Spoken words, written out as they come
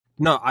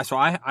No, I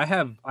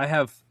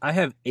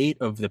have 8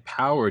 of the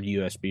powered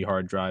USB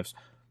hard drives,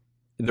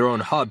 their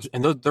own hubs,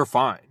 and they're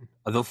fine.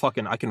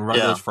 I can run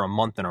those for a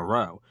month in a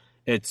row.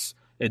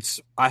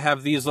 I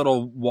have these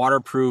little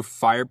waterproof,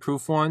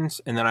 fireproof ones,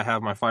 and then I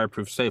have my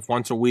fireproof safe.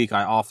 Once a week,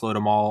 I offload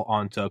them all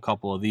onto a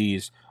couple of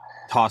these,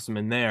 toss them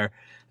in there,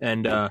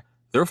 and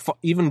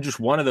even just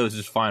one of those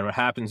is fine. What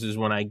happens is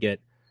when I get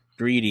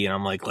greedy and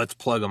I'm like, let's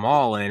plug them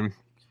all in,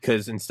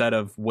 because instead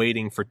of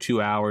waiting for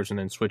 2 hours and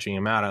then switching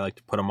them out, I like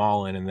to put them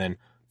all in and then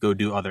go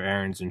do other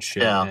errands and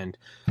shit. Yeah. And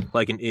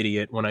like an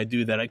idiot, when I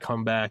do that, I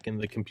come back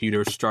and the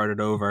computer started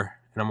over,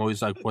 and I'm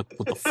always like, what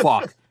the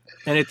fuck?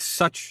 And it's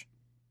such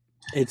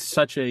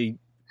a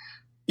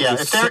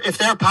if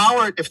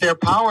they're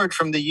powered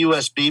from the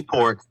USB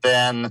port,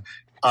 then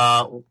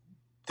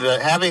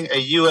having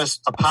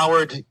a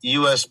powered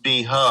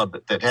USB hub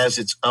that has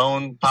its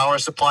own power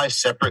supply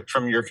separate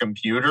from your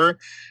computer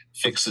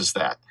fixes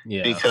that.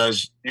 Yeah.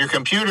 Because your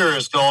computer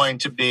is going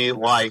to be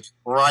like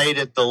right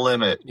at the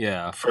limit.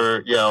 Yeah.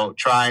 For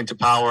trying to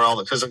power all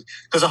the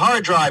because a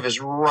hard drive is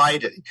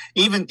right at,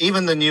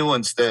 even the new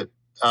ones that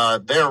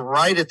they're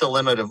right at the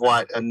limit of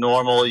what a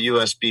normal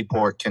USB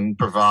port can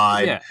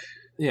provide. Yeah.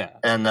 Yeah.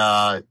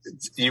 And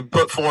you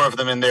put 4 of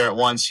them in there at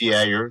once.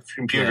 Yeah, your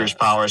computer's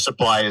power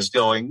supply is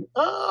going.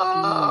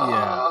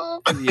 Yeah.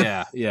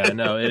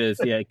 No, it is.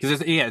 Yeah,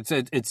 because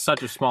it's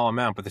such a small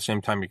amount, but at the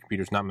same time, your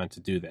computer's not meant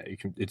to do that.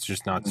 It's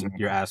just not.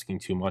 You're asking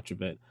too much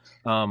of it.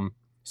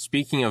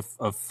 Speaking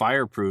of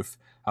fireproof,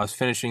 I was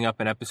finishing up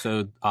an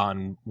episode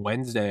on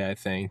Wednesday, I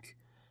think,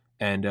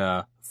 and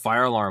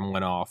fire alarm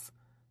went off.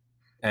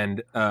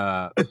 And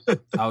I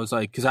was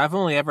like, because I've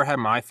only ever had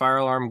my fire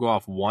alarm go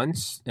off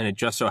once, and it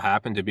just so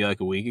happened to be like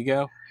a week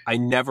ago. I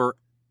never,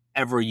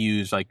 ever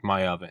use like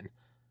my oven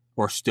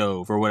or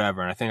stove or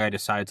whatever. And I think I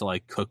decided to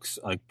cook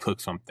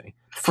something.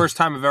 First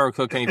time I've ever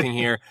cooked anything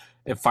here,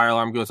 if fire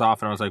alarm goes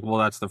off, and I was like, well,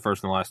 that's the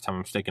first and the last time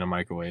I'm sticking a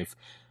microwave.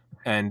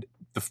 And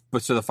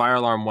so the fire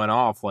alarm went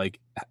off like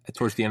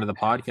towards the end of the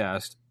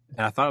podcast,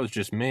 and I thought it was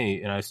just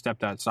me. And I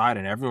stepped outside,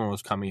 and everyone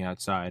was coming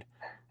outside.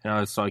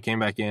 And so I came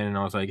back in and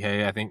I was like,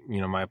 hey, I think,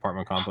 my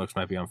apartment complex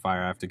might be on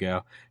fire. I have to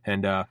go.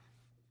 And,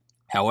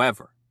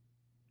 however,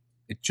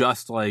 it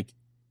just I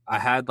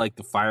had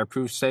the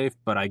fireproof safe,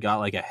 but I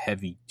got a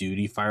heavy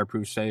duty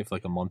fireproof safe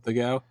a month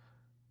ago.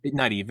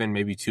 Not even,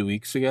 maybe 2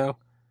 weeks ago.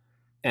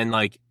 And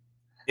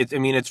it's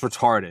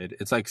retarded.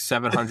 It's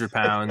 700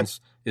 pounds.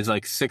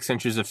 It's 6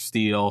 inches of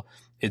steel.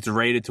 It's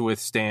rated to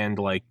withstand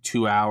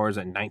 2 hours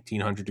at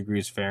 1900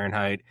 degrees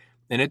Fahrenheit.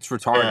 And it's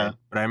retarded. Yeah.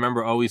 But I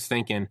remember always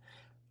thinking,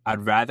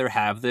 I'd rather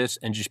have this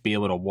and just be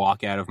able to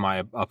walk out of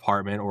my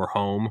apartment or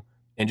home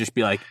and just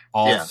be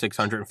all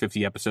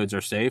 650 episodes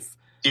are safe.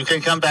 You can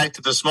come back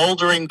to the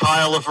smoldering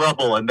pile of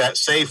rubble, and that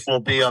safe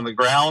will be on the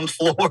ground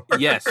floor.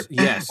 Yes,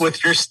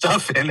 with your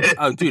stuff in it.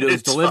 Oh, dude, it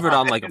was delivered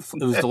on a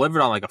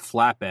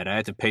flatbed. I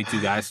had to pay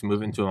 2 guys to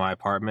move into my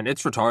apartment.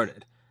 It's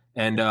retarded.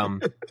 And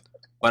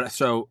but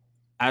so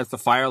as the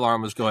fire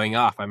alarm was going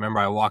off, I remember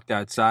I walked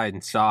outside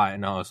and saw it,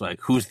 and I was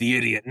like, who's the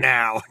idiot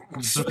now?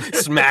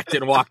 Smacked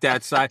it and walked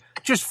outside,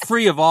 just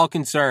free of all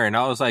concern.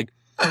 I was like,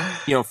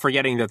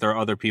 forgetting that there are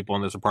other people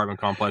in this apartment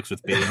complex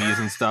with babies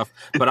and stuff.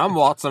 But I'm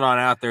waltzing on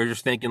out there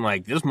just thinking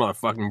this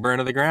motherfucking burn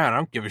to the ground. I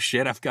don't give a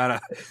shit. I've got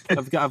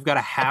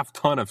a half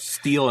ton of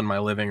steel in my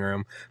living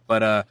room.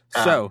 But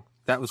so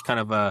that was kind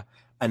of a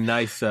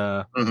nice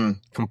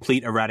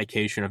complete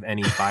eradication of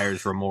any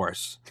buyer's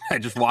remorse. I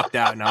just walked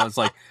out and I was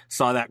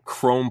saw that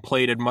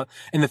chrome-plated...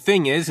 And the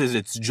thing is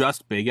it's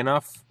just big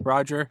enough,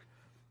 Roger,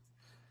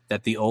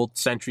 that the old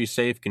Sentry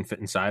safe can fit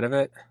inside of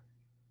it.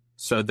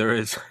 So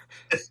there's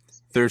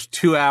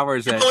 2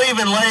 hours... You believe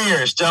in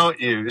layers, don't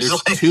you?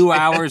 There's 2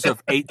 hours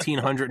of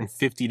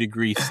 1,850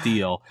 degree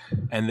steel,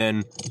 and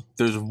then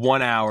there's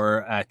 1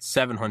 hour at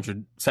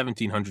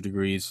 1,700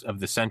 degrees of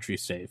the Sentry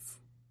safe.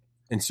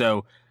 And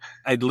so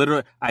I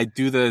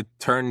do the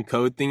turn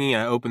code thingy,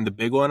 and I open the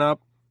big one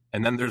up,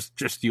 and then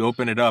you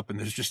open it up, and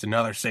there's just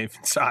another safe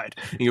inside.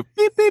 And you go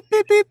beep, beep,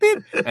 beep, beep,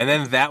 beep. And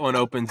then that one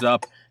opens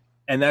up,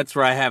 and that's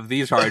where I have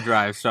these hard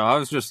drives. So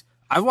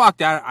I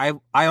walked out.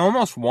 I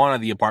almost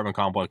wanted the apartment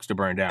complex to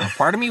burn down.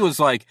 Part of me was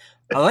like,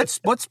 let's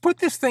put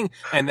this thing.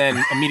 And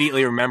then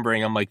immediately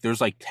remembering, I'm like,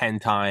 there's 10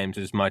 times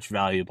as much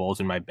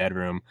valuables in my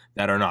bedroom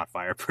that are not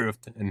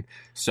fireproofed. And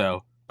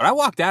so... But I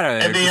walked out of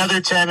there. And the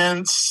other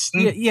tenants.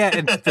 Yeah,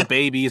 and the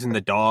babies and the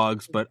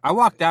dogs. But I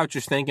walked out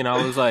just thinking,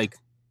 I was like,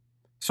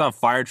 saw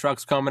fire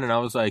trucks coming, and I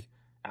was like,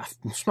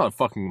 this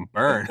motherfucking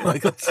burn.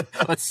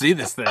 Let's see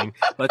this thing.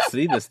 But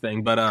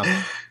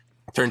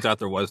turns out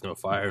there was no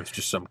fire. It was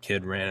just some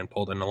kid ran and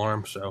pulled an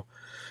alarm. So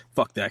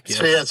fuck that kid.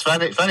 So, yeah, it's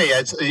funny.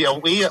 It's,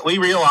 we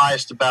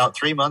realized about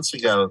 3 months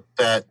ago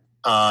that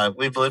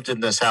we've lived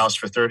in this house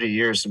for 30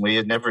 years, and we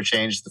had never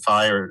changed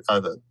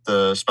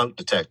the smoke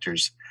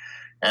detectors.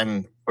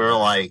 And we're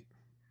like,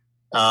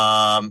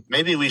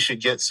 maybe we should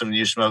get some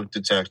new smoke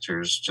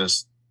detectors,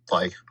 just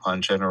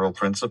on general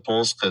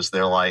principles, because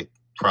they're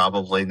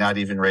probably not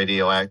even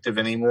radioactive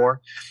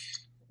anymore.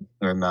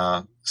 And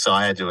so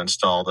I had to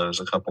install those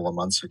a couple of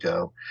months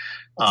ago.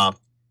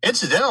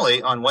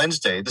 Incidentally, on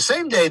Wednesday, the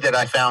same day that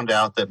I found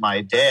out that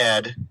my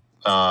dad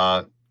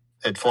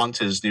had flunked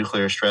his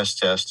nuclear stress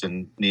test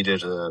and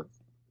needed a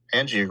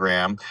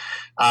angiogram,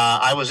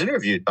 I was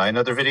interviewed by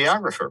another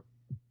videographer,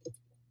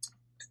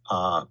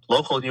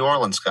 local New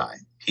Orleans guy.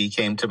 He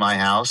came to my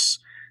house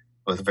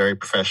with a very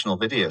professional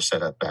video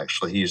setup,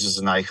 actually. He uses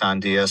a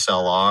Nikon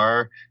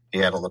DSLR. He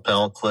had a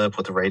lapel clip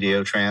with a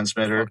radio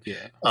transmitter,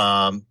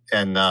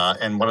 and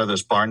one of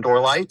those barn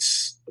door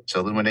lights to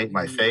illuminate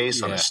my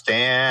face on a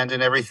stand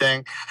and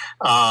everything.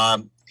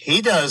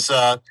 He does.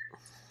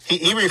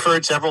 He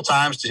referred several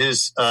times to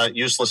his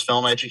useless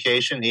film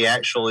education. He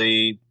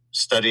actually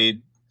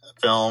studied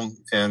film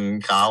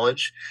in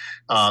college,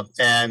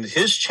 and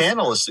his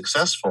channel is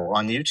successful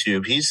on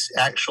YouTube. He's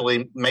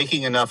actually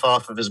making enough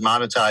off of his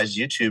monetized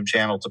YouTube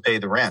channel to pay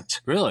the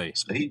rent. Really?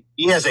 So he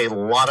has a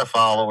lot of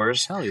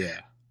followers. Hell yeah.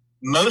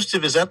 Most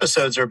of his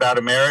episodes are about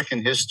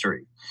American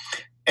history.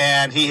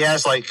 And he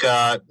has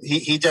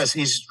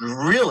he's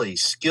really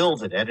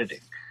skilled at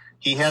editing.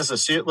 He has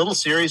a little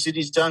series that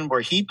he's done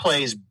where he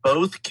plays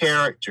both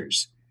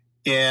characters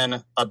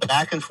in a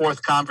back and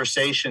forth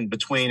conversation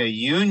between a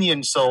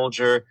Union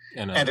soldier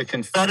and a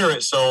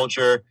Confederate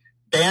soldier,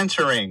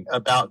 bantering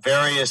about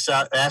various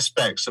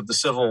aspects of the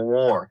Civil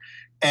War.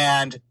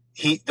 And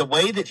the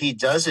way that he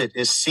does it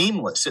is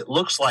seamless. It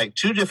looks like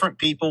two different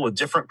people with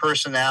different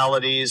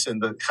personalities,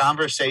 and the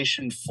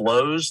conversation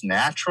flows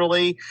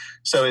naturally.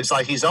 So it's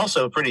like he's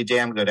also a pretty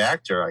damn good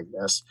actor, I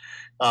guess.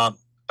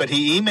 But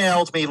he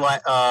emailed me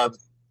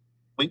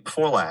week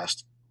before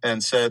last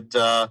and said,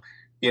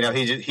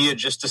 he had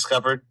just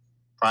discovered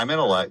Prime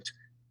Intellect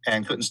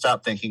and couldn't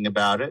stop thinking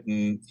about it.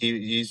 And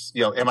he's,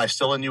 am I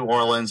still in New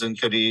Orleans? And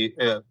could he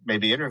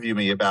maybe interview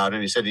me about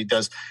it? He said he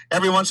does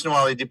every once in a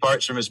while. He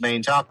departs from his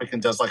main topic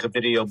and does like a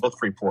video book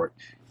report.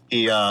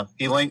 He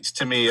linked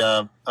to me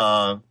a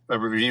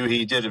review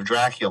he did of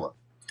Dracula,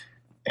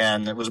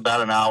 and it was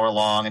about an hour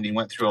long. And he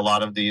went through a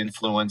lot of the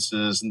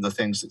influences and the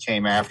things that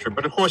came after.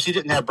 But of course, he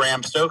didn't have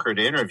Bram Stoker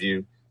to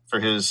interview for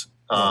his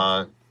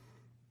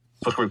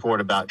book report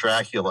about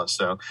Dracula.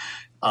 So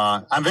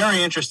I'm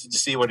very interested to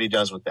see what he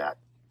does with that.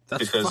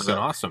 That's fucking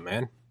awesome,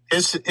 man.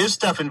 His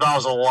stuff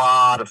involves a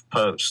lot of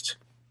post,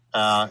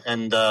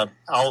 and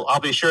I'll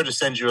be sure to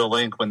send you a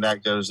link when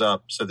that goes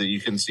up so that you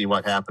can see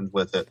what happened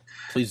with it.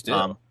 Please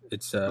do.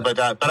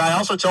 But I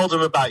also told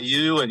him about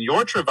you and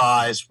your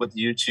travails with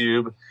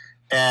YouTube,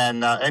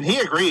 and he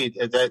agreed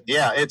that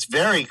it's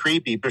very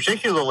creepy,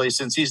 particularly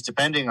since he's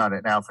depending on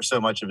it now for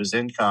so much of his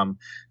income.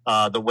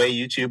 The way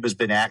YouTube has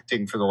been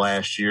acting for the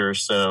last year or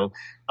so.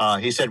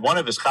 He said one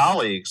of his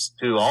colleagues,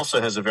 who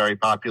also has a very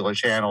popular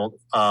channel,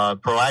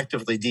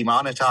 proactively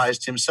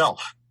demonetized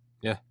himself.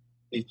 Yeah.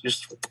 He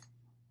just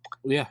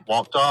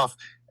walked off.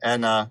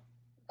 And I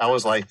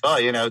was like,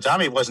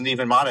 Tommy wasn't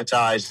even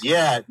monetized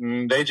yet.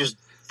 And they just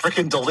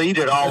freaking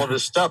deleted all of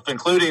his stuff,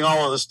 including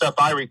all of the stuff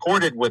I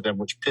recorded with him,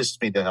 which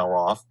pissed me the hell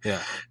off.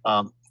 Yeah.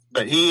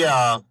 But he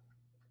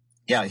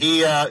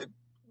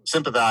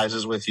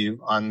sympathizes with you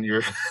on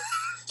your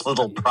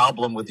little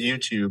problem with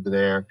YouTube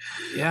there.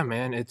 Yeah,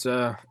 man. It's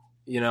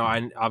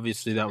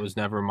obviously that was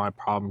never my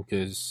problem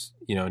because,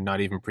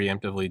 not even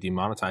preemptively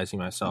demonetizing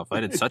myself.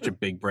 I did such a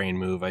big brain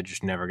move. I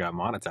just never got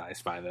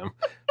monetized by them.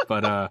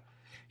 But,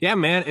 yeah,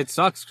 man, it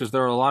sucks because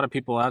there are a lot of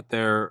people out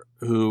there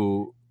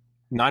who,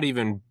 not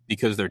even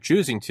because they're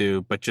choosing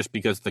to, but just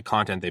because the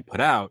content they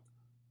put out,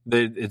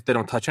 they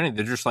don't touch anything.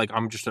 They're just like,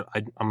 I'm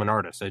an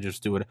artist. I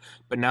just do it.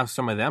 But now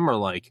some of them are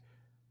like,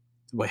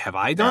 wait, have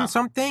I done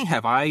something?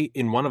 Have I,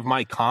 in one of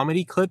my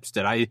comedy clips,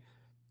 did I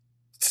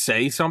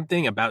say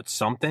something about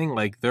something?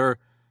 Like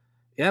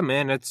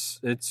man, it's,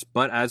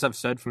 but as I've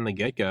said from the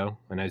get-go,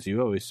 and as you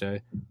always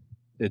say,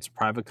 it's a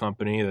private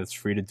company that's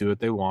free to do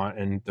what they want,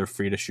 and they're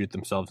free to shoot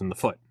themselves in the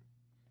foot.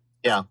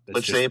 Yeah,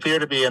 which they appear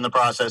to be in the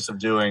process of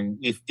doing,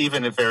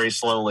 even if very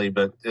slowly,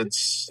 but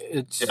it's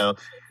they're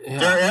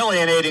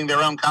alienating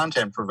their own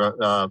content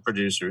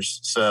producers.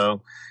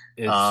 So,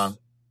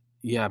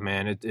 yeah,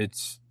 man,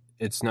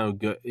 it's no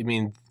good. I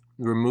mean,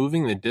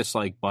 removing the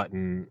dislike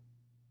button,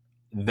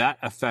 that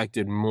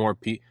affected more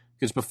people.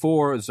 Because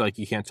before, it's like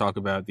you can't talk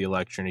about the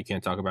election, you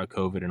can't talk about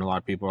COVID, and a lot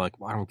of people are like,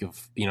 well, I don't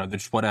give, they're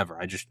just whatever.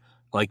 I just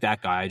like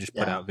that guy. I just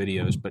put out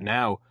videos. But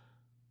now,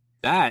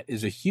 that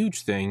is a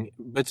huge thing.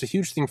 But it's a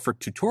huge thing for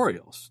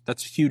tutorials.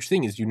 That's a huge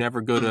thing is you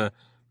never go to,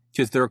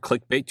 because there are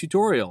clickbait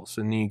tutorials.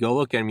 And then you go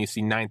look at them, you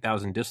see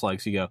 9,000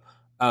 dislikes. You go,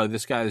 oh,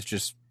 this guy is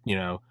just,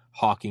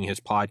 hawking his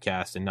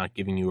podcast and not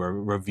giving you a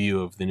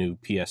review of the new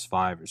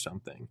PS5 or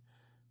something.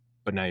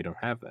 But now you don't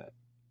have that.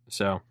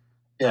 So,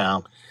 yeah,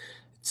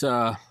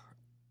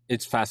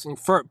 it's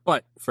fascinating.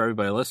 But for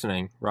everybody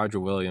listening, Roger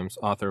Williams,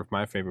 author of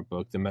my favorite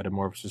book, The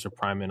Metamorphosis of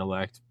Prime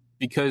Intellect,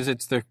 because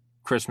it's the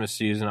Christmas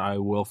season, I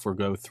will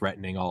forgo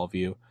threatening all of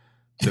you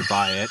to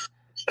buy it.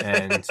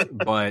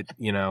 But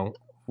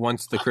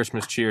once the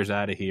Christmas cheer's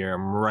out of here,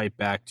 I'm right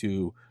back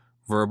to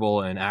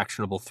verbal and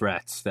actionable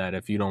threats that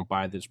if you don't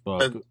buy this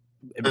book,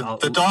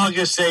 The dog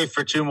is safe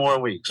for 2 more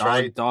weeks,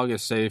 right? Dog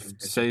is safe.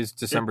 Says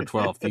December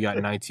 12th. You got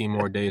 19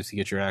 more days to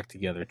get your act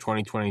together.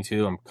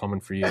 2022, I'm coming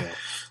for you.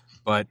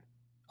 But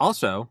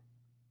also,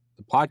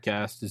 the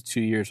podcast is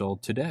 2 years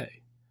old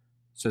today.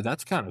 So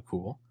that's kind of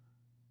cool.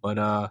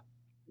 But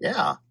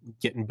yeah,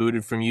 getting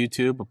booted from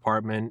YouTube,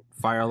 apartment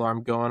fire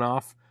alarm going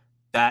off.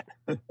 That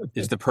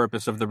is the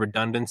purpose of the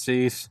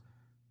redundancies,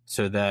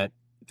 so that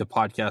the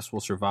podcast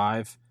will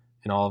survive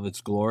in all of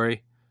its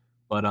glory.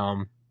 But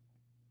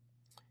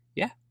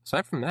yeah.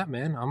 Aside from that,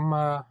 man,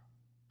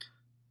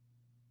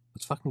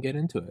 let's fucking get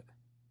into it.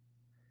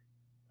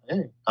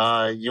 Hey,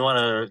 you want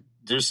to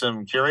do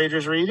some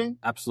Curators reading?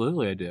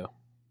 Absolutely, I do.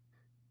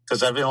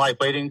 Because I've been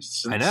waiting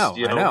since I know.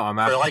 I'm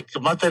for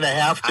a month and a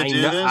half to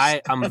do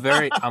this. I'm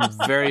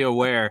very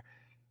aware,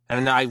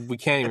 and we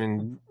can't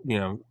even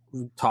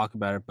talk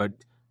about it. But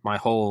my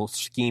whole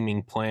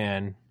scheming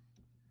plan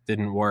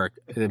didn't work.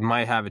 It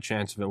might have a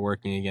chance of it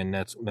working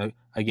again.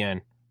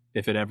 Again,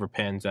 if it ever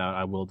pans out,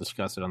 I will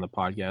discuss it on the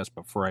podcast.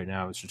 But for right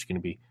now, it's just going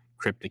to be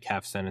cryptic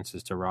half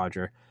sentences to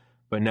Roger.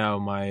 But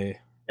no,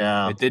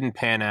 it didn't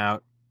pan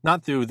out.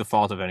 Not through the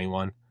fault of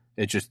anyone.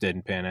 It just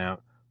didn't pan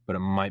out. But it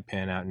might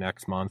pan out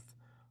next month.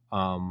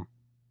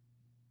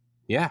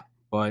 Yeah,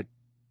 but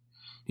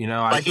you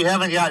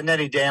haven't gotten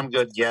any damn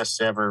good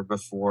guests ever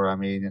before. I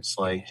mean, it's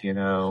I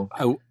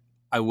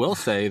will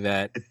say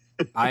that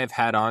I have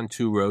had on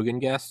 2 Rogan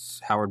guests,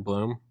 Howard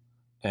Bloom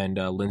and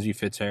Lindsay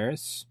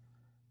Fitzharris.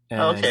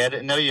 Okay, I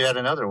didn't know you had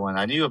another one.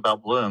 I knew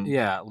about Bloom.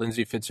 Yeah,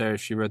 Lindsay Fitzharris.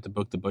 She wrote the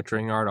book The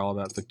Butchering Art, all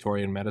about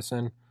Victorian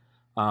medicine.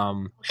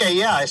 Okay,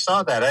 yeah, I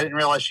saw that. I didn't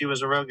realize she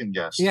was a Rogan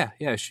guest.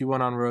 Yeah, she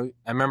went on Rogan.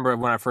 I remember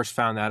when I first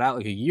found that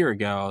out, a year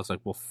ago, I was like,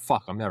 well,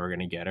 fuck, I'm never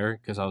going to get her,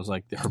 because I was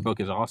like, her book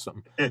is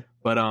awesome.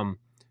 But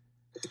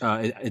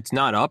it's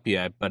not up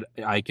yet, but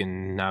I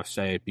can now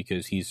say it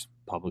because he's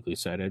publicly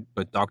said it.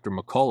 But Dr.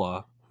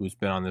 McCullough, who's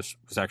been on this,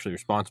 was actually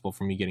responsible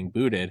for me getting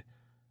booted,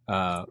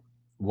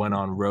 went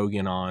on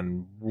Rogan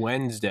on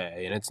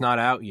Wednesday, and it's not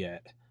out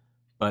yet.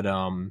 But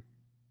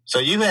so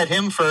you had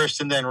him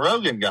first, and then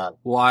Rogan got it.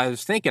 Well, I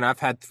was thinking I've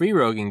had 3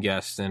 Rogan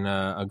guests, and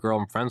a girl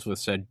I'm friends with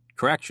said,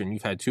 correction,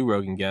 you've had 2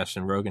 Rogan guests,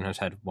 and Rogan has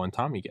had 1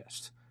 Tommy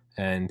guest.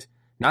 And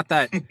not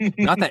that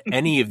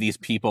any of these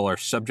people are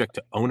subject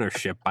to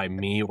ownership by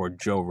me or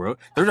Joe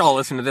Rogan. They're all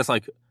listening to this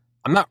like,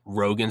 I'm not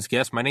Rogan's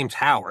guest. My name's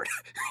Howard.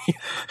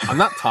 I'm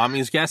not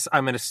Tommy's guest.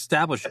 I'm an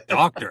established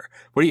doctor.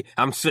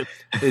 I'm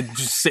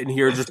just sitting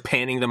here just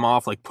panning them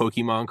off like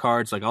Pokemon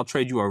cards. Like, I'll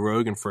trade you a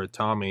Rogan for a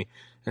Tommy.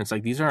 And it's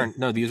like, these are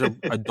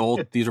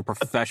adult, these are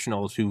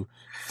professionals who,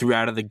 through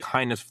out of the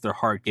kindness of their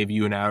heart, gave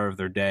you an hour of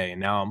their day.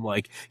 And now I'm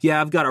like, yeah,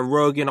 I've got a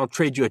Rogan. I'll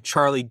trade you a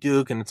Charlie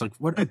Duke. And it's like,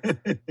 what are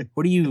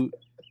you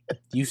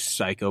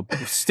psycho?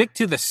 Stick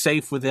to the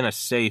safe within a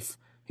safe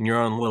in your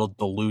own little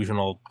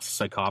delusional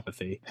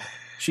psychopathy.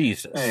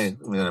 Jesus. Hey, I'm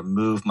going to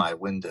move my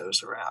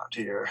windows around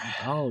here.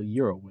 Oh,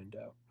 you're a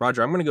window.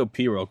 Roger, I'm going to go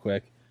pee real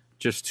quick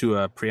just to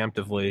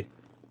preemptively.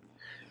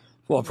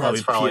 Well, I'll probably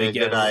That's probably a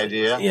good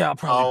idea. Yeah, I'll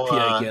probably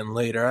pee again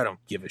later. I don't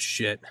give a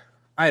shit.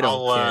 I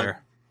don't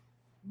care.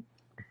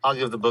 I'll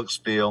give the book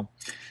spiel.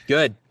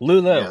 Good.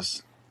 Lulu.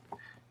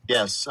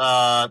 Yes.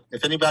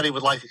 If anybody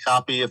would like a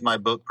copy of my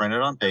book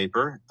printed on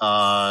paper,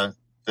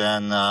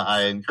 then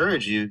I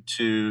encourage you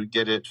to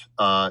get it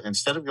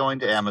instead of going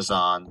to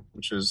Amazon,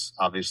 which is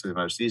obviously the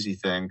most easy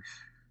thing.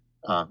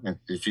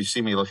 If you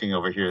see me looking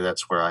over here,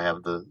 that's where I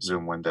have the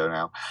Zoom window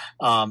now.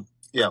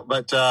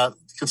 But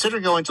consider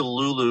going to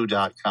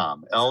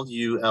lulu.com,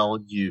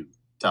 LULU.com.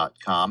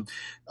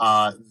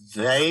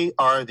 They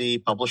are the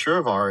publisher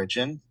of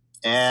Origin,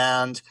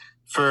 and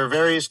for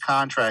various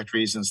contract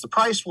reasons, the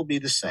price will be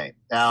the same.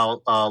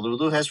 Now,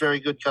 Lulu has very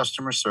good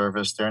customer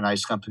service. They're a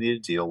nice company to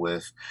deal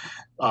with.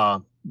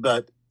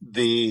 But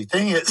the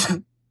thing is,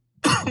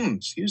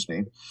 excuse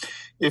me,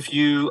 if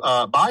you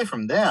buy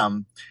from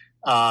them,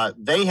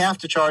 they have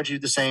to charge you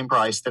the same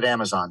price that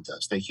Amazon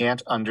does. They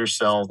can't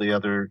undersell the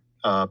other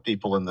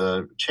people in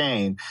the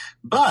chain,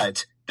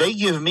 but they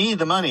give me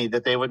the money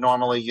that they would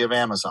normally give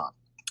Amazon.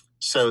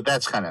 So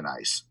that's kind of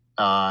nice.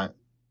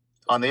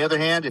 On the other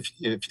hand,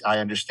 if I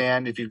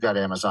understand if you've got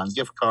Amazon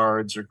gift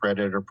cards or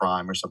credit or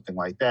Prime or something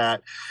like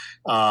that,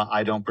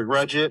 I don't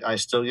begrudge it. I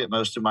still get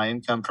most of my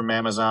income from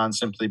Amazon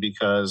simply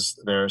because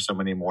there are so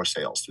many more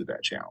sales through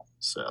that channel.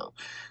 So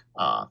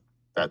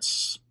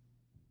that's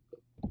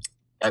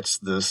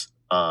the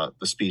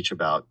speech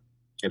about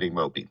getting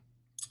mopey.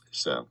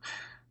 So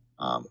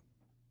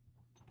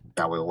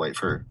now we'll wait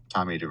for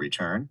Tommy to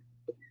return.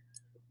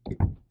 I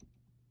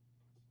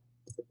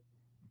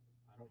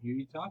don't hear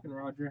you talking,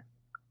 Roger.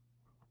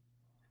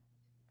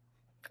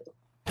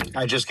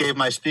 I just gave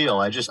my spiel.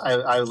 I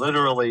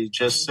literally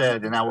just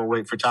said, and I will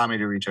wait for Tommy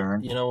to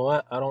return. You know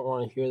what? I don't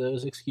want to hear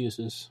those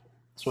excuses.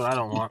 That's what I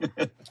don't want.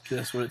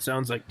 That's what it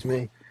sounds like to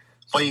me.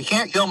 Well, you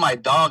can't kill my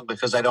dog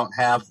because I don't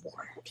have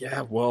one.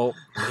 Yeah, well,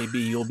 maybe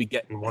you'll be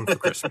getting one for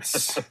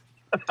Christmas.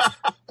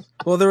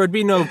 Well, there would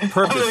be no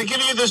purpose. I'm going to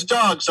give you this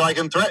dog so I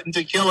can threaten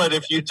to kill it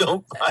if you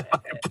don't buy my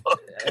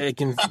book.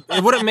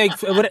 It wouldn't make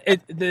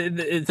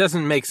it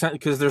doesn't make sense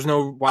because there's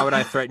no. Why would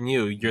I threaten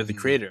you? You're the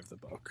creator of the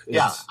book.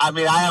 I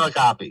mean, I have a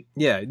copy.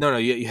 Yeah, no,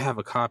 you have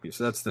a copy,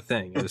 so that's the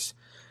thing.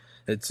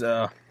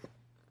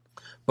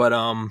 But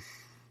I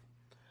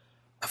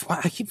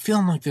keep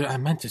feeling like that I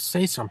meant to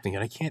say something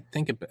and I can't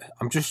think of it.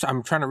 I'm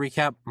trying to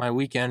recap my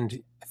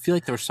weekend. I feel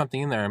like there was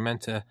something in there I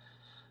meant to.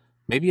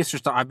 Maybe it's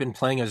just I've been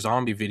playing a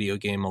zombie video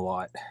game a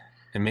lot,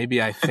 and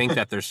maybe I think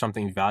that there's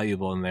something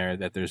valuable in there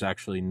that there's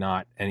actually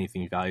not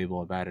anything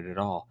valuable about it at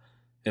all.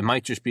 It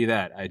might just be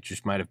that. It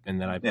just might have been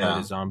that I played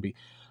a zombie.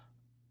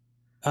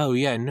 Oh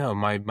yeah, no,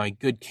 my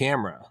good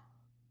camera.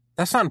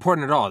 That's not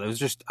important at all. It was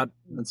just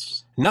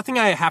nothing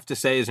I have to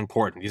say is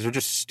important. These are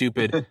just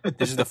stupid.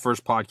 This is the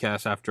first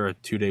podcast after a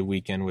 2-day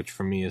weekend, which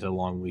for me is a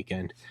long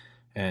weekend,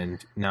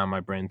 and now my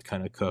brain's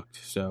kind of cooked.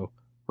 So,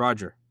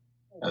 Roger.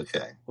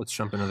 Okay. Let's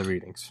jump into the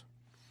readings.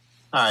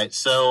 All right.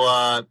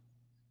 So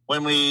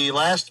when we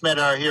last met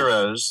our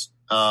heroes,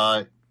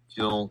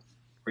 you'll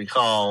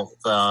recall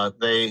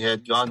they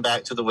had gone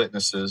back to the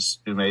witnesses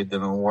who made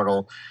them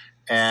immortal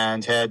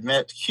and had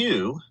met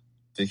Q,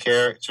 the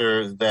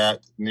character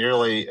that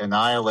nearly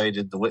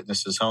annihilated the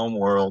witnesses'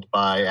 homeworld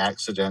by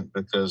accident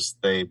because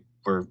they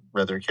were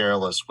rather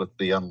careless with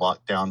the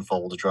unlocked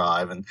downfold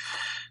drive. And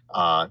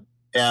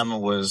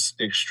M was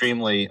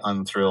extremely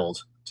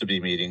unthrilled to be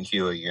meeting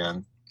Q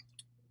again.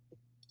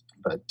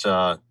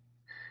 But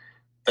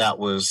that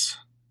was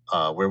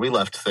where we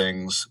left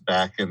things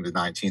back in the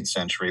 19th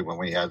century when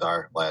we had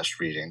our last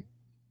reading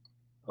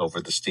over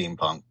the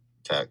steampunk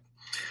tech.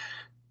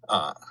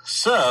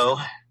 So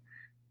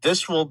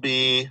this will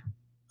be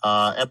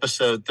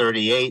episode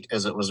 38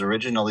 as it was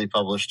originally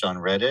published on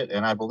Reddit.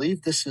 And I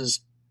believe this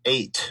is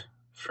 8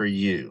 for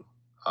you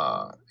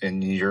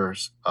in your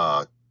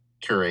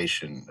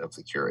curation of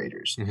the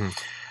curators. Mm-hmm.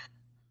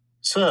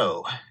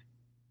 So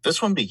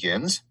this one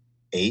begins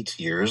 8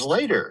 years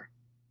later.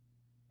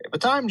 We have a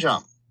time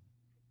jump.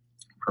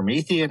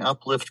 Promethean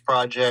Uplift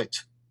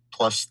Project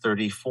plus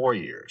 34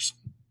 years.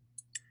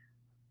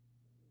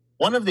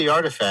 One of the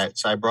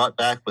artifacts I brought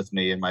back with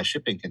me in my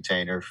shipping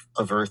container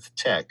of Earth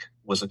Tech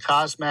was a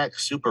Cosmac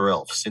Super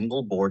Elf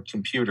single-board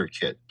computer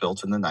kit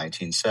built in the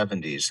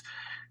 1970s.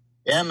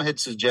 M had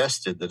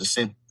suggested that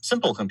a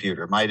simple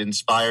computer might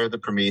inspire the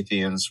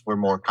Prometheans, where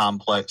more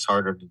complex,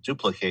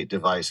 harder-to-duplicate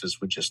devices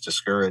would just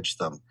discourage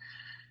them.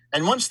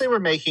 And once they were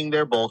making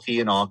their bulky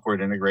and awkward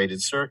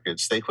integrated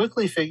circuits, they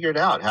quickly figured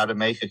out how to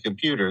make a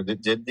computer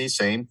that did the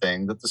same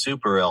thing that the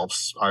Super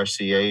Elf's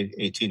RCA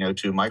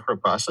 1802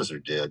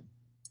 microprocessor did.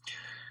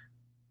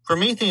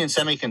 Promethean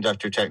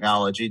semiconductor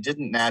technology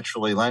didn't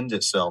naturally lend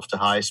itself to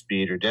high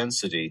speed or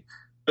density,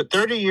 but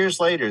 30 years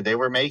later, they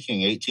were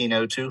making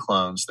 1802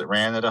 clones that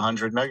ran at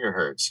 100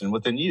 megahertz and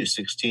with a new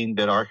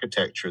 16-bit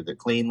architecture that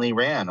cleanly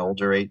ran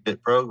older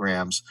 8-bit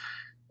programs.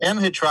 M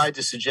had tried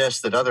to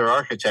suggest that other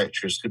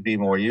architectures could be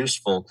more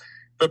useful,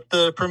 but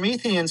the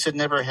Prometheans had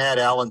never had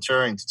Alan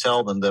Turing to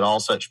tell them that all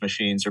such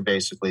machines are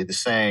basically the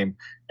same,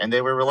 and they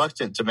were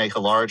reluctant to make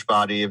a large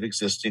body of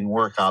existing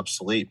work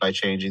obsolete by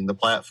changing the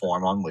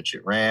platform on which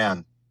it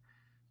ran.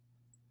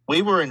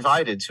 We were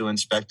invited to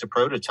inspect a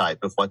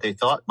prototype of what they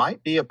thought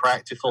might be a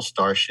practical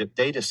Starship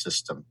data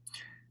system.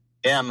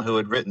 M, who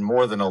had written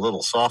more than a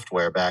little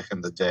software back in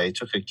the day,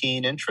 took a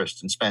keen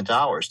interest and spent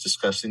hours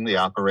discussing the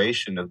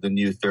operation of the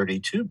new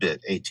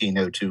 32-bit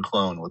 1802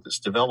 clone with its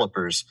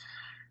developers.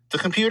 The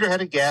computer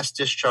had a gas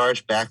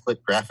discharge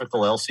backlit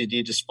graphical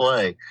LCD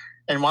display,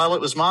 and while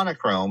it was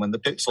monochrome and the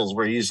pixels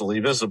were easily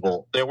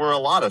visible, there were a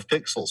lot of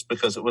pixels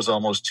because it was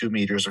almost 2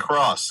 meters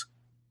across.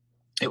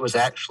 It was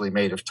actually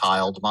made of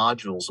tiled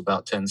modules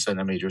about 10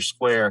 centimeters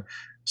square,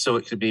 so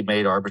it could be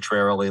made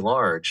arbitrarily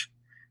large.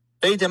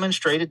 They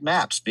demonstrated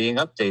maps being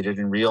updated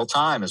in real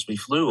time as we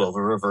flew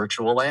over a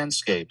virtual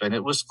landscape, and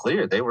it was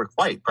clear they were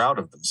quite proud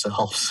of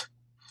themselves.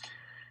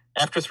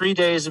 After 3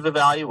 days of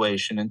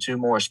evaluation and 2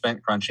 more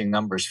spent crunching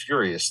numbers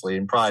furiously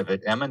in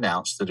private, M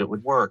announced that it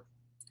would work.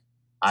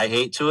 I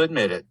hate to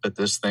admit it, but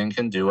this thing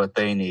can do what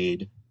they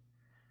need.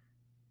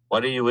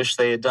 What do you wish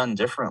they had done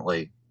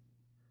differently?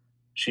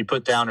 She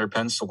put down her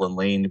pencil and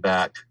leaned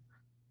back.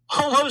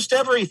 Almost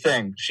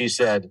everything, she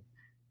said.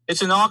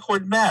 It's an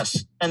awkward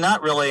mess, and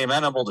not really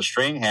amenable to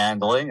string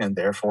handling and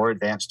therefore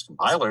advanced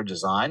compiler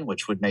design,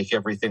 which would make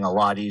everything a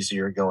lot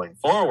easier going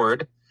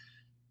forward.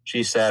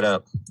 She sat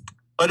up.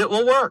 But it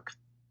will work.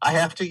 I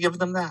have to give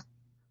them that.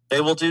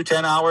 They will do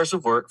 10 hours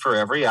of work for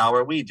every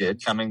hour we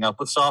did coming up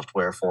with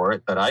software for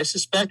it, but I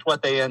suspect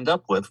what they end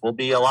up with will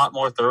be a lot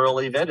more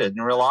thoroughly vetted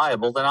and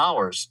reliable than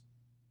ours.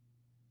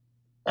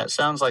 That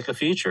sounds like a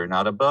feature,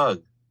 not a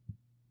bug.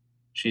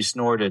 She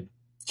snorted.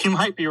 You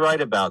might be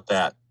right about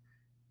that.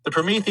 The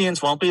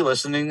Prometheans won't be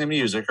listening to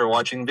music or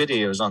watching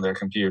videos on their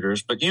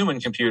computers, but human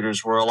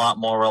computers were a lot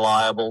more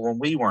reliable when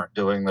we weren't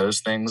doing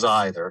those things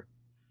either.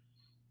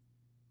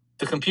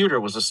 The computer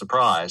was a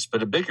surprise,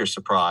 but a bigger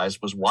surprise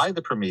was why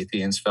the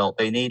Prometheans felt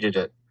they needed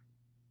it.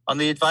 On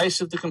the advice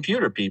of the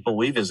computer people,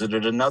 we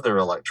visited another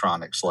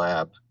electronics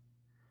lab.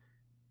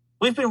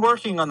 We've been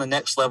working on the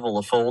next level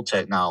of fold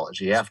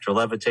technology after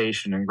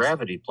levitation and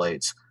gravity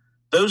plates.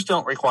 Those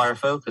don't require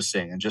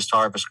focusing and just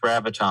harvest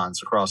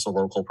gravitons across a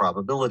local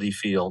probability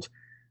field.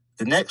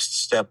 The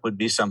next step would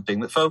be something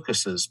that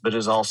focuses, but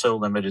is also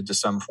limited to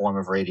some form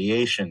of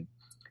radiation.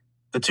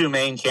 The two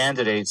main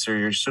candidates are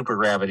your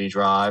supergravity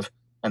drive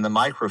and the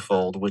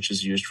microfold, which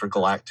is used for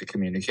galactic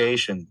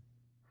communication.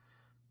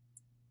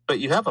 But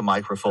you have a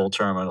microfold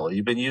terminal.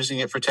 You've been using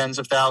it for tens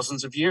of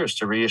thousands of years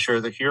to reassure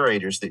the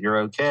curators that you're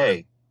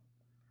okay.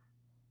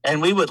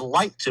 And we would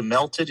like to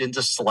melt it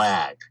into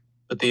slag,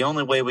 but the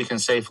only way we can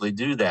safely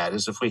do that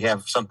is if we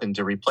have something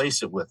to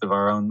replace it with of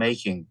our own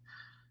making.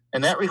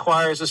 And that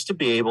requires us to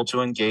be able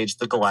to engage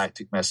the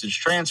Galactic Message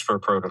Transfer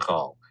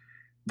Protocol.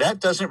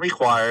 That doesn't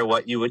require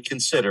what you would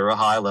consider a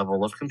high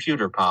level of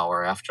computer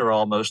power. After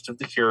all, most of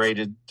the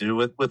curated do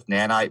it with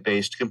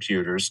nanite-based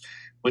computers,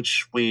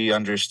 which we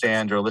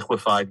understand are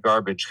liquefied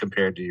garbage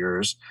compared to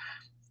yours.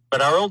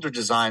 But our older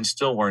designs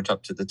still weren't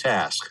up to the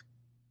task.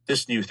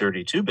 This new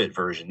 32-bit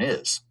version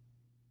is.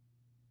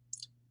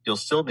 You'll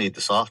still need the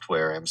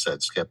software, M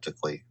said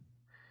skeptically.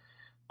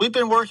 We've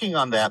been working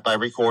on that by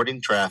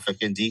recording traffic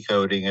and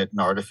decoding it in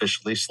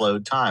artificially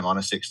slowed time on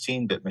a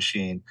 16-bit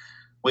machine.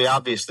 We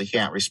obviously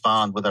can't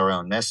respond with our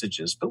own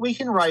messages, but we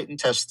can write and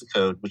test the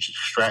code which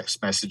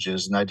extracts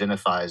messages and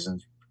identifies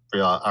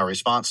our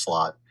response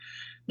slot.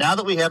 Now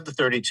that we have the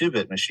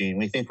 32-bit machine,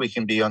 we think we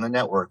can be on the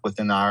network with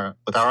our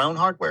own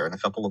hardware in a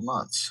couple of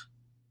months.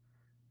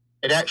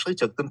 It actually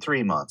took them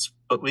 3 months,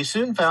 but we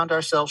soon found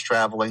ourselves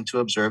traveling to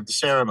observe the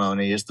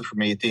ceremony as the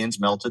Prometheans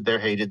melted their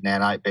hated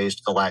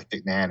nanite-based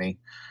galactic nanny.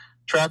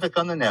 Traffic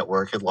on the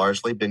network had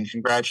largely been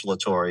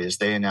congratulatory as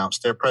they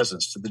announced their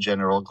presence to the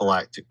general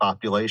galactic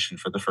population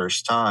for the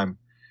first time.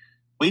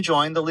 We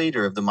joined the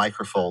leader of the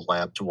Microfold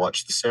lab to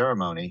watch the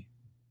ceremony.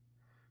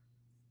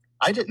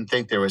 I didn't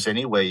think there was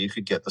any way you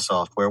could get the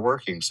software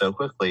working so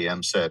quickly,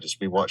 M said as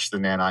we watched the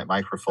nanite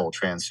microfold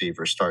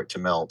transceiver start to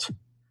melt.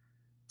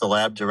 The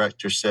lab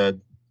director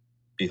said,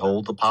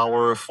 "Behold the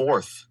power of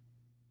fourth."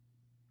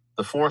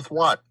 "The fourth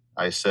what?"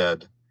 I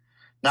said.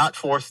 "Not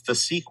fourth the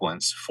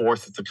sequence,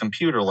 fourth the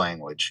computer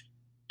language.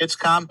 It's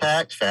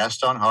compact,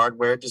 fast on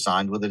hardware,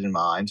 designed with it in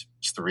mind.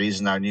 It's the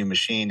reason our new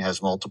machine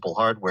has multiple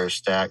hardware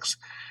stacks.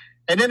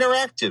 And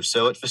interactive,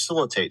 so it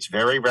facilitates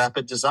very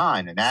rapid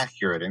design and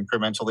accurate,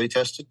 incrementally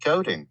tested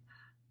coding.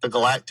 The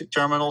Galactic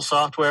Terminal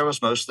software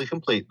was mostly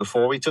complete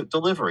before we took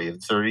delivery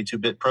of the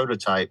 32-bit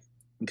prototype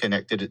and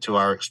connected it to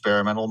our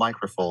experimental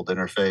microfold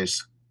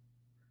interface."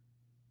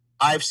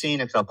 "I've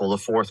seen a couple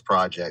of fourth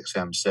projects,"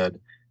 M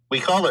said. "We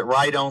call it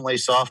write-only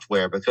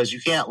software because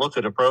you can't look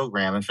at a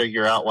program and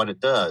figure out what it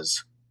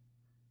does."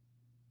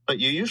 "But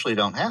you usually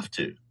don't have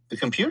to. The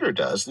computer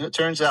does, and it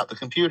turns out the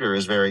computer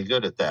is very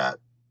good at that."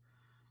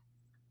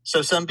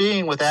 "So some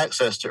being with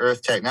access to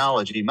Earth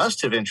technology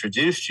must have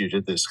introduced you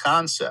to this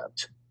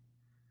concept."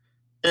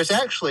 "There's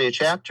actually a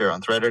chapter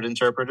on threaded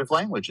interpretive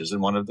languages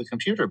in one of the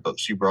computer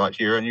books you brought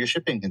here in your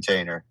shipping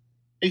container.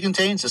 It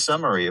contains a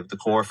summary of the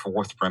core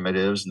fourth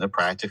primitives and a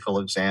practical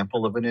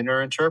example of an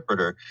inner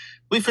interpreter.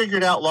 We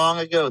figured out long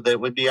ago that it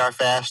would be our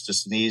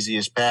fastest and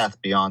easiest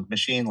path beyond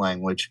machine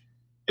language.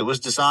 It was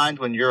designed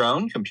when your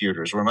own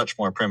computers were much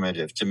more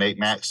primitive to make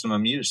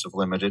maximum use of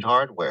limited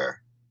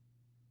hardware."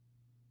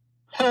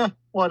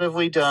 "What have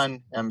we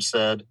done?" M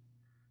said.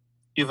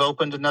 "You've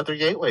opened another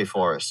gateway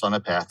for us on a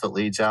path that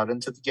leads out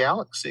into the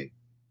galaxy."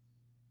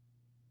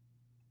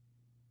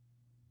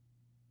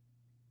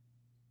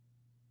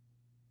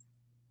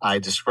 I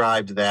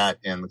described that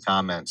in the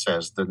comments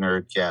as the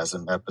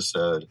Nerdgasm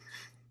episode.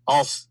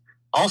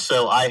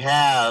 Also, I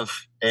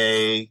have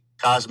a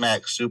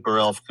Cosmac Super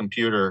Elf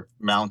computer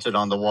mounted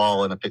on the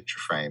wall in a picture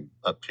frame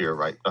up here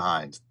right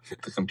behind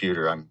the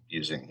computer I'm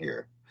using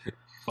here.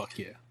 Fuck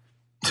yeah.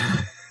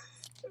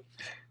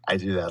 I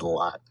do that a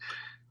lot.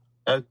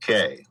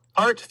 Okay,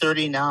 part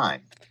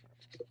 39.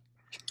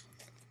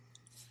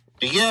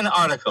 Begin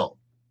article.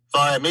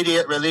 For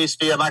immediate release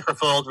via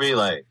microfold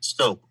relay.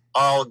 Scope,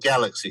 all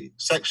galaxy.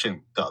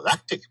 Section,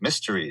 galactic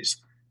mysteries.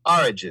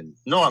 Origin,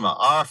 Norma,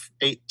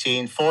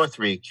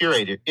 R1843,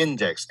 Curator,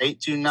 Index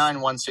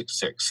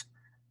 829166.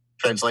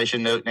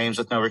 Translation note, names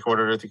with no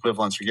recorded Earth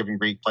equivalents are given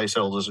Greek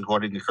placeholders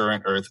according to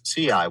current Earth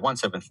CI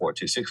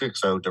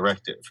 1742660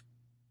 directive.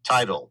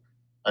 Title,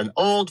 An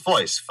Old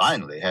Voice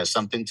Finally Has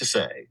Something to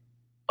Say.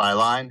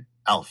 Byline,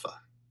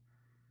 Alpha.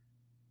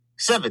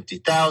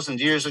 70,000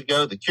 years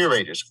ago, the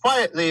Curators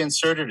quietly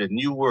inserted a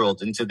new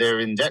world into their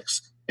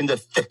index in the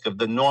thick of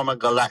the Norma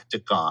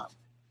Galacticon.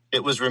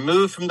 It was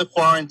removed from the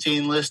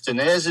quarantine list and,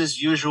 as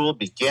is usual,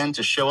 began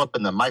to show up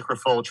in the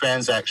microfold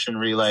transaction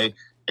relay,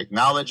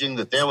 acknowledging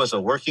that there was a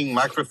working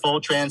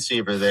microfold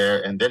transceiver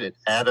there and that it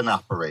had an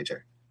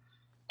operator.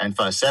 And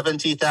for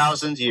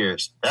 70,000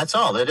 years, that's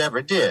all it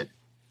ever did.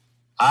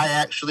 I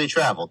actually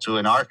traveled to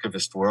an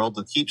archivist world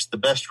that keeps the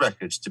best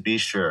records, to be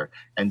sure,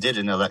 and did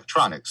an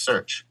electronic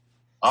search.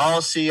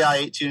 All CI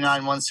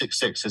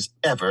 829166 has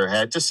ever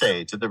had to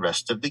say to the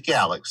rest of the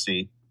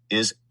galaxy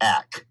is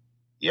ACK.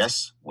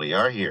 Yes, we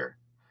are here.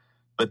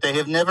 But they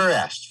have never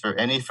asked for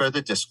any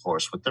further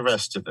discourse with the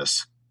rest of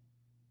us.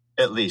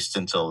 At least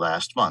until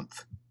last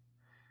month.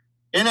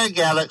 In a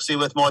galaxy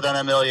with more than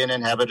 1 million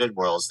inhabited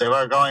worlds, there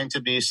are going to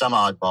be some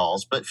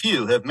oddballs, but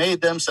few have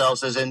made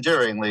themselves as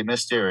enduringly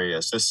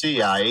mysterious as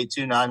CI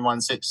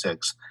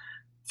 829166.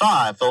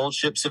 5 old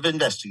ships have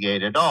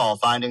investigated, all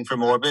finding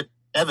from orbit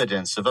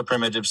evidence of a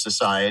primitive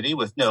society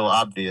with no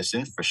obvious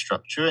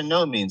infrastructure and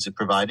no means of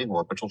providing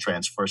orbital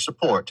transfer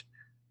support.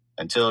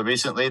 Until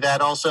recently,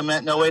 that also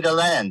meant no way to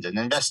land and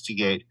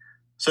investigate.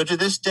 So to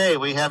this day,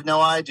 we have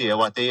no idea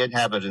what the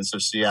inhabitants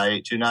of CI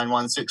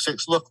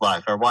 829166 look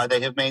like or why they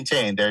have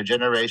maintained their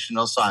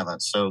generational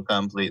silence so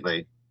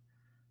completely.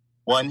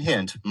 One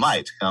hint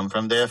might come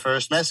from their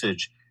first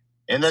message.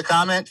 In the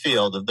comment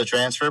field of the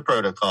transfer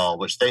protocol,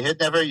 which they had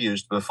never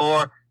used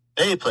before,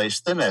 they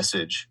placed the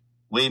message,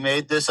 "We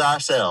made this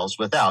ourselves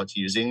without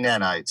using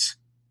nanites."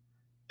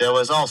 There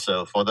was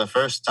also, for the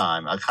first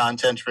time, a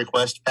content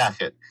request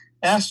packet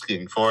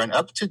asking for an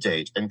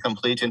up-to-date and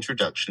complete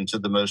introduction to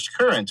the most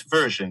current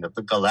version of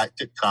the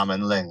Galactic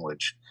Common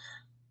Language.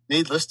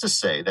 Needless to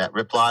say, that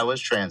reply was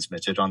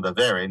transmitted on the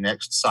very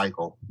next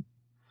cycle.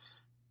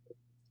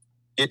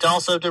 It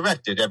also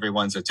directed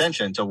everyone's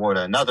attention toward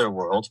another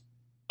world,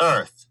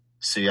 Earth,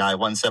 CI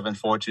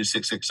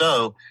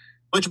 1742660,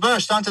 which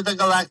burst onto the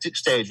galactic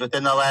stage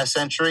within the last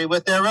century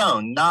with their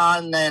own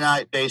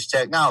non-nanite-based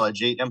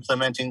technology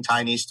implementing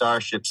tiny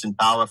starships and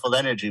powerful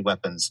energy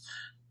weapons.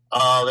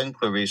 All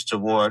inquiries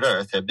toward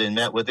Earth have been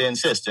met with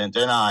insistent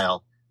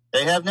denial.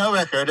 They have no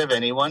record of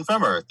anyone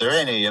from Earth or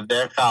any of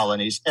their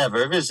colonies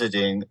ever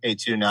visiting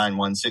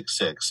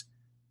 829166.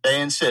 They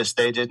insist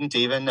they didn't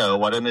even know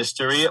what a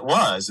mystery it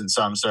was in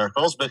some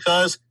circles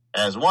because,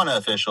 as one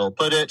official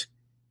put it,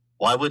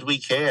 why would we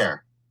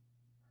care?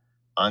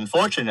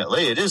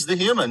 Unfortunately, it is the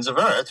humans of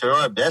Earth who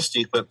are best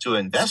equipped to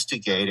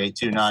investigate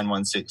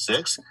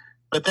 829166,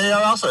 but they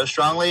are also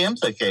strongly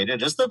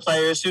implicated as the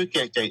players who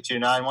kicked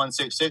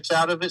 829166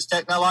 out of its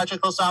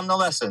technological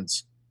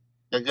somnolescence.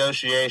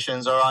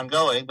 Negotiations are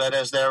ongoing, but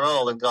as their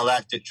role in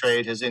galactic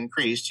trade has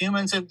increased,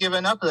 humans have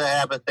given up the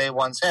habit they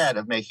once had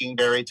of making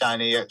very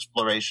tiny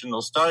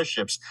explorational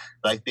starships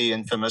like the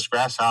infamous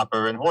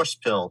Grasshopper and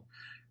Horsepill.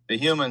 The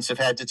humans have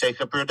had to take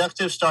a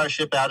productive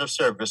starship out of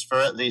service for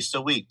at least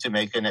a week to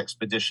make an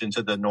expedition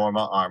to the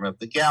Norma arm of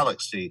the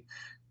galaxy.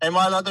 And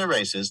while other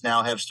races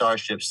now have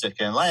starships that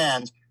can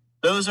land,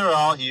 those are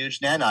all huge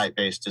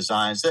nanite-based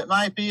designs that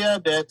might be a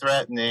bit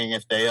threatening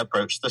if they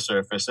approach the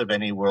surface of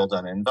any world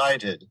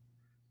uninvited.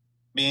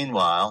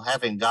 Meanwhile,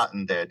 having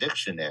gotten their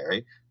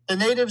dictionary, the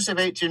natives of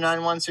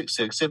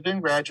 829166 have been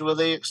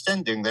gradually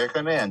extending their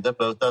command of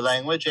both the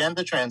language and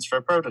the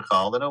transfer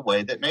protocol in a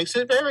way that makes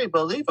it very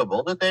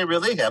believable that they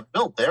really have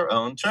built their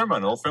own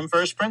terminal from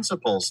first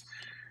principles.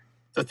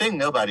 The thing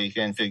nobody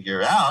can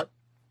figure out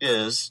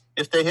is,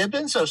 if they had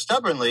been so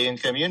stubbornly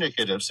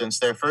incommunicative since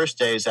their first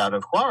days out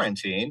of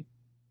quarantine,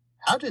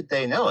 how did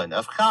they know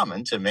enough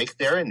common to make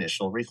their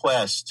initial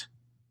request?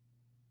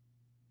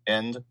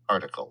 End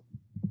article.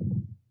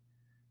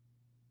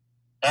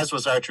 As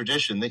was our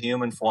tradition, the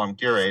human form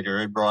curator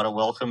had brought a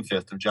welcome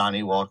fifth of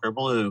Johnny Walker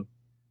Blue.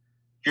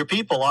 "Your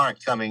people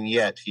aren't coming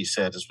yet," he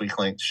said as we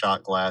clinked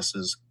shot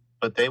glasses,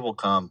 "but they will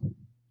come."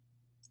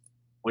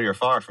 "We are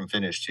far from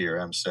finished here,"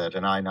 Em said,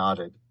 and I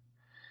nodded.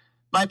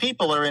 "My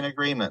people are in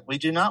agreement. We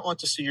do not want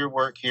to see your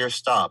work here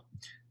stop.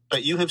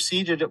 But you have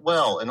seeded it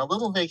well, and a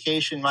little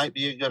vacation might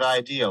be a good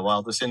idea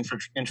while this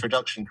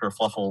introduction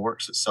kerfluffle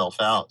works itself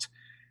out.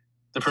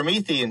 The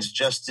Prometheans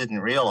just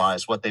didn't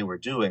realize what they were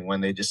doing when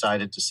they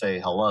decided to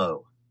say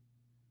hello."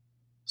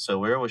 "So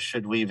where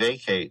should we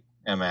vacate?"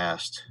 Em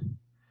asked.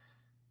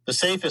 "The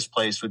safest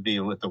place would be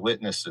with the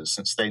witnesses,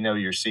 since they know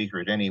your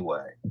secret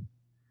anyway.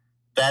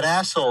 That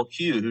asshole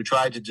Q who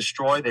tried to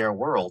destroy their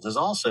world is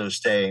also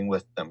staying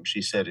with them,"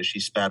 she said as she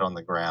spat on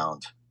the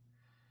ground.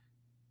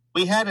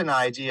 "We had an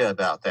idea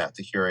about that,"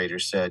 the curator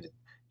said.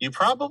 "You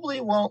probably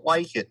won't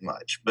like it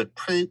much, but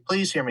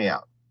please hear me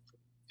out.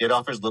 It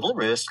offers little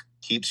risk,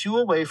 keeps you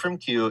away from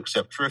Q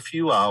except for a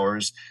few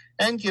hours,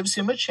 and gives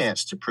him a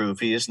chance to prove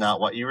he is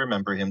not what you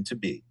remember him to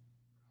be."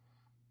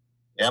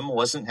 Em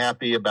wasn't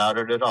happy about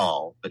it at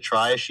all, but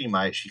try as she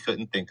might, she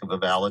couldn't think of a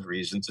valid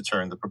reason to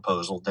turn the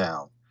proposal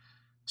down.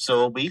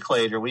 So a week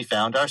later, we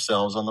found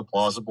ourselves on the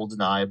plausible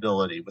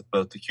deniability with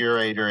both the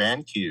curator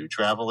and Q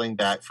traveling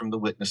back from the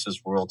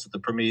witnesses' world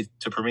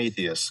to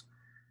Prometheus.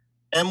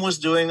 Em was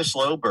doing a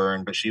slow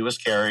burn, but she was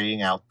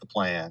carrying out the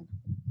plan.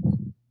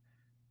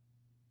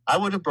 "I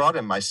would have brought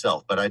him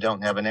myself, but I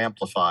don't have an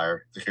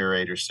amplifier," the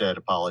curator said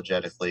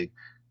apologetically.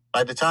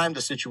 "By the time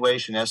the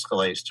situation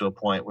escalates to a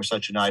point where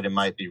such an item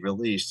might be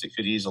released, it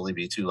could easily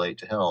be too late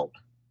to help."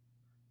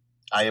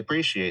 "I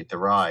appreciate the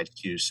ride,"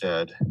 Q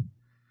said.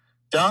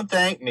 "Don't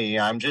thank me,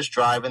 I'm just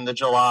driving the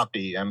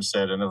jalopy," Em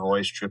said in a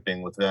voice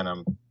dripping with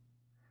venom.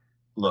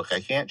 "Look,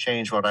 I can't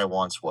change what I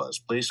once was.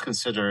 Please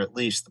consider at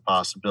least the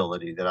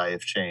possibility that I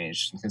have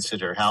changed, and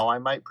consider how I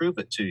might prove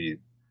it to you."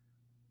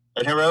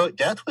 "An heroic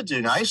death would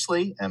do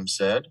nicely," Em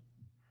said.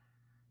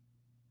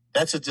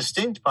 "That's a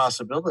distinct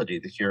possibility,"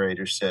 the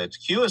curator said.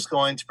 "Q is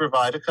going to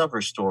provide a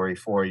cover story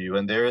for you,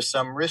 and there is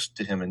some risk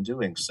to him in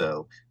doing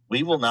so.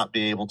 We will not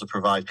be able to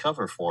provide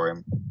cover for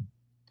him."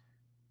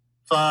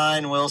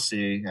 Fine, we'll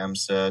see, M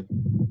said.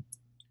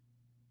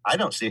 I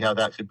don't see how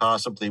that could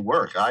possibly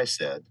work, I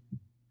said.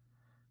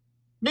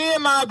 Me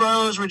and my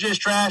bros were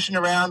just trashing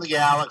around the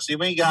galaxy.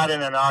 We got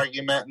in an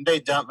argument, and they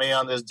dumped me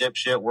on this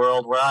dipshit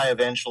world where I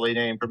eventually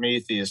named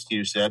Prometheus,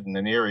 Q said in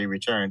an eerie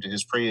return to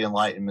his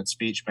pre-Enlightenment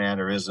speech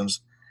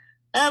mannerisms.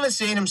 I haven't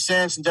seen him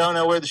since and don't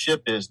know where the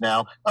ship is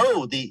now.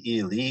 Oh, the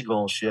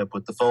illegal ship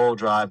with the full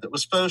drive that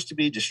was supposed to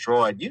be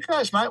destroyed. You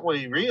guys might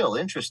be real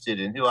interested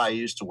in who I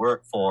used to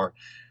work for.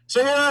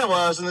 So here I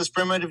was in this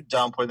primitive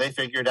dump where they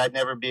figured I'd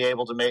never be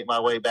able to make my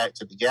way back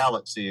to the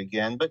galaxy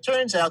again. But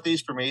turns out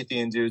these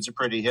Promethean dudes are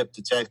pretty hip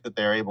to tech that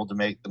they're able to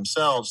make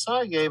themselves. So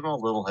I gave them a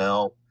little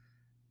help.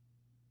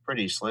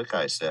 Pretty slick,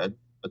 I said.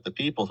 But the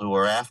people who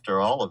are after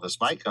all of us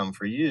might come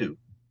for you.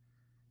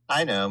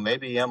 I know,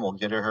 maybe Em will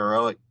get her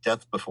heroic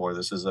death before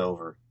this is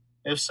over.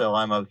 If so,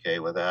 I'm okay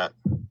with that.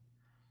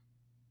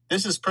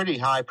 This is pretty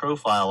high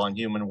profile on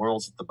human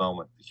worlds at the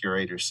moment, the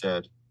curator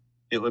said.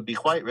 It would be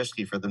quite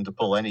risky for them to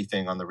pull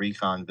anything on the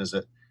recon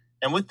visit.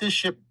 And with this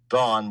ship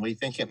gone, we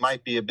think it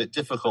might be a bit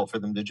difficult for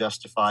them to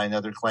justify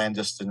another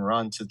clandestine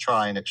run to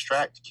try and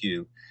extract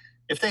Q.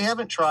 If they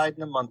haven't tried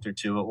in a month or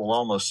two, it will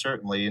almost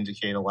certainly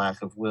indicate a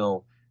lack of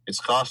will. It's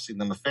costing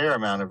them a fair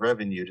amount of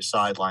revenue to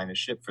sideline a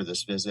ship for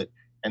this visit,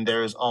 and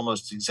there is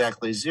almost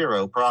exactly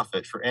zero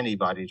profit for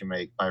anybody to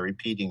make by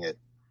repeating it.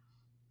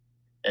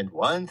 And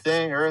one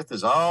thing Earth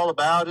is all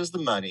about is the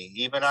money.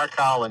 Even our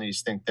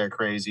colonies think they're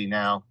crazy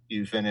now,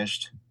 you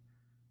finished.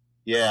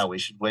 Yeah, we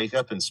should wake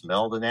up and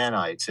smell the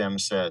nanites, Em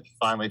said,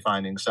 finally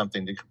finding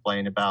something to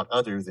complain about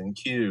other than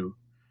Q.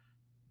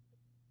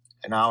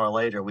 An hour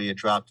later, we had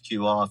dropped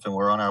Q off and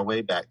were on our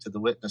way back to the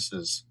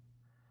witnesses.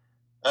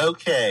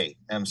 Okay,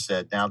 Em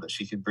said, now that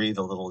she could breathe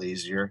a little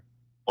easier.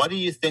 What do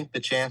you think the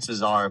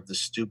chances are of the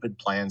stupid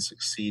plan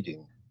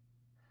succeeding?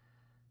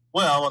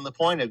 Well, on the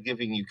point of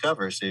giving you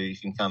cover so you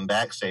can come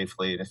back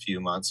safely in a few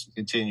months and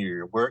continue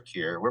your work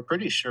here, we're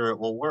pretty sure it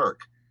will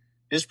work.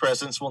 His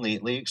presence will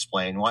neatly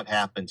explain what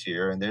happened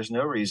here, and there's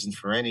no reason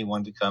for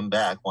anyone to come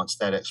back once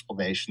that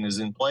explanation is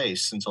in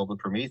place until the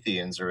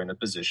Prometheans are in a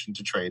position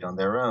to trade on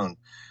their own.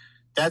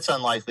 That's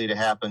unlikely to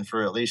happen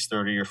for at least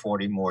 30 or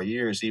 40 more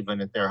years,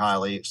 even at their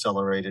highly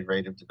accelerated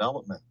rate of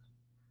development.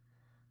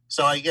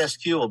 So I guess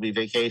Q will be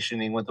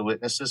vacationing with the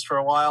witnesses for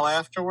a while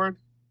afterward?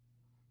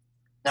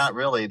 Not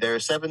really. There are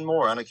 7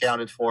 more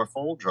unaccounted for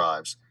full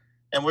drives,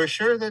 and we're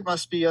sure there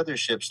must be other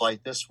ships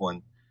like this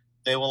one.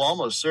 They will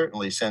almost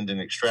certainly send an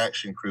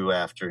extraction crew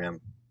after him.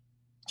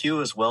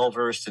 Q is well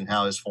versed in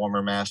how his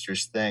former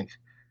masters think.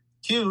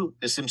 Q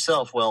is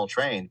himself well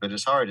trained, but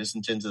his heart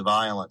isn't into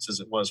violence as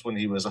it was when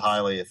he was a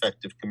highly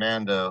effective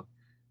commando.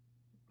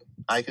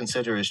 I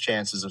consider his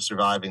chances of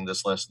surviving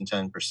this less than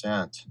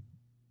 10%.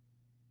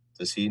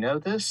 Does he know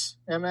this?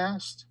 Em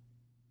asked.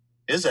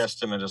 His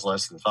estimate is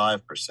less than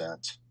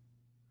 5%.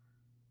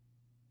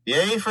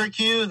 Yay for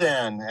Q,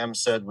 then, Em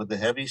said with a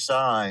heavy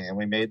sigh, and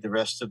we made the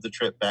rest of the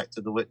trip back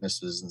to the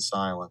witnesses in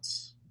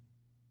silence.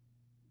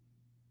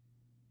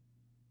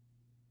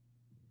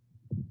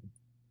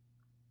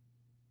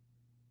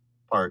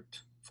 Part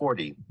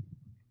 40.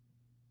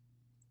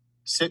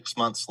 6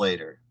 months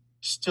later,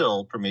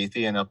 still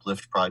Promethean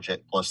Uplift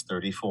Project plus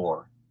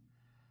 34.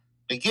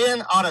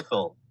 Begin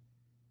article.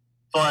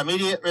 For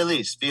immediate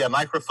release via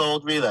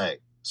microfold relay.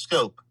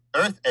 Scope,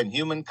 Earth and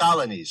Human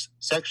Colonies.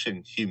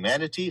 Section,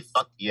 Humanity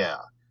Fuck Yeah.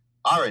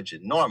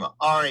 Origin, Norma,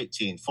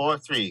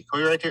 R1843,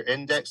 Curator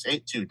Index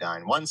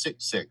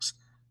 829166.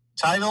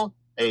 Title,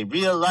 A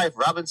Real-Life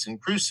Robinson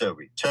Crusoe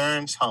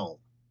Returns Home.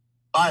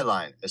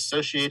 Byline,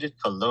 Associated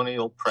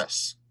Colonial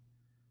Press.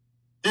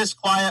 This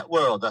quiet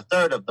world, a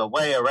third of the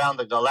way around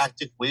the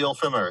galactic wheel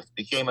from Earth,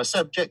 became a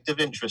subject of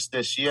interest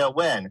this year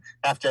when,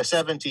 after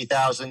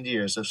 70,000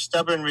 years of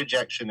stubborn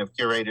rejection of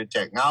curated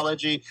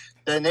technology,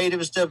 the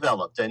natives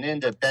developed an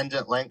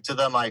independent link to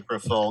the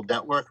microfold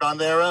network on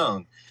their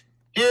own.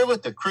 Here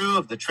with the crew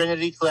of the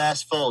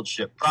Trinity-class fold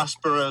ship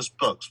Prospero's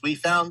Books, we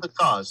found the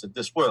cause of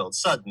this world's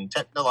sudden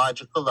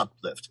technological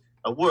uplift,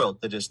 a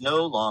world that is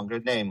no longer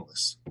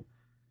nameless.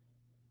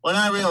 When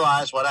I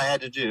realized what I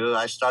had to do,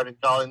 I started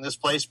calling this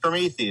place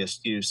Prometheus,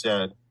 Q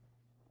said.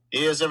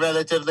 He is a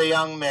relatively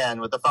young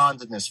man with a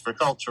fondness for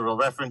cultural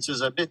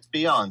references a bit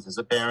beyond his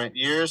apparent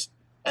years,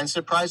 and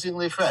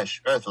surprisingly fresh,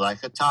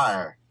 Earth-like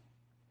attire.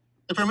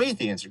 The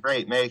Prometheans are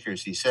great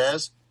makers, he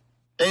says.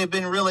 They have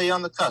been really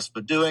on the cusp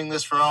of doing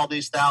this for all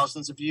these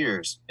thousands of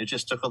years. It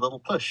just took a little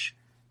push.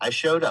 I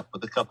showed up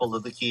with a couple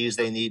of the keys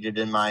they needed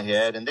in my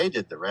head, and they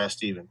did the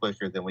rest even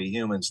quicker than we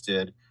humans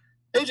did.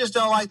 They just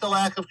don't like the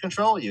lack of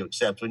control you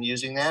accept when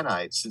using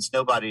nanites, since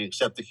nobody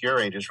except the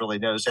curators really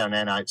knows how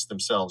nanites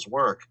themselves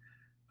work.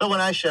 But when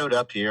I showed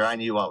up here, I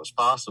knew what was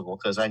possible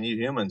because I knew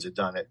humans had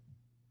done it.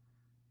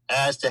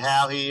 As to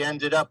how he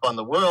ended up on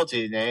the world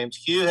he named,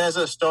 Q has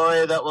a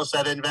story that will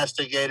set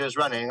investigators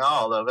running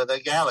all over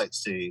the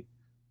galaxy.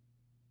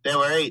 There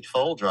were 8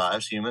 fold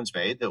drives humans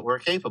made that were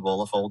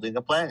capable of folding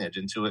a planet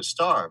into its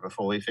star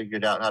before we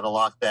figured out how to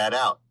lock that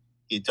out.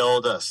 He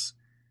told us,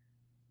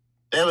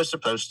 They were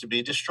supposed to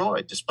be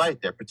destroyed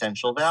despite their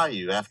potential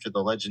value after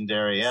the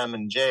legendary M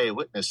and J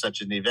witnessed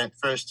such an event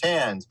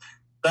firsthand.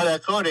 But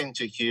according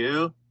to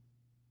Q,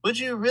 would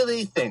you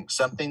really think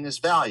something as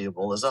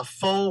valuable as a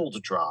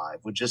fold drive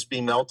would just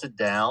be melted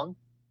down?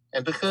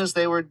 And because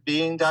they were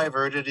being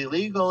diverted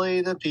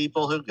illegally, the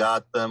people who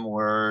got them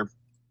were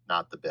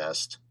not the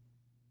best.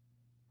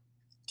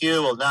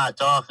 Q will not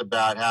talk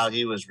about how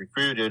he was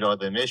recruited or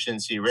the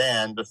missions he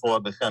ran before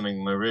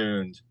becoming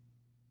marooned.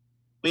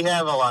 We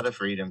have a lot of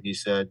freedom, he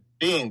said,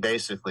 being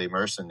basically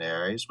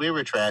mercenaries. We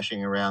were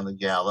trashing around the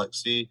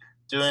galaxy,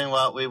 doing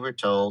what we were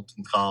told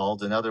and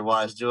called, and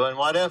otherwise doing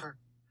whatever.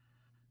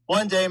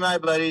 One day, my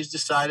buddies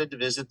decided to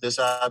visit this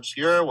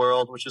obscure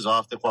world, which is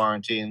off the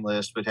quarantine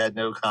list, but had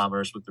no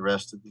commerce with the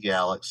rest of the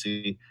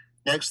galaxy.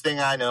 Next thing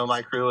I know,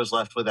 my crew was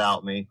left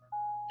without me.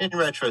 In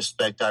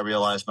retrospect, I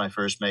realized my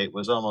first mate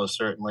was almost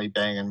certainly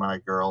banging my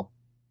girl.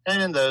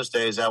 And in those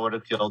days, I would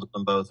have killed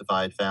them both if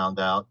I had found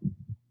out.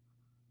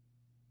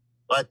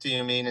 What do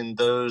you mean in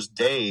those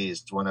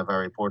days? One of our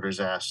reporters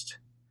asked.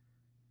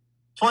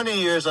 20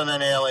 years on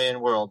an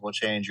alien world will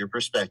change your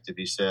perspective,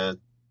 he said.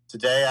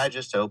 Today, I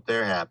just hope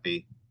they're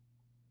happy.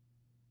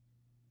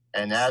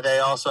 And now they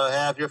also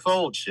have your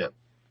fold ship.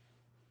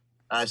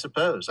 I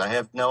suppose. I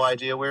have no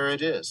idea where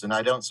it is, and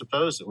I don't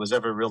suppose it was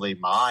ever really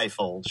my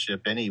fold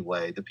ship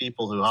anyway. The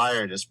people who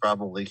hired us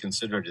probably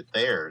considered it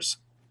theirs.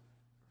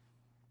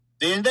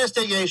 The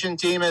investigation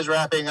team is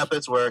wrapping up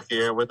its work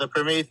here, where the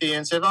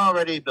Prometheans have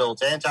already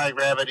built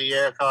anti-gravity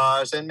air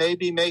cars and may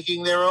be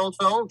making their old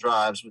fold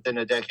drives within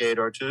a decade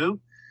or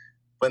two.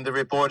 When the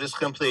report is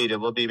complete,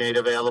 it will be made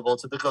available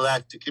to the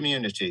galactic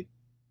community.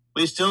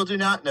 We still do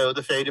not know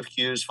the fate of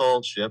Q's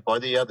fold ship or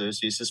the others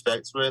he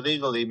suspects were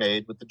illegally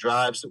made with the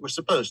drives that were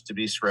supposed to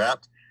be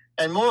scrapped,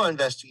 and more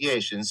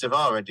investigations have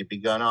already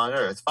begun on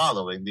Earth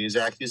following these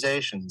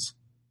accusations.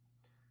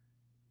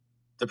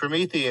 The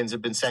Prometheans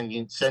have been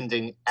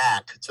sending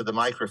ACK to the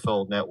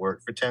microfold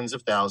network for tens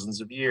of thousands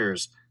of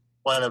years.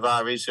 One of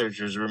our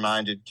researchers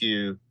reminded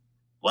Q,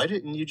 why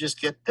didn't you just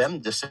get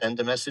them to send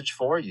a message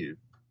for you?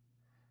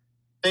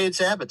 They had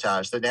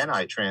sabotaged the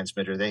nanite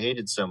transmitter they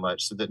hated so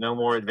much so that no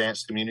more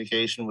advanced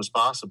communication was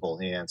possible,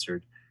 he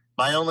answered.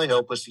 My only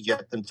hope was to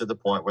get them to the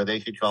point where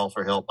they could call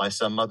for help by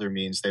some other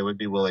means they would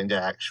be willing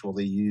to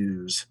actually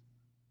use.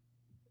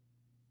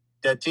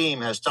 The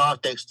team has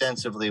talked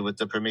extensively with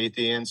the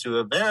Prometheans who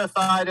have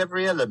verified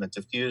every element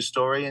of Q's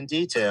story in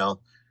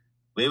detail.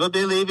 We will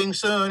be leaving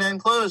soon and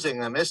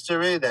closing a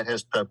mystery that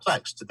has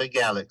perplexed the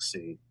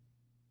galaxy.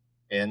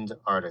 End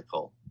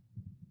article.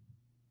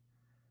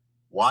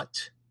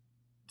 What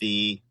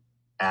the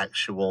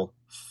actual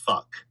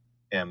fuck,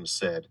 M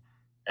said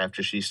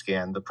after she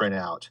scanned the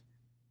printout.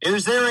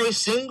 Is there a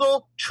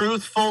single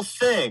truthful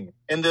thing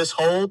in this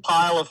whole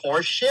pile of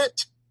horse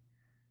shit?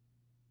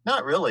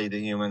 Not really,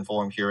 the human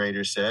form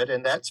curator said,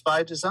 and that's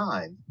by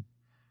design.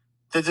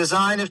 The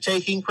design of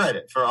taking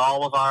credit for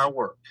all of our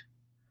work.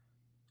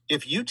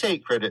 If you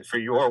take credit for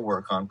your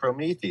work on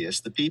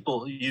Prometheus, the people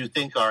who you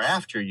think are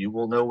after you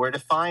will know where to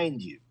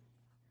find you.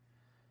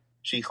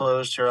 She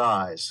closed her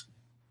eyes.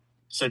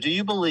 So do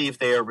you believe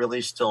they are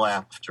really still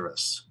after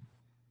us?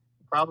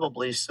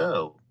 Probably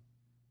so.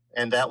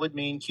 And that would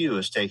mean Q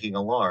is taking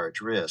a large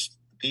risk.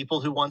 The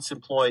people who once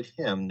employed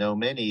him know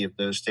many of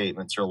those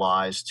statements are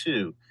lies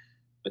too.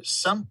 But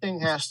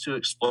something has to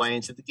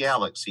explain to the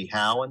galaxy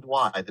how and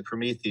why the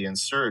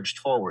Prometheans surged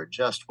forward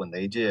just when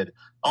they did,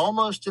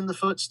 almost in the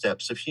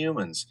footsteps of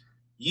humans.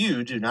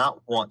 You do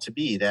not want to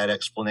be that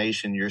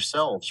explanation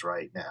yourselves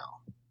right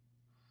now.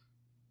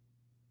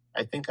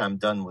 I think I'm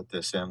done with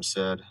this, M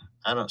said.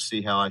 I don't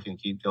see how I can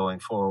keep going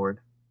forward.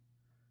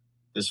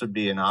 This would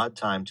be an odd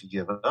time to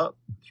give up,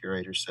 the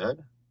curator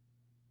said.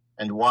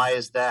 And why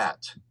is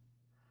that?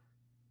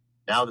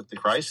 Now that the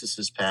crisis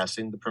is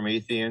passing, the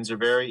Prometheans are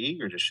very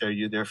eager to show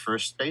you their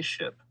first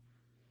spaceship.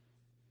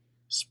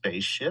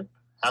 Spaceship?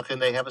 How can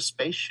they have a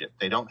spaceship?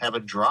 They don't have a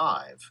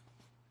drive.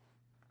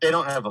 They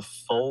don't have a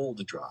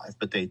fold drive,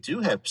 but they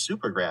do have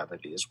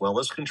supergravity as well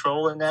as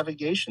control and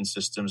navigation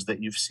systems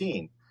that you've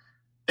seen.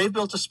 They've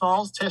built a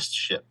small test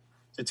ship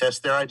to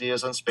test their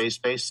ideas on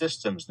space-based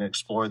systems and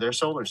explore their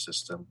solar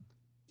system.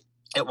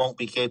 It won't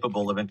be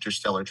capable of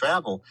interstellar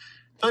travel,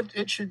 but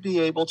it should be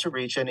able to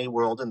reach any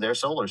world in their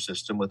solar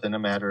system within a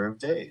matter of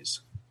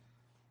days.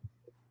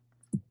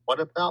 What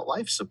about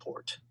life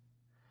support?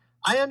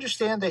 I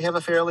understand they have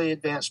a fairly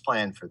advanced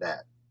plan for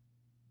that.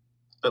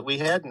 But we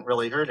hadn't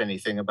really heard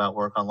anything about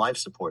work on life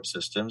support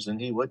systems, and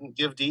he wouldn't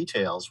give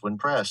details when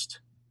pressed.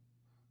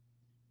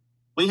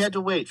 We had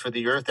to wait for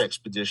the Earth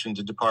expedition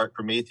to depart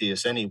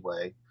Prometheus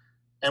anyway,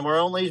 and we're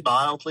only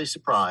mildly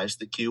surprised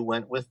that Q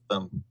went with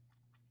them.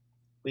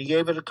 We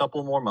gave it a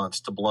couple more months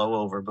to blow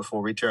over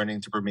before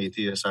returning to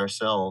Prometheus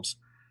ourselves.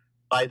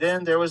 By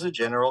then, there was a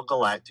general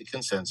galactic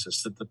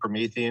consensus that the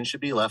Prometheans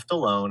should be left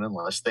alone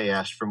unless they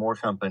asked for more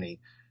company,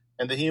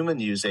 and the human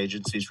news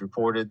agencies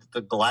reported that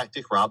the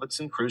galactic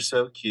Robinson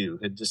Crusoe Q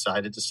had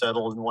decided to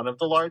settle in one of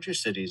the larger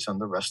cities on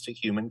the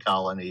rustic human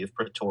colony of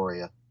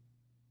Pretoria.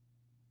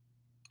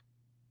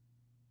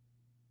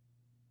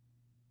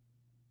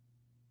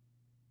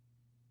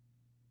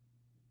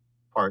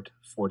 Part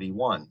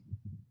 41.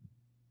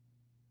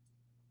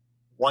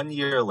 1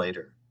 year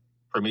later,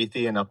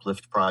 Promethean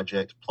Uplift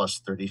Project plus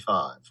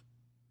 35.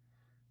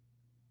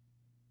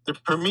 The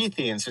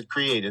Prometheans had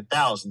created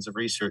thousands of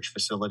research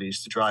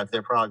facilities to drive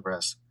their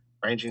progress,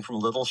 ranging from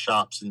little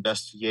shops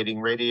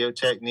investigating radio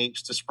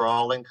techniques to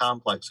sprawling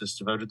complexes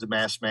devoted to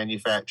mass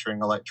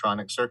manufacturing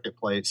electronic circuit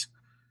plates.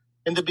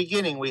 In the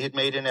beginning, we had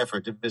made an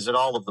effort to visit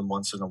all of them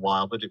once in a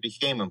while, but it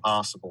became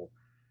impossible.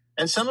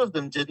 And some of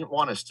them didn't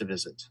want us to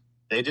visit.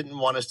 They didn't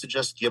want us to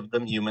just give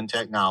them human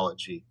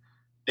technology.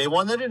 They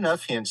wanted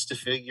enough hints to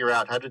figure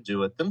out how to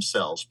do it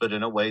themselves, but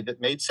in a way that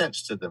made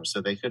sense to them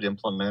so they could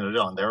implement it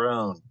on their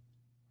own.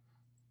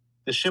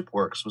 The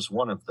shipworks was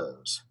one of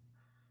those.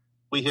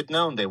 We had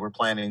known they were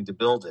planning to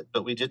build it,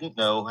 but we didn't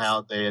know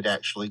how they had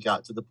actually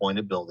got to the point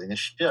of building a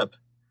ship.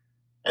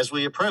 As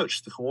we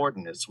approached the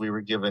coordinates we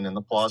were given in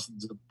the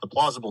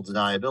plausible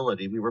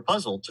deniability, we were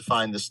puzzled to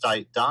find the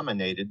site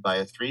dominated by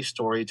a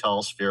 3-story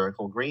tall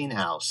spherical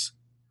greenhouse.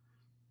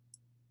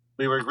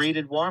 We were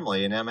greeted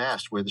warmly, and M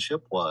asked where the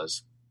ship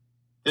was.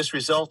 This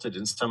resulted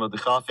in some of the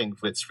coughing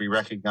fits we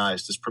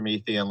recognized as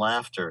Promethean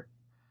laughter.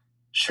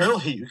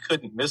 "Surely you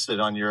couldn't miss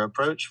it on your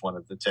approach," one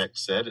of the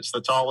techs said. "It's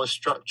the tallest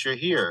structure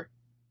here."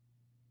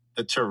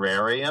 "The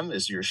terrarium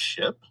is your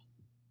ship?"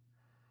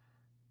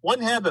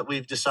 One habit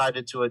we've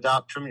decided to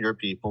adopt from your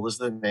people is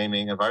the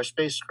naming of our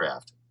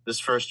spacecraft. This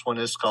first one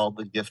is called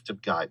the Gift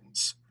of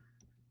Guidance.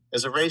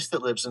 As a race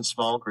that lives in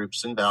small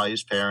groups and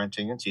values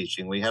parenting and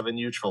teaching, we have a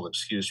neutral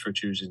excuse for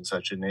choosing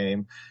such a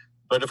name.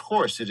 But of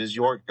course, it is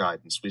your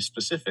guidance we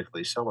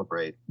specifically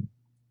celebrate.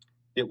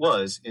 It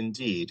was,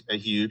 indeed, a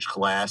huge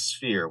glass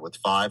sphere with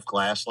 5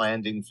 glass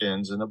landing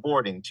fins and a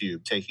boarding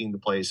tube taking the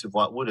place of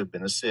what would have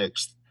been a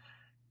 6th.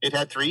 It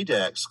had 3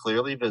 decks,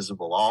 clearly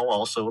visible, all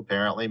also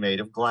apparently made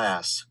of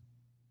glass.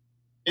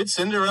 "It's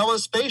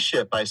Cinderella's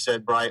spaceship," I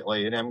said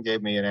brightly, and M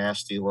gave me a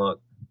nasty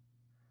look.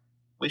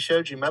 "We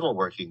showed you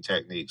metalworking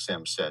techniques,"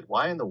 M said.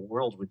 "Why in the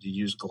world would you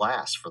use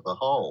glass for the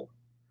hull?"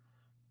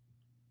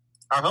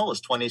 "Our hull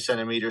is 20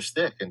 centimeters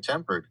thick and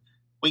tempered.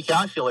 We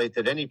calculate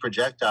that any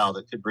projectile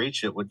that could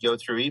breach it would go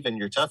through even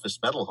your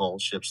toughest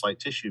metal-hulled ships like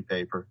tissue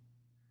paper."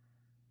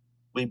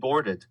 We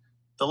boarded.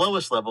 The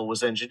lowest level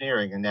was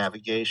engineering and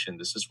navigation.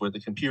 This is where the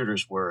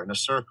computers were, in a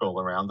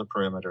circle around the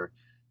perimeter.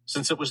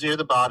 Since it was near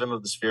the bottom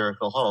of the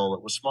spherical hull,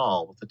 it was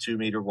small, with a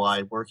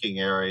 2-meter-wide working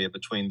area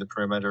between the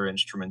perimeter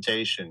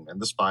instrumentation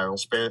and the spiral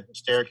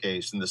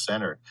staircase in the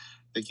center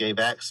that gave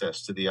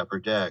access to the upper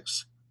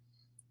decks.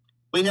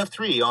 We have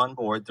 3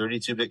 onboard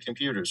 32-bit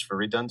computers for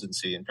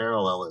redundancy and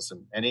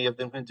parallelism. Any of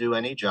them can do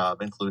any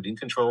job, including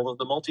control of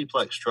the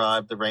multiplex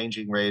drive, the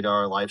ranging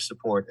radar, life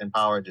support, and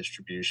power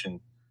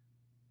distribution.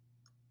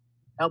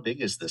 How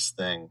big is this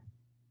thing?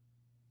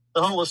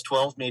 The hull is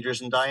 12 meters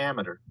in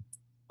diameter.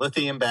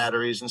 Lithium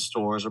batteries and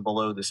stores are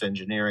below this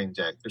engineering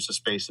deck. There's a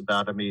space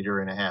about 1.5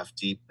 meters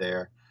deep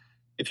there.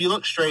 If you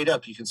look straight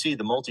up, you can see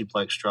the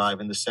multiplex drive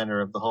in the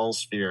center of the hull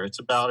sphere. It's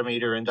about 1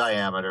 meter in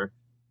diameter,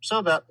 so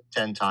about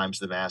 10 times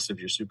the mass of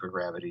your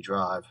supergravity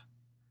drive.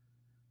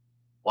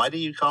 Why do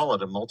you call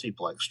it a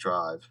multiplex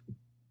drive?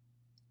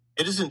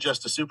 It isn't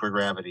just a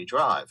supergravity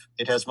drive.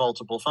 It has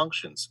multiple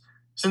functions.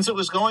 Since it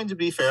was going to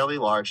be fairly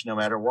large no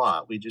matter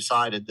what, we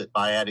decided that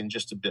by adding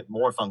just a bit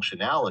more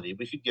functionality,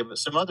 we could give it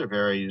some other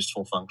very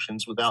useful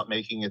functions without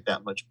making it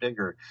that much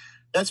bigger.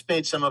 That's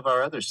made some of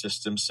our other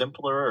systems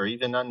simpler or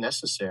even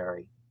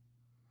unnecessary.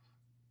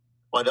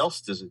 What else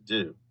does it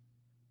do?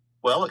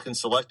 Well, it can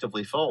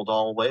selectively fold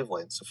all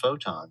wavelengths of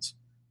photons.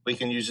 We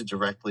can use it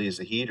directly as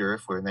a heater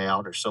if we're in the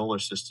outer solar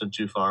system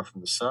too far from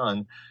the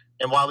sun.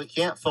 And while it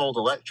can't fold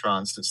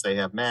electrons since they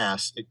have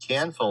mass, it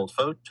can fold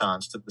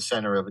photons to the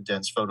center of a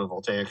dense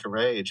photovoltaic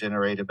array and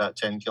generate about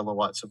 10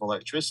 kilowatts of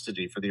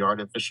electricity for the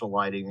artificial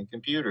lighting and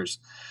computers.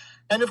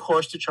 And of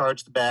course, to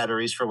charge the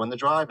batteries for when the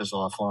drive is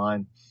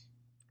offline.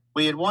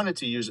 We had wanted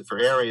to use it for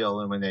area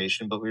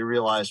illumination, but we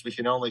realized we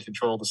can only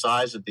control the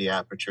size of the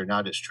aperture,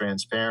 not its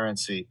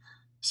transparency.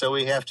 So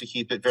we have to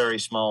keep it very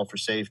small for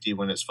safety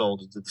when it's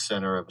folded to the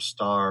center of a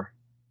star.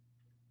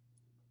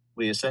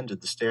 We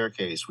ascended the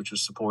staircase, which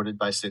was supported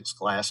by 6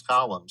 glass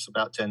columns,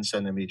 about 10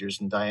 centimeters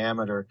in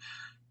diameter,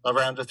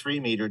 around a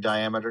 3-meter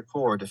diameter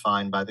core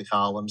defined by the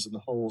columns and the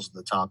holes in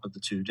the top of the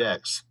 2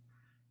 decks.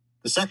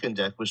 The second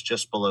deck was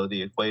just below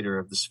the equator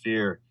of the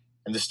sphere,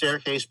 and the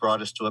staircase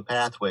brought us to a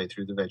pathway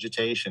through the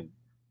vegetation.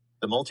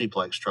 The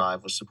multiplex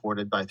drive was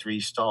supported by 3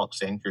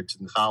 stalks anchored to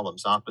the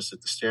columns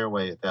opposite the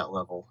stairway at that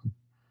level.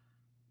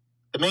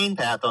 The main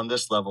path on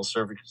this level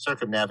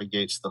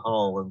circumnavigates the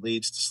hull and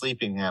leads to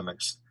sleeping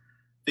hammocks.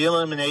 The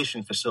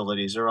illumination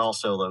facilities are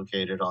also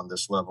located on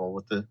this level,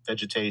 with the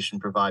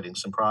vegetation providing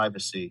some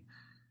privacy.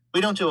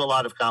 We don't do a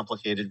lot of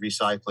complicated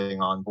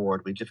recycling on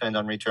board. We depend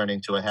on returning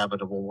to a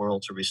habitable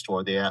world to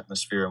restore the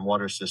atmosphere and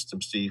water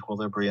systems to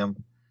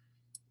equilibrium.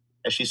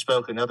 As she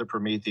spoke, another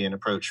Promethean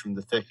approached from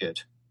the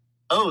thicket.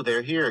 "Oh,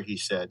 they're here," he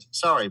said.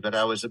 "Sorry, but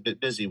I was a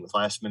bit busy with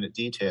last-minute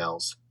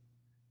details."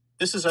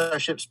 "This is our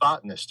ship's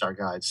botanist," our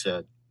guide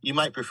said. "You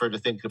might prefer to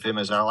think of him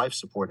as our life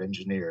support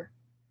engineer."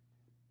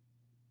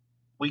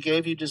 We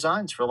gave you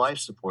designs for life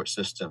support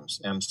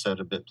systems, M said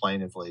a bit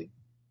plaintively.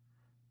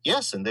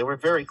 Yes, and they were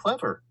very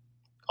clever.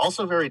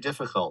 Also very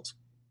difficult.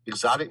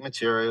 Exotic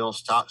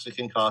materials, toxic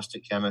and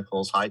caustic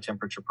chemicals, high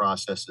temperature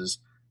processes,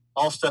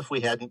 all stuff we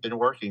hadn't been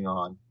working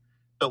on.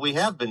 But we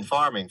have been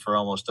farming for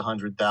almost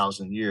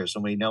 100,000 years,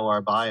 and we know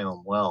our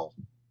biome well.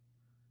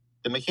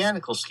 The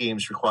mechanical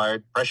schemes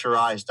required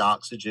pressurized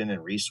oxygen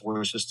and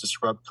resources to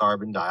scrub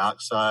carbon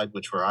dioxide,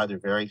 which were either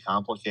very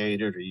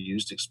complicated or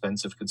used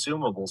expensive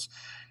consumables.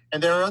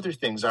 And there are other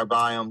things our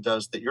biome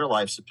does that your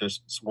life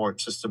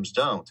support systems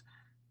don't.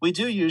 We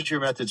do use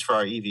your methods for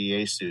our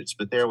EVA suits,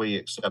 but there we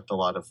accept a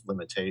lot of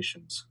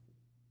limitations.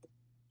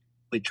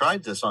 We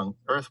tried this on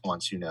Earth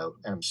once,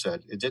 M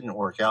said. It didn't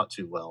work out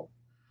too well.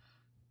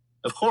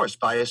 Of course,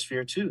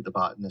 Biosphere too, the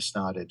botanist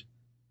nodded.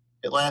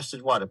 It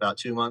lasted, about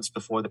 2 months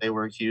before they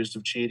were accused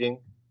of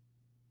cheating?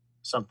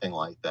 Something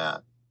like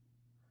that.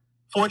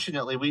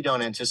 Fortunately, we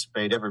don't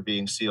anticipate ever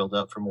being sealed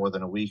up for more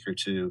than a week or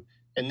two,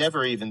 and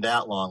never even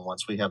that long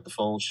once we have the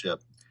fold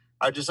ship.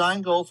 Our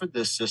design goal for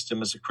this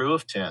system is a crew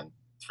of 10,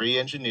 3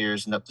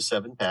 engineers and up to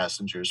 7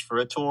 passengers, for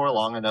a tour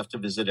long enough to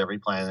visit every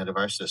planet of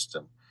our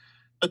system.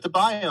 But the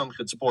biome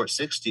could support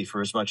 60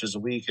 for as much as a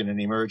week in an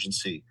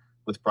emergency,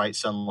 with bright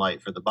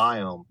sunlight for the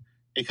biome.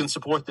 It can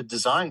support the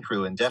design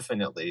crew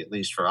indefinitely, at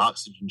least for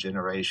oxygen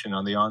generation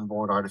on the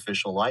onboard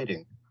artificial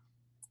lighting.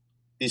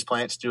 These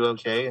plants do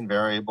okay in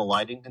variable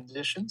lighting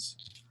conditions?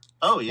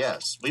 Oh,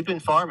 yes. We've been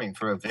farming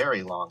for a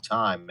very long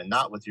time, and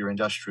not with your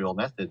industrial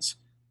methods.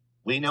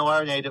 We know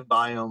our native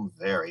biome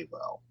very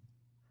well.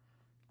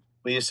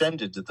 We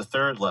ascended to the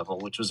 3rd level,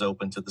 which was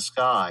open to the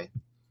sky.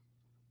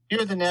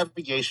 Here, the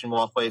navigation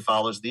walkway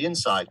follows the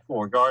inside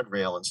core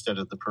guardrail instead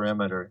of the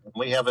perimeter, and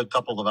we have a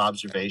couple of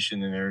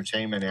observation and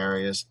entertainment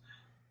areas.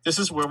 This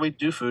is where we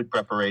do food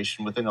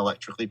preparation with an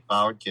electrically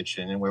powered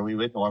kitchen and where we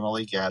would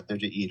normally gather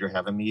to eat or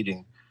have a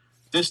meeting.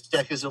 This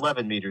deck is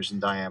 11 meters in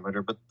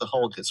diameter, but the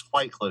hole gets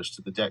quite close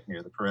to the deck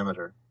near the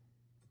perimeter.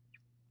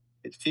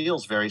 It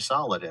feels very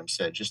solid, M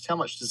said. Just how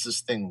much does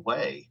this thing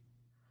weigh?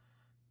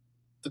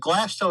 The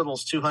glass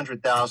totals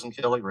 200,000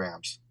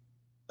 kilograms.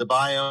 The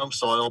biome,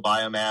 soil,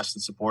 biomass,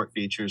 and support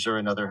features are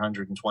another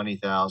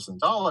 120,000.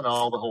 All in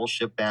all, the whole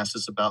ship mass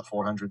is about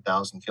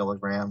 400,000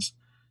 kilograms.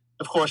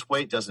 Of course,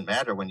 weight doesn't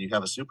matter when you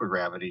have a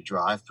supergravity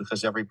drive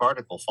because every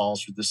particle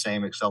falls through the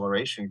same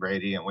acceleration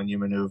gradient when you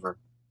maneuver.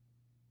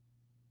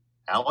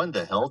 How in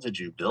the hell did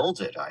you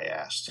build it? I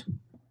asked.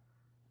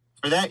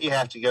 For that, you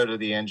have to go to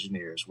the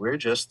engineers. We're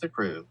just the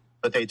crew.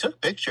 But they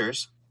took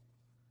pictures.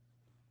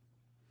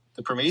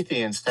 The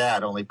Prometheans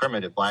had only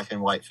primitive black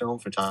and white film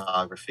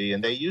photography,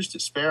 and they used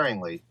it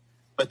sparingly.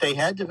 But they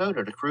had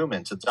devoted a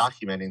crewman to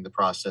documenting the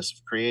process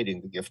of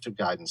creating the Gift of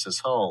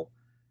Guidance's hull.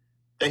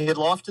 They had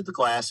lofted the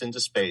glass into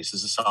space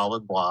as a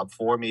solid blob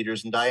 4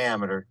 meters in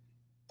diameter,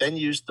 then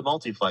used the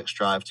multiplex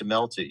drive to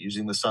melt it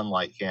using the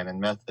sunlight cannon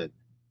method.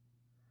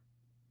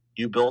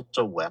 You built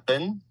a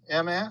weapon?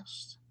 M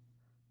asked.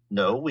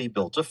 No, we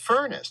built a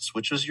furnace,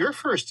 which was your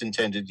first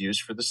intended use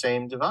for the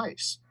same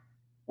device.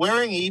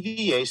 Wearing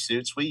EVA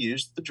suits, we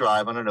used the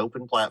drive on an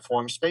open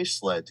platform space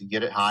sled to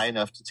get it high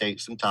enough to take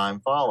some time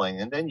falling,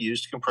 and then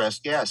used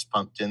compressed gas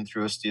pumped in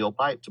through a steel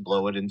pipe to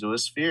blow it into a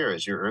sphere,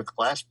 as your Earth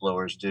glass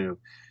blowers do.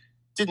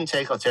 Didn't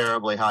take a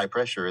terribly high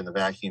pressure in the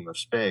vacuum of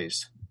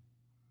space.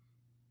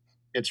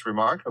 It's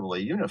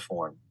remarkably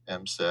uniform,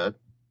 M said.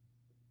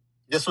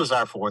 This was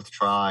our 4th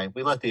try.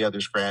 We let the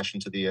others crash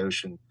into the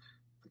ocean,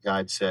 the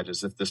guide said,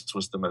 as if this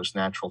was the most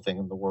natural thing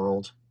in the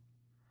world.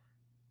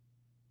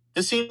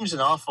 This seems an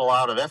awful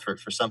lot of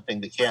effort for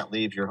something that can't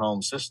leave your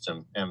home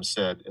system, M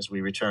said, as we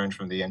returned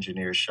from the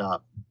engineer's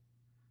shop.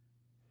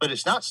 But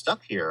it's not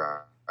stuck here,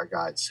 our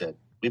guide said.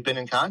 We've been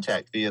in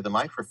contact via the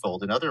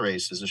microfold, and other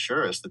races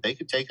assure us that they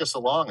could take us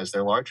along as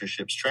their larger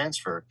ships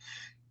transfer.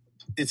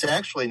 It's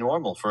actually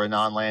normal for a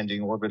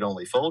non-landing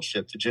orbit-only fold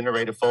ship to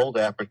generate a fold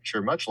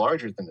aperture much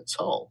larger than its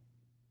hull.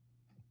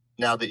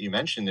 Now that you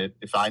mention it,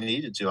 if I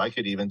needed to, I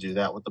could even do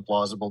that with the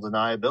plausible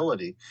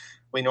deniability.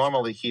 We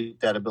normally keep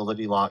that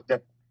ability locked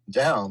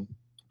down,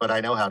 but I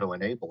know how to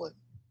enable it.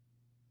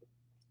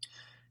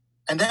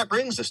 And that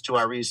brings us to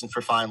our reason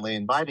for finally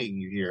inviting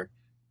you here.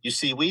 You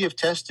see, we have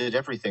tested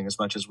everything as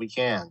much as we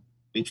can.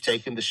 We've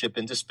taken the ship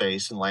into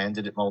space and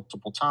landed it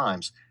multiple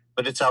times,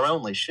 but it's our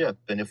only ship,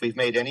 and if we've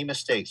made any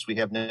mistakes, we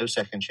have no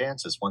second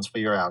chances once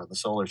we are out of the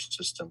solar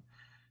system.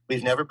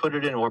 We've never put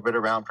it in orbit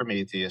around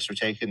Prometheus or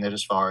taken it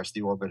as far as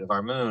the orbit of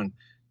our moon.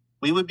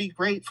 We would be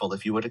grateful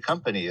if you would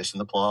accompany us in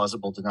the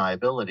plausible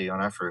deniability on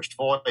our first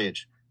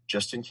voyage,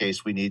 just in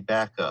case we need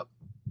backup.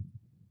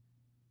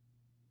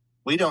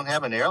 We don't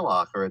have an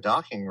airlock or a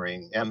docking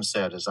ring, M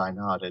said as I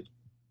nodded.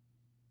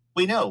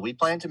 We know. We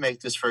plan to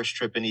make this first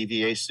trip in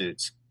EVA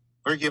suits.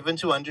 We're given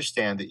to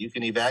understand that you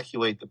can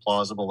evacuate the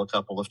plausible a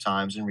couple of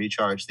times and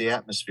recharge the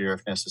atmosphere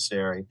if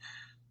necessary.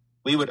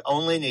 We would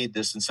only need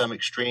this in some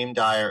extreme,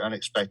 dire,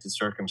 unexpected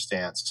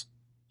circumstance.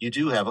 You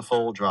do have a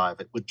fold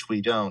drive, which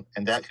we don't,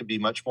 and that could be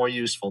much more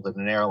useful than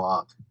an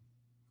airlock.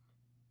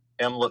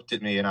 M looked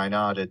at me and I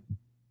nodded.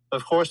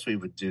 Of course we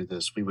would do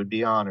this. We would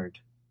be honored.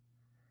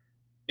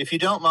 If you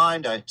don't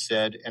mind, I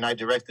said, and I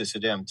direct this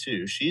at M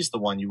too, she's the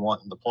one you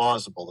want in the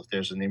plausible if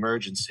there's an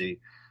emergency.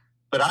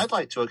 But I'd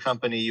like to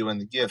accompany you in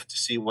the gift to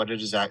see what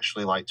it is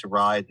actually like to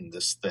ride in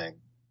this thing.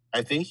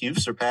 I think you've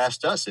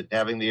surpassed us at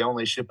having the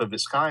only ship of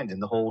its kind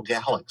in the whole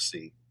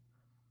galaxy.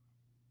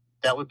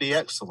 That would be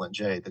excellent,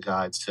 Jay, the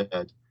guide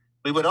said.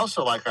 We would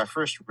also like our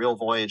first real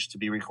voyage to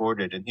be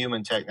recorded, and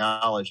human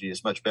technology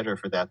is much better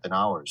for that than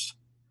ours.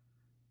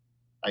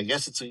 I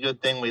guess it's a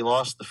good thing we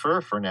lost the fur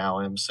for now,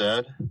 M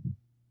said.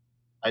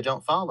 I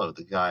don't follow,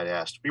 the guide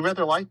asked. We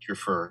rather liked your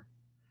fur.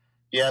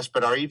 Yes,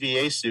 but our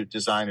EVA suit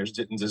designers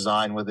didn't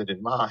design with it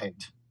in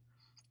mind.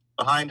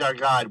 Behind our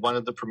guide, one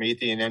of the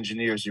Promethean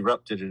engineers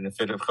erupted in a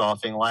fit of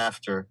coughing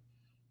laughter.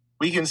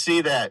 We can see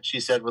that, she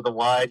said with a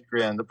wide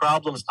grin. The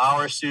problems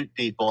our suit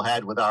people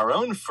had with our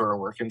own fur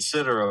were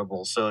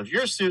considerable, so if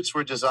your suits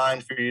were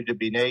designed for you to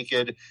be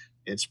naked,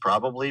 it's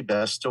probably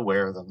best to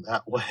wear them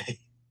that way.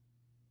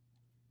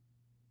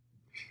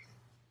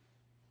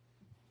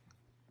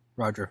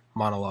 Roger,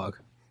 monologue.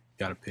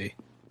 Gotta pee.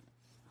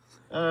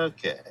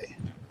 Okay.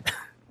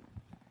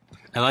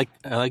 I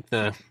like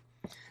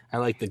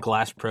the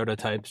glass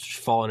prototypes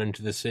falling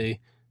into the sea,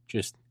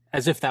 just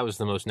as if that was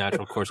the most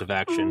natural course of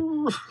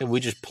action. And we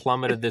just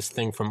plummeted this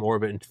thing from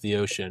orbit into the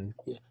ocean,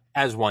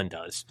 as one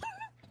does.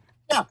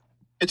 Yeah,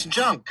 it's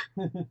junk.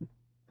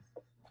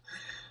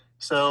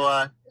 So,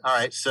 all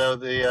right. So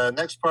the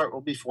next part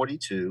will be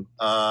 42.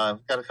 Got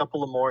a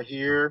couple of more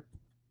here.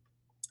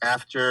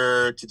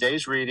 After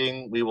today's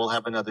reading, we will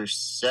have another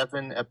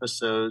 7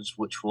 episodes,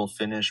 which will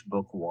finish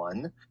book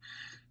 1,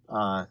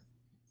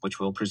 which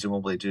we'll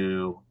presumably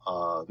do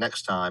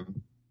next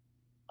time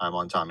I'm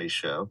on Tommy's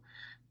show.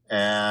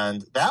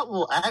 And that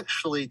will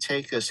actually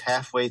take us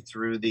halfway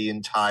through the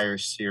entire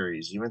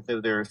series. Even though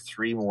there are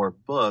 3 more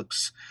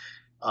books,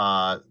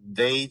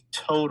 they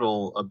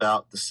total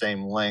about the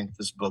same length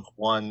as book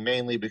 1,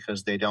 mainly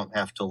because they don't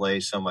have to lay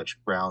so much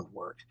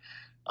groundwork.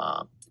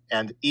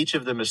 And each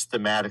of them is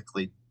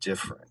thematically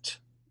different.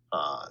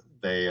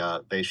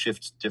 They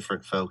shift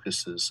different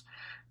focuses.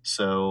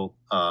 So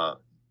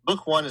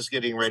book 1 is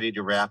getting ready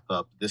to wrap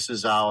up. This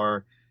is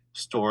our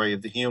story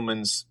of the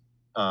humans,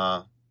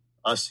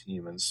 us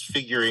humans,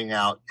 figuring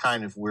out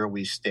kind of where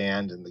we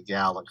stand in the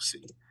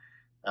galaxy.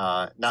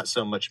 Not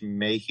so much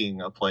making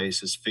a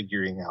place as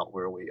figuring out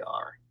where we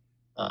are.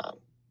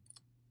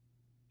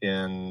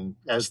 And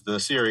as the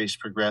series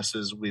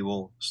progresses, we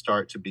will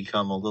start to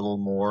become a little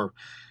more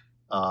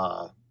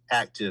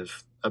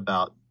active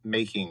about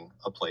making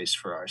a place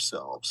for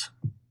ourselves.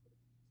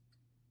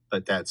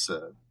 But that's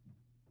a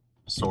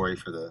story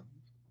for the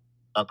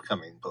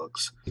upcoming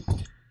books.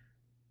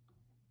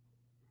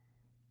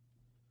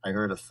 I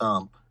heard a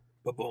thump.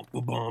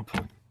 Ba-bump.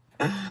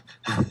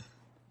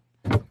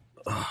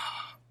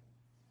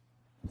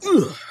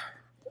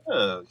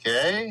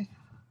 Okay.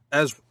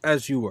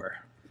 As you were.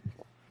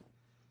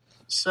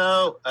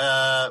 So,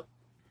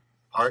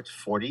 part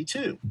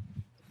 42.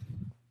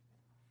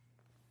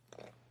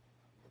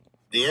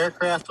 The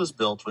aircraft was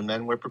built when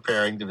men were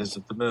preparing to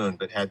visit the moon,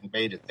 but hadn't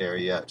made it there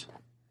yet.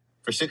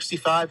 For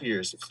 65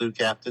 years, it flew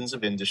captains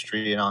of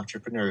industry and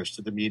entrepreneurs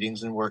to the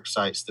meetings and work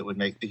sites that would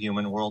make the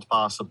human world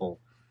possible.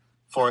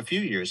 For a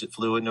few years, it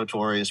flew a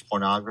notorious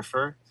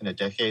pornographer, and a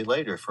decade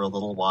later, for a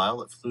little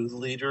while, it flew the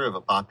leader of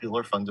a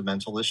popular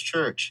fundamentalist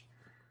church.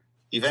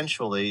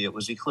 Eventually, it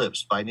was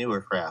eclipsed by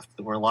newer craft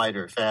that were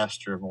lighter,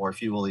 faster, more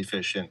fuel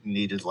efficient, and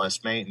needed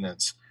less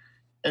maintenance.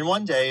 And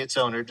one day, its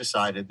owner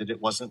decided that it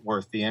wasn't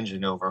worth the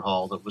engine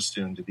overhaul that was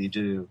soon to be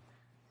due.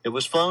 It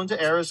was flown to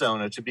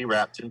Arizona to be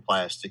wrapped in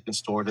plastic and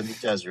stored in the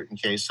desert in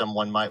case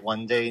someone might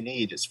one day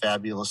need its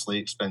fabulously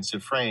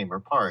expensive frame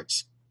or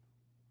parts.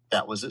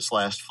 That was its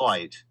last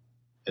flight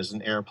as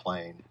an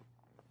airplane.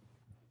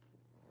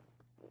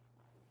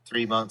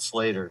 3 months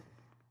later.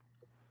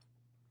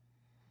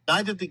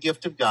 Neither the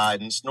gift of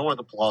guidance nor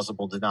the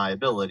plausible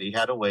deniability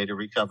had a way to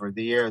recover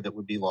the air that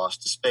would be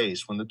lost to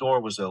space when the door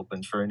was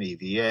opened for an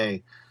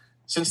EVA.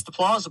 Since the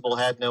plausible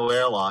had no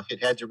airlock,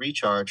 it had to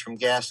recharge from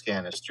gas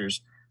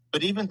canisters,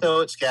 but even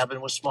though its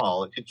cabin was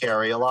small, it could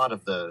carry a lot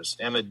of those.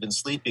 Em had been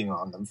sleeping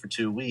on them for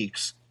 2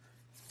 weeks.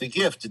 The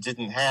gift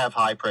didn't have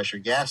high-pressure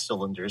gas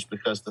cylinders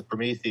because the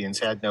Prometheans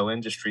had no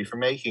industry for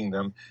making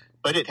them,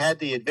 but it had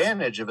the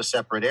advantage of a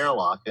separate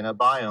airlock and a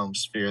biome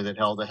sphere that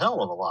held a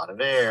hell of a lot of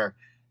air.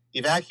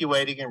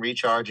 Evacuating and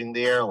recharging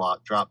the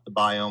airlock dropped the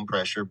biome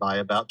pressure by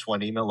about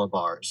 20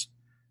 millibars.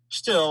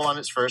 Still, on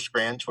its first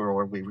grand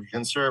tour, we were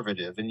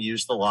conservative and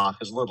used the lock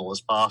as little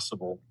as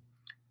possible.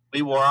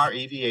 We wore our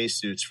EVA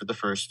suits for the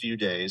first few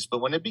days,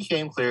 but when it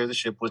became clear the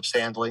ship was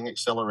handling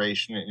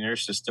acceleration and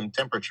inter-system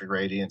temperature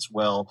gradients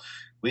well,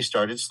 we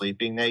started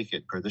sleeping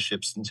naked per the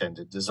ship's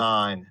intended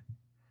design.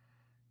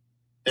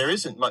 There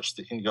isn't much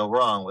that can go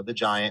wrong with a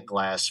giant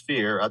glass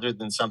sphere other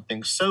than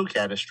something so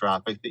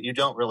catastrophic that you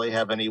don't really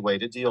have any way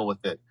to deal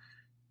with it.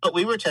 But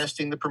we were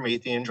testing the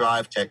Promethean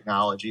drive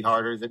technology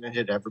harder than it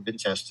had ever been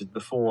tested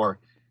before.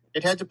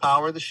 It had to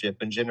power the ship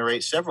and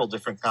generate several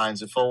different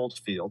kinds of fold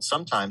fields,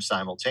 sometimes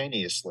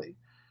simultaneously.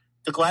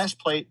 The glass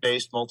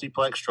plate-based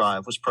multiplex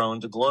drive was prone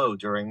to glow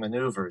during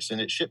maneuvers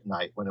and at ship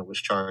night when it was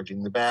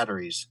charging the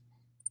batteries.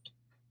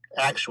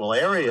 Actual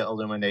area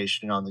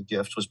illumination on the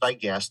gift was by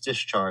gas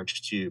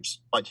discharge tubes,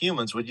 what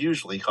humans would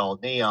usually call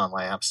neon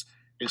lamps,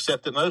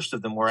 except that most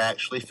of them were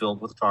actually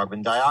filled with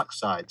carbon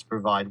dioxide to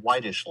provide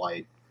whitish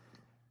light.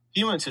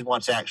 Humans had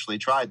once actually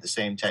tried the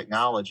same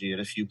technology at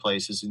a few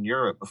places in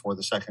Europe before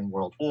the Second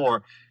World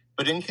War,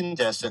 but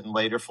incandescent and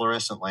later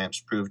fluorescent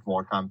lamps proved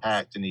more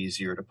compact and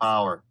easier to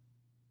power.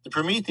 The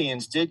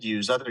Prometheans did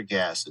use other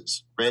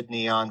gases, red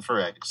neon for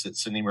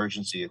exits and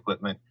emergency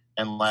equipment,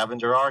 and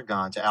lavender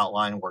argon to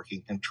outline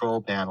working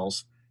control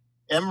panels.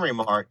 M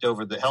remarked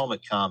over the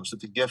helmet comms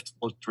that the gift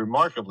looked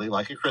remarkably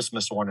like a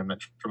Christmas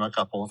ornament from a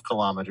couple of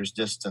kilometers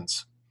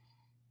distance.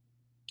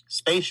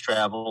 Space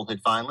travel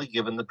had finally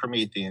given the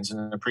Prometheans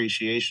an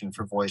appreciation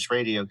for voice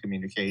radio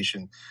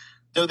communication,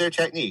 though their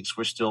techniques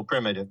were still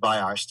primitive by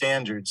our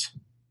standards.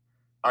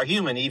 Our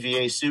human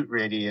EVA suit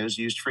radios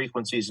used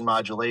frequencies and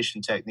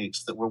modulation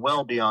techniques that were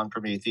well beyond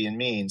Promethean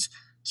means,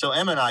 so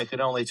M and I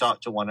could only talk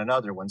to one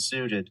another when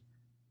suited.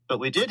 But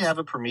we did have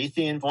a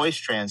Promethean voice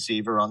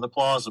transceiver on the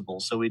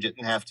plausible, so we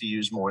didn't have to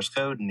use Morse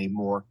code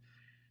anymore.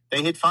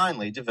 They had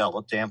finally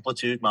developed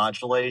amplitude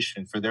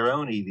modulation for their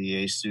own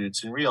EVA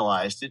suits and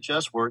realized it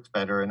just worked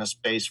better in a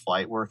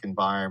spaceflight work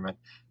environment,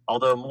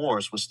 although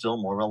Morse was still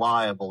more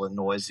reliable in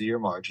noisy or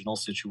marginal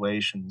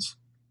situations.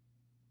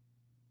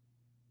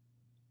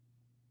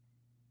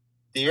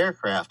 The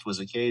aircraft was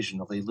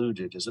occasionally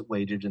looted as it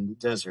waited in the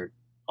desert,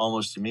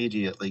 almost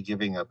immediately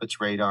giving up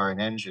its radar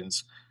and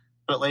engines,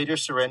 but later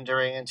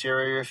surrendering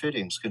interior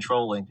fittings,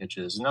 control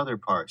linkages, and other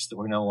parts that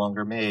were no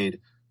longer made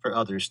for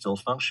other still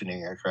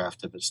functioning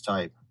aircraft of its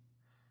type.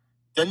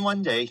 Then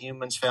one day,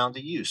 humans found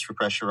a use for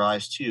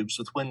pressurized tubes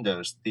with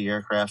windows that the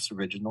aircraft's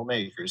original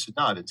makers had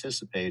not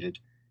anticipated.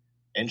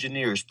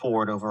 Engineers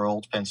pored over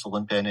old pencil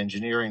and pen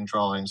engineering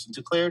drawings and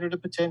declared it a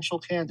potential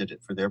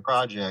candidate for their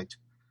project.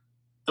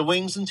 The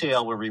wings and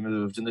tail were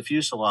removed, and the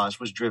fuselage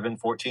was driven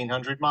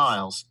 1,400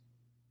 miles.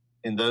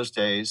 In those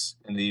days,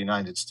 in the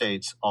United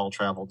States, all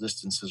travel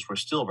distances were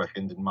still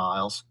reckoned in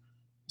miles,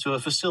 to a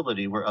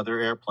facility where other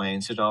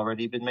airplanes had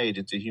already been made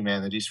into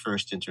humanity's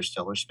first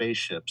interstellar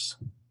spaceships.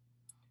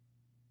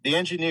 The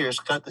engineers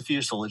cut the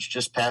fuselage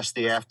just past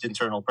the aft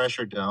internal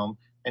pressure dome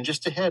and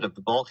just ahead of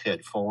the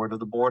bulkhead forward of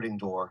the boarding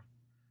door.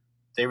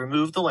 They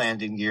removed the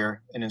landing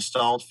gear and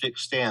installed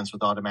fixed stands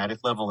with automatic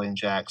leveling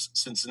jacks,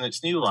 since in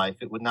its new life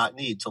it would not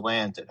need to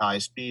land at high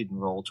speed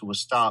and roll to a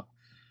stop.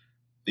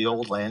 The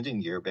old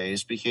landing gear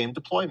bays became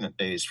deployment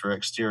bays for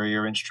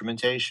exterior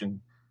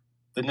instrumentation.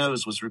 The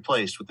nose was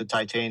replaced with a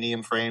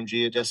titanium-framed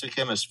geodesic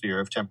hemisphere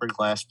of tempered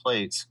glass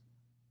plates.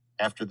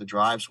 After the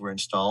drives were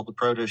installed, the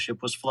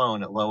protoship was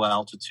flown at low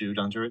altitude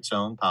under its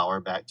own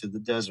power back to the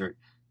desert,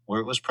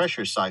 where it was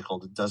pressure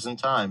cycled a dozen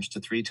times to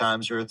 3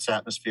 times Earth's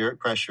atmospheric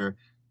pressure,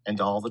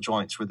 and all the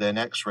joints were then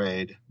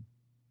X-rayed.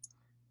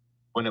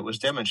 When it was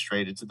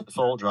demonstrated to the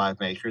full drive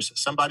makers,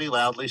 somebody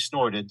loudly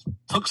snorted,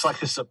 "Looks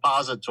like a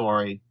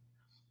suppository."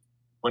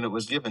 When it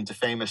was given to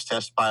famous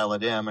test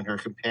pilot M and her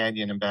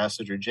companion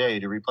Ambassador J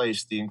to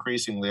replace the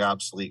increasingly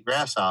obsolete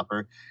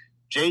Grasshopper,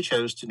 J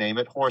chose to name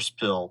it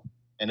Horsepill,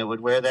 and it would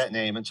wear that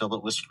name until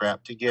it was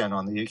scrapped again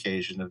on the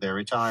occasion of their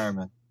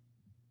retirement.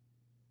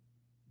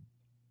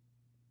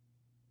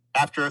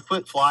 After a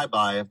quick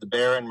flyby of the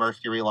barren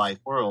Mercury-like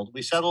world,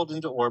 we settled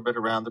into orbit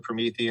around the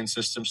Promethean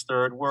system's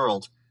third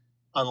world.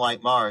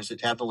 Unlike Mars,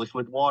 it had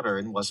liquid water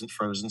and wasn't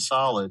frozen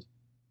solid.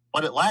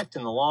 What it lacked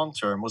in the long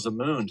term was a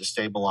moon to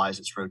stabilize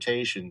its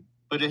rotation,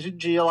 but it had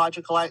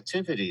geological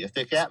activity, a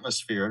thick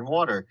atmosphere, and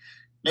water,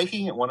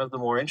 making it one of the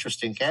more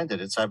interesting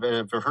candidates I've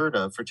ever heard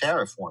of for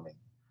terraforming.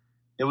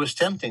 It was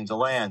tempting to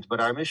land,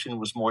 but our mission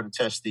was more to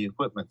test the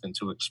equipment than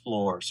to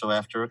explore, so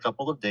after a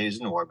couple of days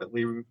in orbit,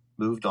 we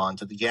moved on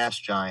to the gas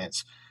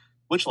giants,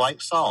 which,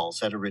 like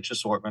Sol's, had a rich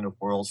assortment of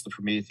worlds the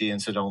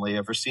Prometheans had only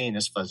ever seen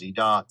as fuzzy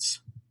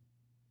dots.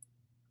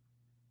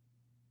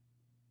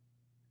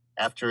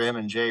 After M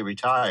and J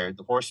retired,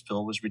 the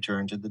Horsepill was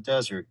returned to the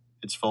desert,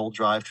 its full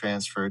drive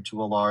transferred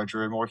to a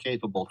larger and more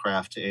capable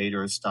craft to aid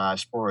Earth's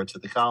diaspora to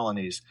the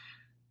colonies,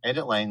 and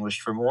it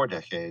languished for more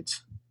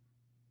decades.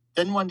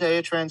 Then one day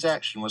a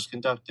transaction was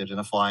conducted and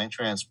a flying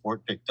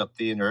transport picked up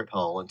the inert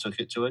hull and took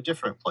it to a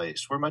different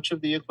place where much of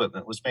the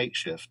equipment was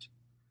makeshift.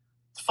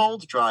 The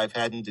Fold drive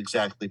hadn't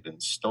exactly been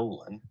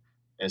stolen,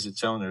 as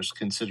its owners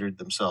considered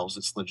themselves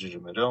its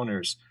legitimate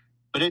owners,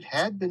 but it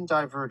had been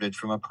diverted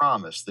from a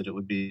promise that it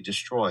would be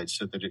destroyed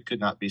so that it could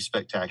not be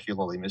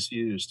spectacularly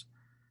misused.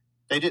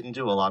 They didn't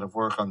do a lot of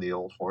work on the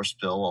old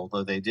Horsepill,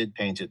 although they did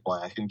paint it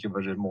black and give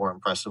it a more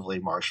impressively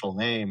martial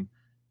name.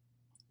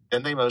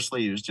 Then they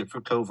mostly used it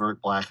for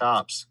covert black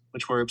ops,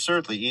 which were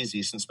absurdly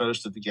easy since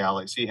most of the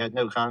galaxy had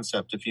no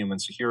concept of human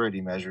security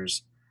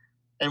measures.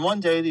 And one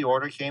day the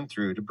order came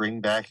through to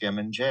bring back M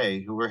and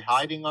J, who were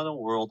hiding on a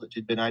world that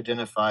had been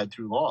identified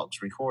through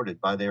logs recorded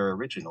by their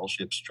original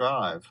ship's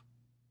drive.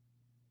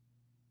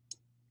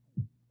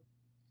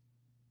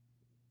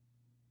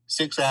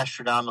 6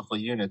 astronomical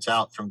units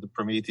out from the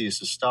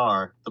Prometheus'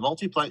 star, the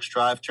multiplex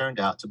drive turned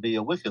out to be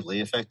a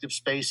wickedly effective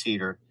space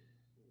heater.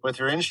 With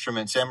her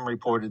instruments, M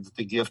reported that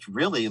the gift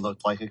really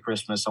looked like a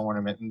Christmas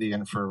ornament in the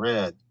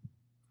infrared.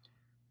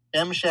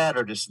 M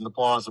shattered us in the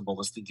plausible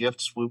as the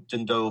gift swooped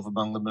and dove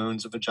among the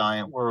moons of a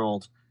giant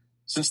world.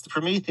 Since the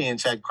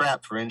Prometheans had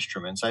crap for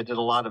instruments, I did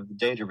a lot of the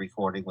data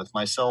recording with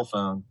my cell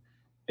phone.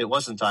 It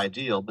wasn't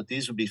ideal, but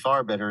these would be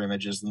far better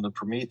images than the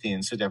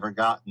Prometheans had ever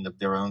gotten of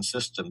their own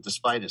system,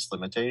 despite its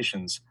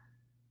limitations.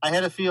 I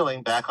had a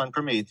feeling back on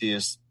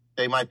Prometheus,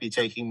 they might be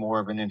taking more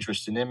of an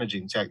interest in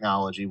imaging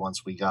technology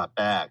once we got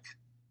back.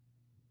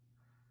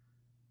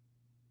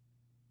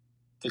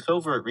 The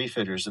covert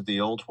refitters of the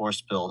old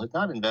horse pill had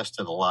not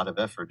invested a lot of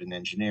effort in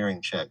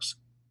engineering checks.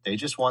 They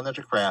just wanted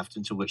a craft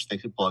into which they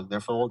could plug their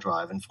full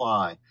drive and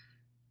fly.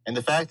 And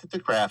the fact that the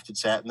craft had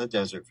sat in the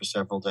desert for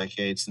several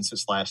decades since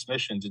its last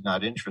mission did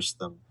not interest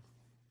them.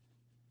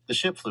 The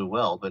ship flew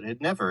well, but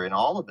had never in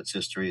all of its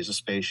history as a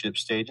spaceship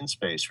stayed in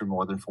space for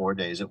more than 4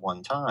 days at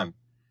one time.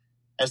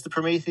 As the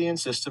Promethean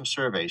system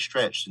survey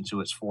stretched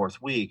into its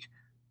 4th week,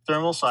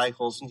 thermal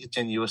cycles and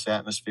continuous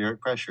atmospheric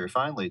pressure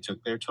finally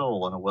took their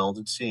toll on a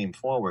welded seam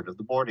forward of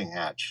the boarding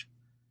hatch.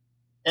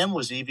 M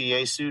was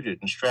EVA suited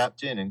and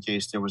strapped in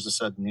case there was a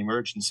sudden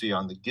emergency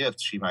on the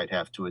gift she might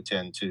have to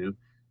attend to,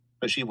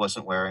 but she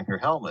wasn't wearing her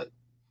helmet.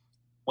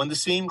 When the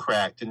seam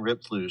cracked and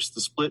ripped loose,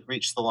 the split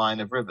reached the line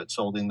of rivets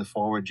holding the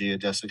forward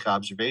geodesic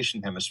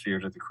observation hemisphere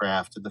to the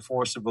craft, and the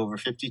force of over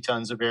 50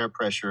 tons of air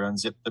pressure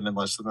unzipped them in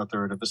less than a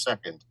third of a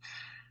second.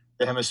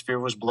 The hemisphere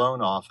was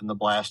blown off, and the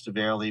blast of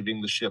air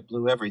leaving the ship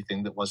blew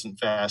everything that wasn't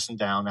fastened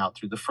down out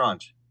through the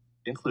front,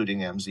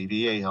 including M's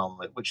EVA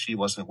helmet, which she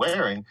wasn't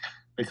wearing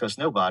because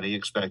nobody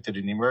expected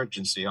an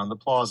emergency on the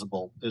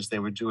plausible as they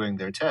were doing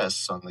their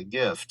tests on the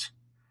gift.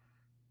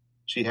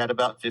 She had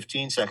about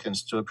 15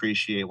 seconds to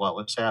appreciate what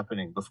was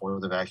happening before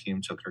the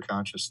vacuum took her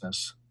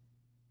consciousness.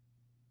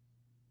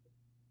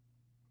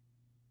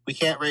 "We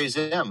can't raise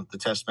M," the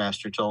test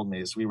master told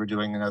me as we were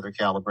doing another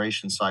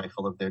calibration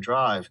cycle of their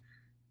drive.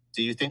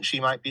 "Do you think she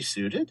might be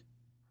suited?"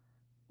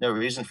 "No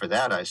reason for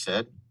that," I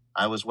said.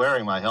 I was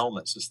wearing my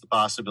helmet since the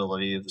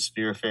possibility of the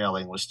sphere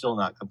failing was still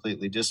not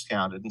completely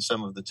discounted, and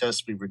some of the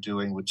tests we were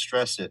doing would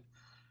stress it.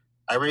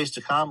 I raised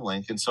a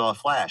comlink and saw a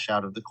flash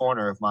out of the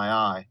corner of my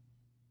eye.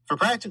 For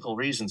practical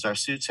reasons, our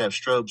suits have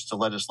strobes to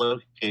let us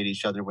locate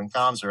each other when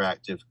comms are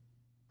active.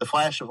 The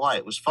flash of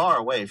light was far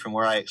away from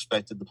where I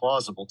expected the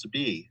plausible to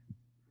be.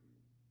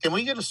 "Can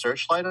we get a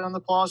searchlight on the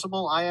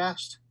plausible?" I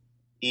asked.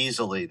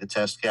 "Easily," the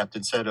test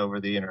captain said over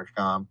the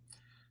intercom.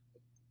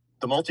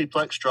 The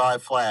multiplex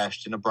drive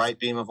flashed, and a bright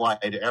beam of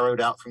light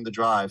arrowed out from the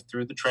drive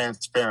through the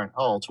transparent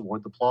hull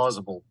toward the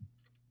plausible.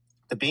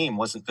 The beam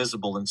wasn't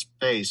visible in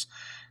space,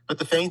 but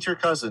the fainter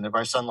cousin of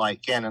our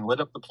sunlight cannon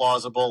lit up the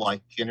plausible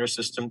like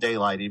inter-system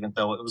daylight, even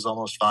though it was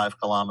almost 5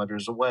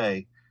 kilometers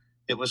away.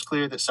 It was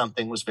clear that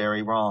something was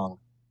very wrong.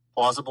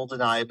 Plausible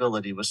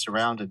deniability was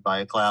surrounded by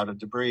a cloud of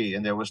debris,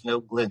 and there was no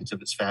glint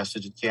of its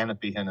faceted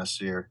canopy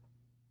hemisphere.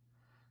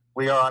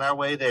 "We are on our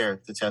way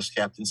there," the test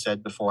captain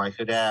said before I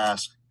could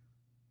ask.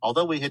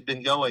 Although we had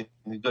been going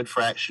a good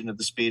fraction of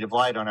the speed of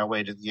light on our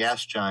way to the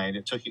gas giant,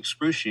 it took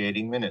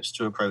excruciating minutes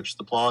to approach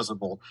the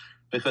plausible,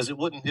 because it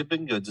wouldn't have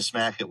been good to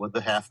smack it with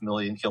a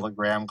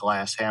 500,000-kilogram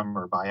glass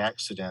hammer by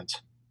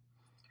accident.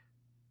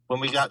 When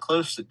we got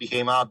close, it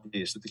became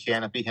obvious that the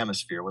canopy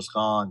hemisphere was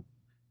gone.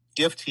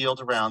 Gift heeled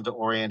around to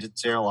orient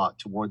its airlock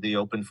toward the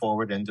open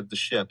forward end of the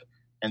ship,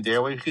 and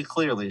there we could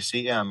clearly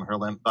see M, her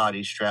limp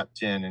body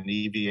strapped in and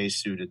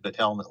EVA-suited but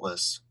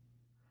helmetless.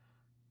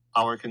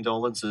 "Our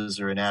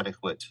condolences are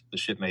inadequate," the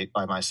shipmate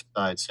by my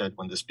side said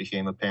when this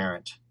became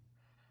apparent.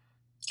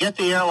 "Get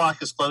the airlock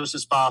as close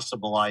as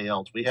possible," I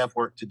yelled. "We have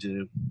work to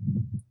do."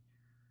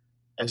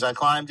 As I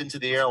climbed into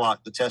the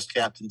airlock, the test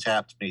captain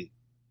tapped me.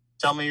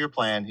 "Tell me your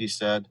plan," he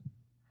said.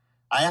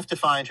 "I have to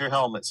find her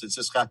helmet since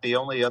it's got the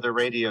only other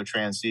radio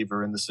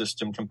transceiver in the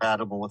system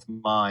compatible with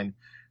mine.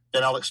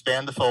 Then I'll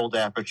expand the fold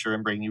aperture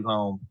and bring you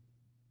home.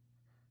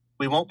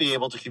 We won't be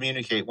able to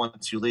communicate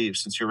once you leave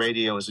since your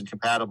radio is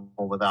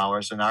incompatible with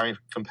ours, and our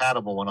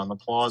compatible one on the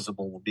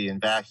plausible will be in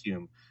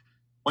vacuum.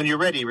 When you're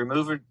ready,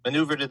 maneuver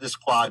to this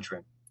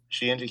quadrant."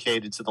 She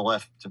indicated to the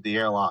left of the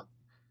airlock.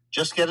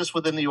 "Just get us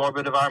within the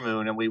orbit of our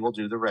moon and we will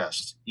do the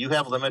rest. You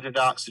have limited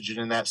oxygen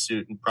in that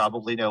suit and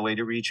probably no way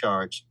to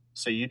recharge,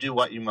 so you do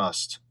what you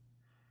must."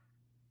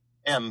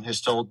 M has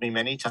told me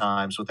many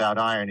times without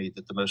irony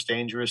that the most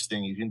dangerous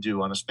thing you can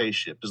do on a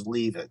spaceship is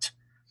leave it.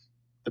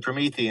 The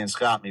Prometheans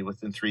got me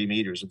within 3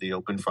 meters of the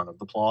open front of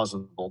the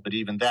plausible, but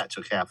even that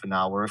took half an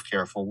hour of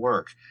careful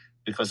work,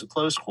 because at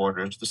close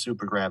quarters, the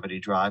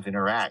supergravity drive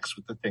interacts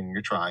with the thing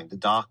you're trying to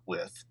dock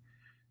with.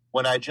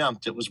 When I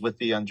jumped, it was with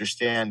the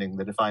understanding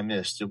that if I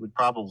missed, I would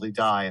probably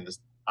die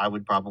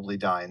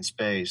in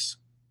space.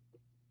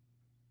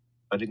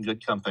 But in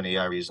good company,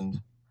 I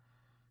reasoned.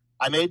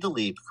 I made the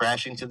leap,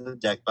 crashing to the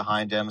deck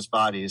behind M's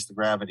body as the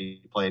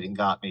gravity plating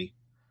got me.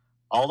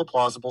 All the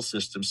plausible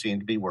systems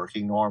seemed to be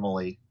working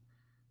normally.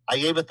 I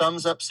gave a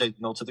thumbs-up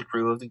signal to the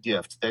crew of the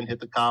gift, then hit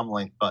the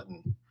comlink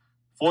button.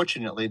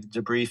 Fortunately, the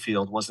debris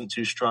field wasn't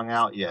too strung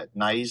out yet,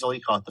 and I easily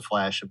caught the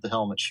flash of the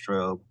helmet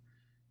strobe.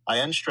 I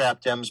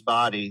unstrapped M's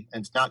body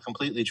and, not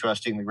completely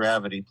trusting the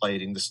gravity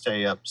plating to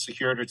stay up,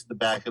 secured her to the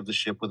back of the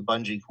ship with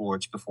bungee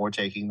cords before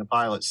taking the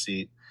pilot's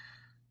seat.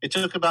 It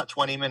took about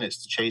 20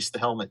 minutes to chase the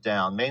helmet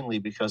down, mainly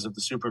because of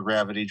the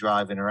supergravity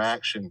drive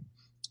interaction.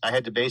 I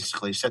had to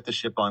basically set the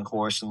ship on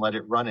course and let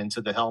it run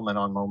into the helmet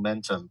on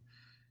momentum.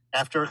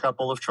 After a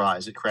couple of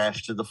tries, it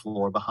crashed to the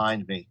floor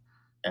behind me,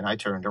 and I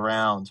turned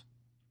around.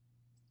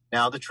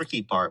 Now the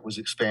tricky part was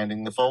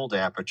expanding the fold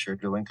aperture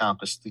to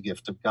encompass the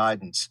gift of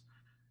guidance.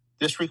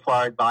 This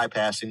required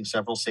bypassing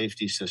several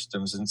safety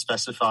systems and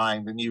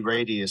specifying the new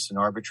radius and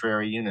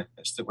arbitrary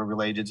units that were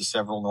related to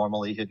several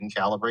normally hidden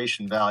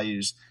calibration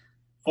values.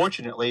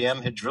 Fortunately,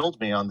 M had drilled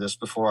me on this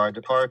before our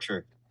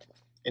departure,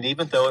 and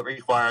even though it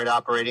required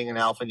operating an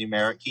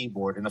alphanumeric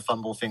keyboard and a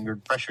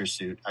fumble-fingered pressure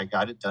suit, I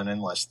got it done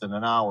in less than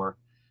an hour.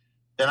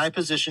 Then I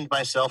positioned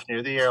myself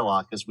near the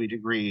airlock as we'd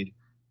agreed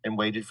and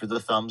waited for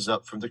the thumbs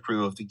up from the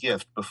crew of the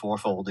Gift before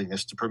folding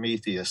us to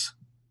Prometheus.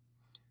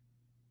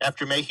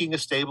 After making a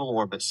stable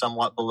orbit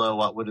somewhat below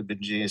what would have been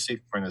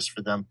geosynchronous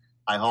for them,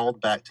 I hauled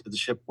back to the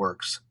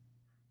shipworks.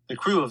 The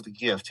crew of the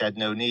Gift had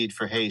no need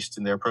for haste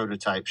in their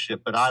prototype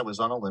ship, but I was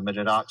on a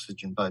limited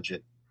oxygen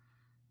budget.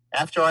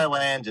 After I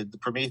landed, the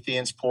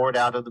Prometheans poured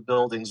out of the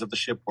buildings of the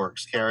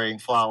shipworks carrying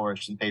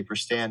flowers and paper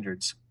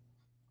standards.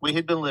 We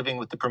had been living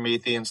with the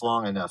Prometheans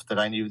long enough that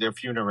I knew their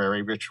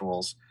funerary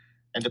rituals,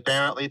 and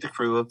apparently the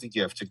crew of the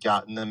Gift had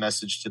gotten the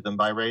message to them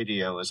by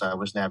radio as I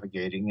was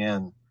navigating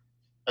in.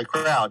 A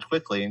crowd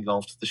quickly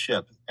engulfed the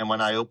ship, and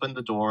when I opened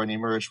the door and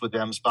emerged with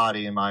M's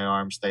body in my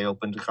arms, they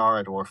opened a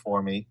corridor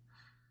for me.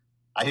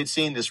 I had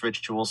seen this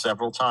ritual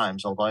several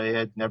times, although I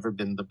had never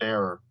been the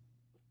bearer.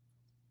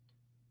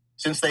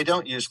 Since they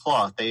don't use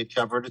cloth, they had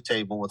covered a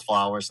table with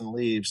flowers and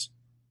leaves.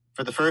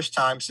 For the first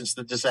time since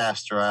the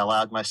disaster, I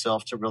allowed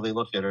myself to really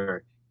look at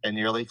her and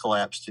nearly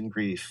collapsed in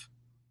grief.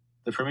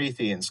 The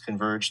Prometheans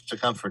converged to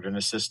comfort and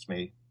assist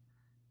me.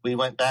 We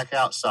went back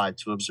outside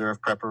to observe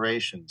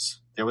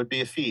preparations. There would be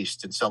a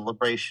feast and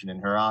celebration in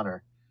her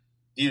honor.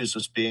 News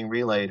was being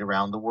relayed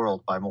around the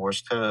world by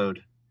Morse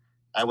code.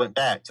 I went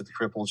back to the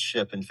crippled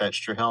ship and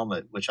fetched her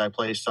helmet, which I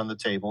placed on the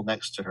table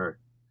next to her.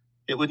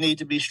 It would need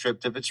to be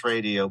stripped of its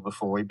radio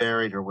before we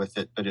buried her with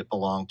it, but it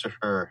belonged to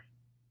her.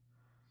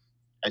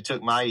 I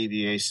took my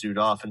EVA suit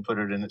off and put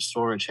it in its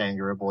storage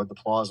hangar aboard the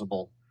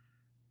Plausible.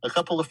 A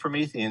couple of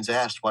Prometheans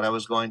asked what I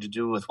was going to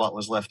do with what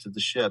was left of the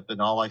ship,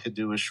 and all I could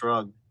do was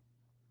shrug.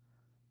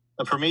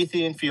 A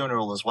Promethean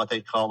funeral is what they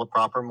call a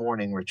proper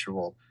mourning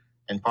ritual,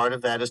 and part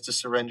of that is to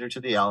surrender to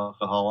the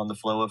alcohol and the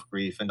flow of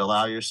grief and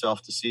allow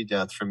yourself to see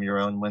death from your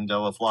own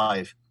window of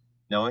life,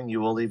 knowing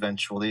you will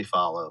eventually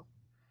follow.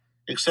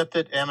 Except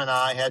that M and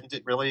I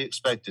hadn't really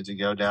expected to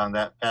go down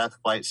that path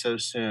quite so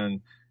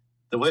soon.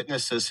 The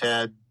witnesses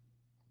had...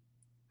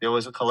 There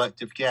was a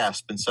collective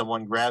gasp, and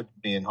someone grabbed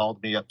me and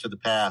hauled me up to the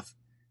path.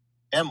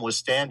 M was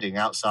standing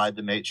outside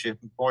the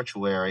makeshift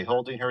mortuary,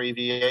 holding her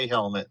EVA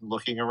helmet and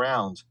looking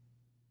around.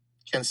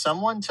 "Can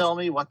someone tell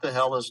me what the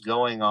hell is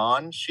going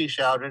on?" she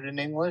shouted in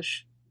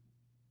English.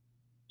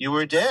 "You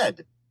were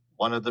dead,"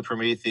 one of the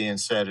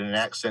Prometheans said in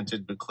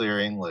accented but clear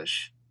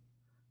English.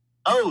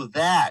 "Oh,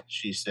 that,"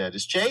 she said.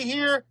 "Is Jay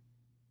here?"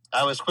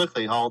 I was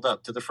quickly hauled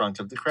up to the front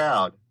of the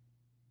crowd.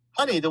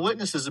 "Honey, the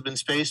witnesses have been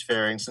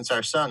spacefaring since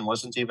our sun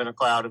wasn't even a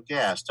cloud of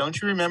gas.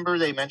 Don't you remember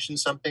they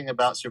mentioned something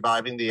about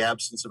surviving the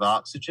absence of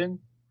oxygen?"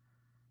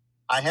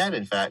 I had,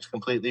 in fact,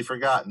 completely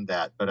forgotten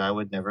that, but I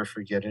would never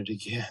forget it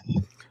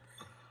again.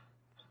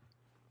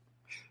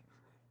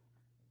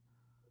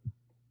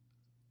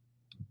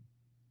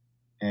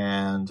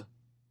 And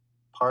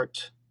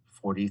part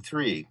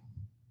 43.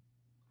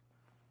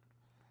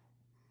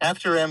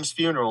 After M's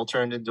funeral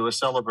turned into a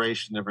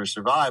celebration of her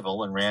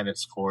survival and ran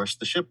its course,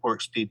 the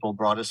shipworks people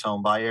brought us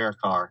home by air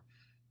car.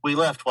 We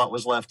left what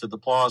was left of the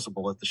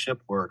Plausible at the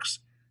shipworks.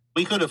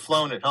 We could have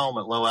flown it home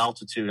at low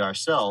altitude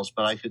ourselves,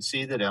 but I could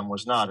see that M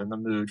was not in the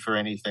mood for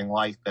anything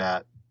like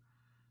that.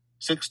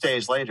 6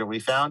 days later, we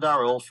found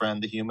our old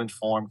friend, the human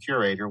form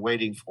curator,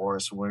 waiting for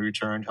us when we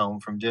returned home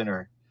from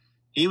dinner.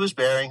 He was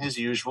bearing his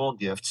usual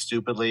gift,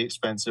 stupidly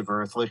expensive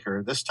earth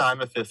liquor, this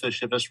time a fifth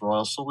of his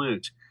royal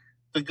salute.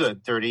 The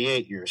good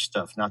 38-year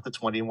stuff, not the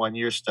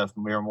 21-year stuff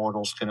mere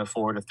mortals can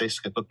afford if they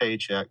skip a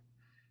paycheck.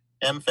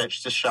 M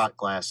fetched his shot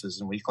glasses,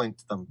 and we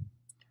clinked them.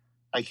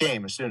 "I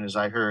came as soon as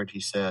I heard," he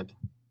said.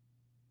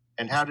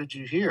 "And how did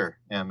you hear?"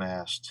 M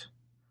asked.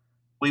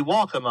 "We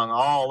walk among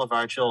all of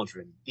our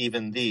children,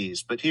 even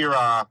these, but here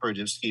our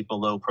operatives keep a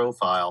low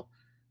profile.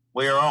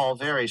 We are all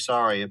very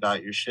sorry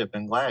about your ship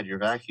and glad your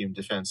vacuum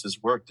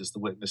defenses worked as the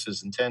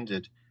witnesses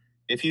intended.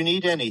 If you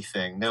need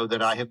anything, know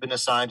that I have been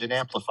assigned an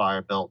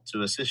amplifier belt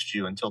to assist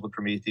you until the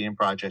Promethean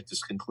project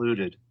is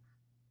concluded."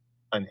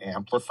 "An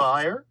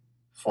amplifier?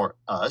 For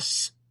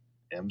us?"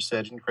 M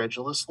said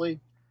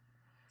incredulously.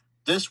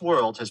 "This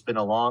world has been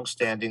a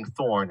long-standing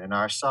thorn in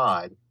our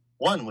side,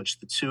 one which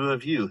the two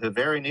of you have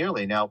very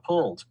nearly now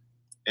pulled.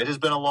 It has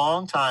been a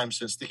long time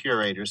since the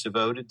Curators have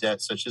owed a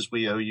debt such as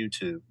we owe you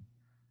two.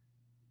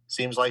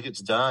 Seems like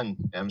it's done,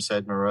 M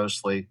said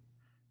morosely.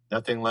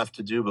 Nothing left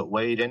to do but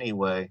wait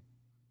anyway.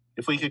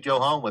 If we could go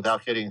home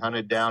without getting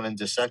hunted down and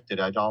dissected,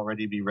 I'd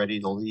already be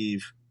ready to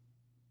leave.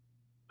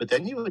 But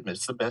then you would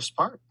miss the best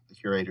part, the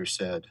curator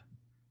said.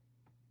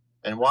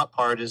 And what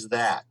part is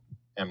that?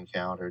 M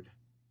countered.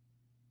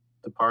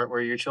 The part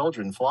where your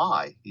children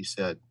fly, he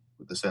said,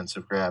 with a sense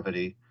of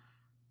gravity.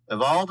 Of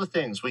all the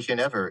things we can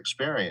ever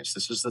experience,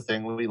 this is the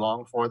thing we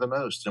long for the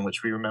most and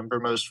which we remember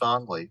most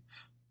fondly.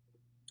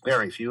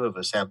 Very few of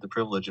us have the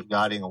privilege of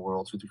guiding a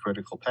world through the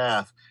critical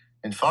path,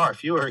 and far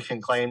fewer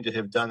can claim to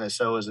have done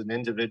so as an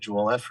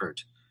individual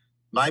effort.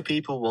 My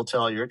people will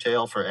tell your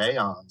tale for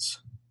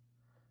aeons.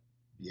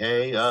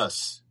 Yay,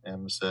 us,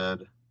 M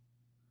said.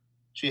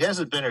 She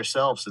hasn't been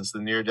herself since the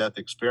near-death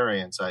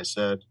experience, I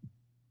said.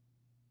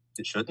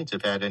 It shouldn't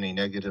have had any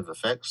negative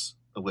effects.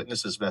 The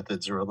witnesses'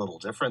 methods are a little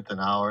different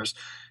than ours,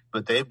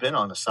 but they've been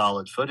on a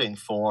solid footing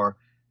for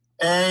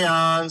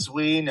aeons,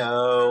 we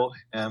know,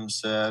 M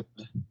said.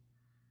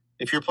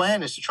 If your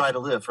plan is to try to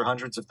live for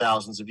hundreds of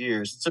thousands of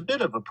years, it's a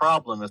bit of a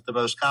problem if the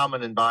most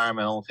common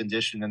environmental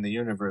condition in the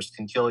universe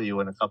can kill you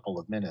in a couple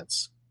of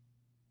minutes.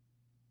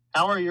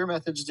 How are your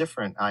methods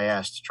different? I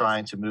asked,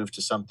 trying to move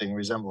to something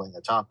resembling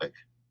a topic.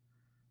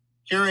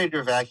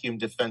 Curator vacuum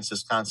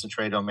defenses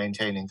concentrate on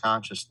maintaining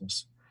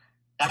consciousness.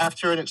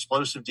 After an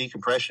explosive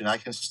decompression, I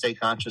can stay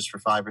conscious for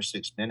 5 or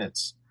 6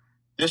 minutes.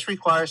 This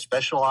requires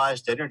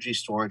specialized energy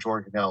storage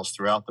organelles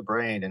throughout the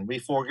brain, and we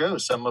forego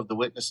some of the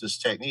witnesses'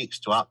 techniques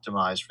to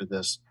optimize for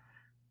this.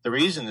 The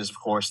reason is, of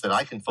course, that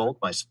I can fold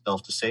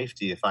myself to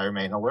safety if I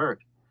remain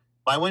alert.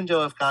 My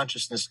window of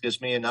consciousness gives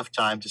me enough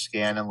time to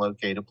scan and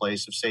locate a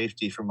place of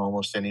safety from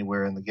almost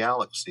anywhere in the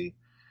galaxy.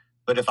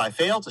 But if I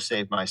fail to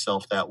save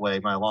myself that way,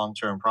 my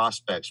long-term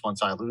prospects,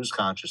 once I lose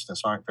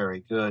consciousness, aren't very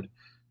good.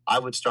 I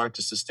would start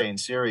to sustain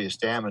serious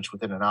damage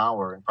within an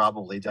hour and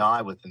probably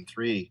die within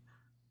 3.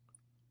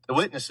 The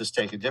witnesses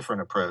take a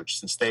different approach,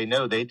 since they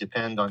know they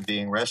depend on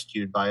being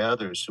rescued by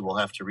others who will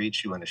have to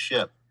reach you in a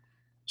ship.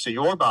 So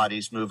your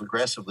bodies move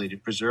aggressively to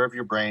preserve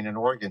your brain and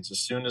organs as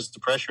soon as the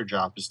pressure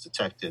drop is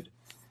detected.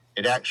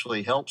 It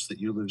actually helps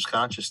that you lose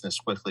consciousness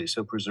quickly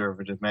so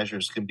preservative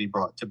measures can be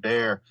brought to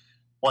bear.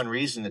 One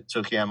reason it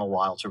took Em a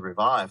while to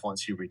revive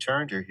once you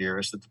returned her here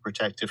is that the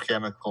protective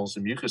chemicals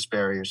and mucus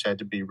barriers had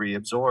to be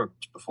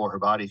reabsorbed before her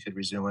body could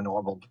resume a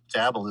normal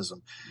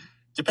metabolism.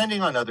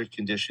 Depending on other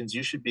conditions,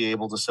 you should be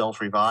able to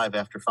self-revive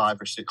after 5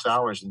 or 6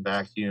 hours in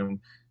vacuum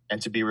and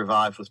to be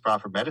revived with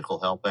proper medical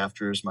help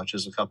after as much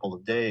as a couple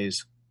of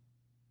days.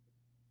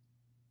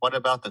 What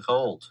about the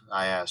cold?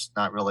 I asked,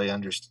 not really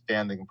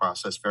understanding the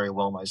process very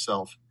well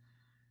myself.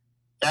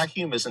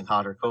 Vacuum isn't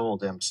hot or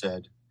cold, Em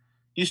said.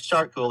 You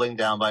start cooling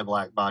down by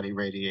black body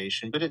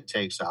radiation, but it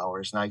takes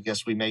hours, and I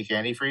guess we make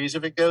antifreeze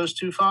if it goes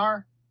too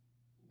far?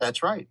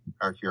 That's right,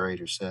 our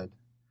curator said.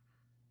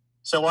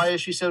 So why is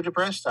she so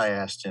depressed? I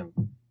asked him.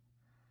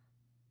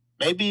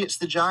 Maybe it's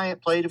the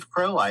giant plate of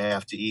crow I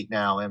have to eat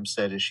now, Em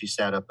said as she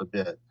sat up a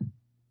bit.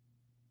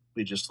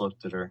 We just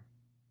looked at her.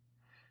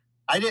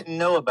 I didn't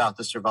know about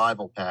the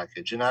survival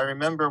package, and I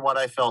remember what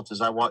I felt as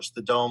I watched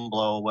the dome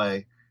blow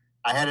away.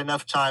 I had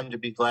enough time to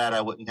be glad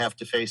I wouldn't have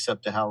to face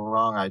up to how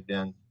wrong I'd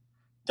been.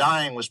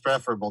 Dying was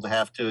preferable to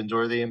have to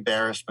endure the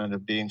embarrassment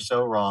of being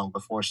so wrong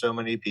before so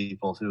many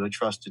people who had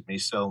trusted me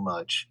so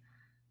much.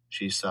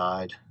 She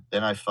sighed.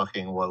 Then I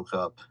fucking woke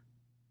up.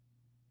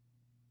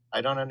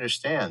 I don't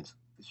understand,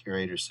 the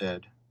curator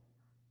said.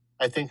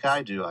 I think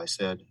I do, I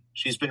said.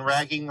 She's been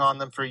ragging on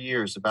them for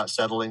years about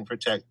settling for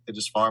tech that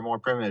is far more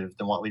primitive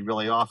than what we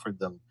really offered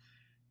them.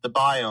 The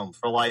biome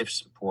for life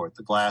support,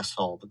 the glass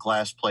hull, the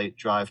glass plate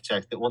drive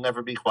tech that will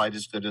never be quite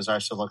as good as our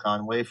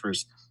silicon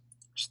wafers.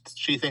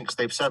 She thinks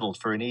they've settled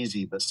for an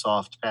easy but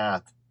soft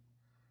path.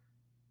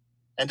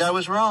 And I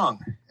was wrong,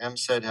 Em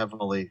said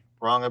heavily.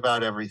 Wrong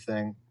about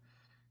everything.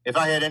 If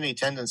I had any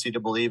tendency to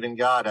believe in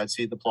God, I'd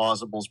see the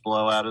plausibles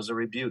blow out as a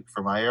rebuke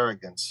for my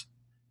arrogance.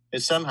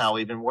 It's somehow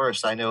even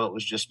worse. I know it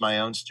was just my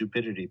own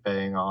stupidity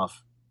paying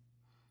off.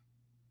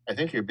 I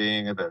think you're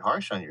being a bit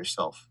harsh on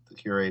yourself, the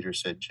curator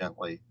said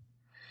gently.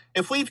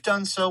 If we've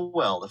done so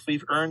well, if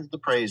we've earned the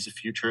praise of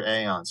future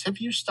aeons, have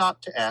you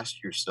stopped to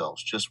ask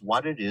yourselves just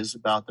what it is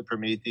about the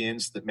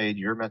Prometheans that made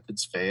your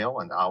methods fail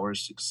and ours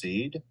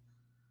succeed?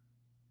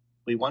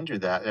 We wonder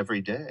that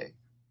every day.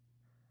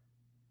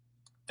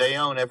 They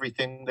own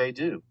everything they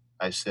do,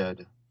 I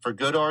said. For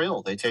good or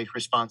ill, they take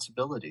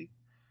responsibility.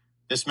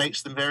 This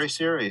makes them very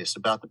serious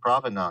about the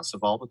provenance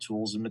of all the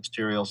tools and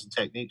materials and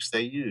techniques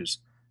they use.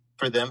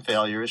 For them,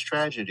 failure is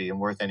tragedy and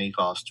worth any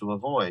cost to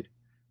avoid.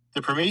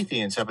 The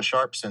Prometheans have a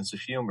sharp sense of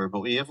humor, but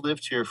we have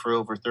lived here for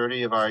over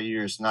 30 of our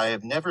years, and I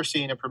have never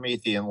seen a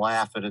Promethean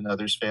laugh at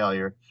another's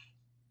failure.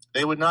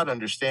 They would not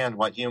understand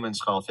what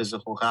humans call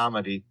physical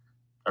comedy,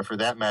 or for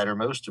that matter,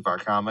 most of our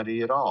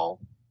comedy at all.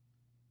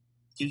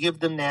 You give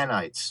them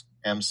nanites,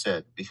 Em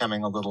said,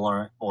 becoming a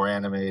little more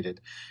animated.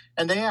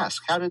 And they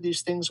ask, how do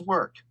these things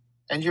work?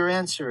 And your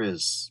answer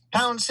is,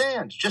 pound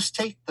sand, just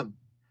take them.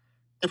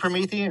 The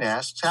Promethean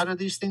asks, how do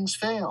these things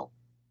fail?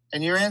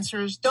 And your answer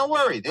is, don't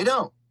worry, they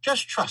don't.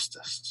 Just trust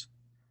us.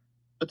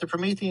 But the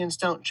Prometheans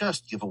don't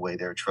just give away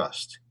their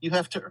trust. You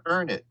have to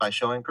earn it by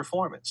showing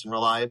performance and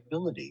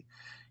reliability.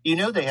 You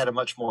know they had a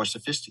much more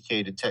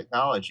sophisticated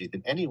technology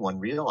than anyone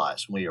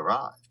realized when we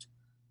arrived.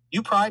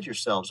 You pride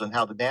yourselves on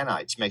how the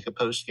nanites make a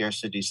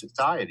post-scarcity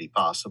society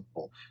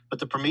possible, but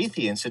the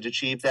Prometheans had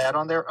achieved that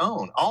on their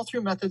own, all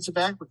through methods of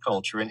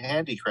agriculture and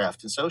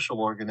handicraft and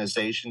social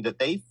organization that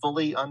they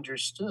fully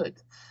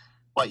understood.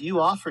 What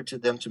you offered to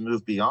them to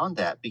move beyond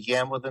that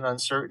began with an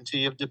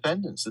uncertainty of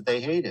dependence that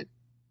they hated.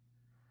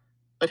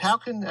 But how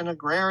can an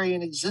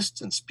agrarian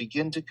existence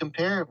begin to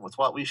compare with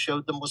what we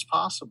showed them was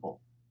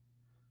possible?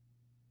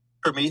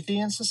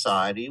 Promethean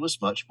society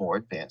was much more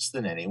advanced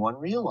than anyone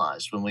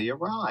realized when we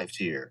arrived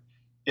here.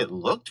 It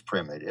looked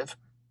primitive,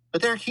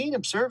 but they're keen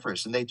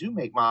observers and they do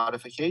make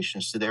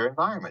modifications to their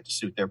environment to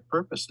suit their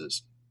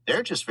purposes.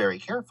 They're just very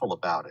careful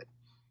about it.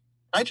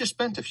 I just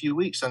spent a few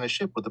weeks on a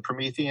ship with a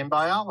Promethean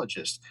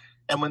biologist,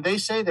 and when they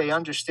say they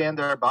understand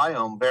their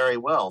biome very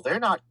well, they're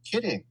not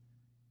kidding.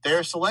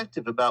 They're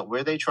selective about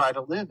where they try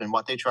to live and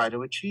what they try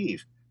to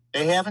achieve.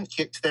 They haven't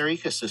kicked their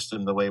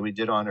ecosystem the way we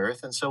did on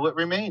Earth, and so it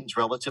remains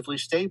relatively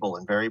stable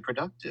and very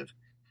productive.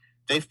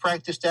 They've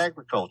practiced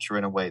agriculture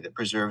in a way that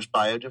preserves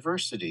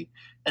biodiversity,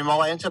 and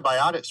while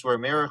antibiotics were a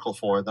miracle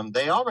for them,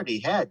 they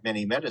already had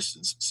many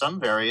medicines, some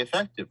very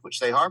effective,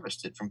 which they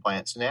harvested from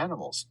plants and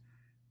animals.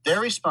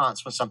 Their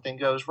response when something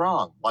goes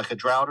wrong, like a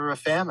drought or a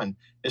famine,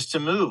 is to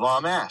move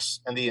en masse,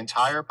 and the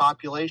entire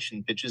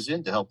population pitches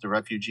in to help the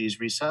refugees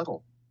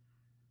resettle.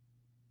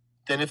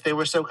 Then if they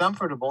were so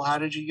comfortable, how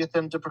did you get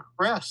them to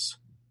progress?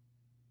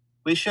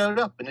 We showed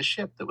up in a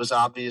ship that was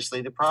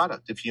obviously the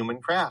product of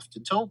human craft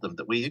and told them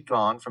that we had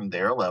gone from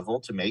their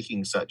level to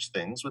making such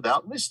things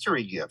without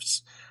mystery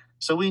gifts,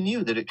 so we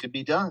knew that it could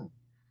be done.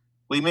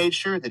 We made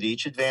sure that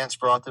each advance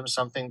brought them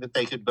something that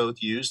they could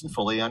both use and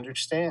fully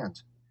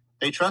understand.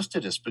 They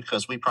trusted us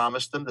because we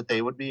promised them that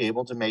they would be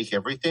able to make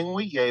everything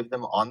we gave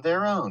them on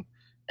their own,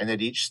 and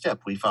at each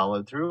step we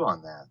followed through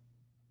on that.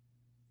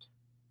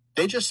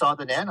 They just saw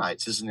the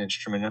nanites as an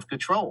instrument of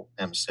control,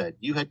 M said.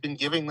 You had been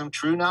giving them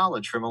true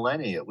knowledge for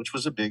millennia, which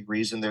was a big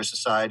reason their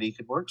society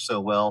could work so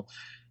well.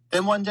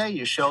 Then one day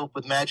you show up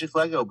with magic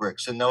Lego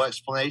bricks and no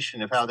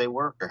explanation of how they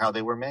work or how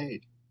they were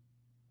made.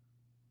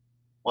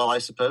 Well, I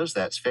suppose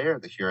that's fair,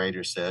 the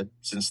curator said,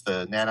 since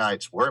the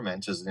nanites were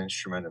meant as an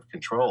instrument of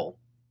control.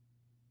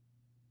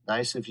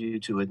 Nice of you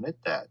to admit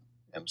that,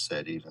 M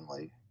said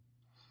evenly.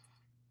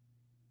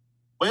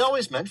 We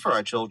always meant for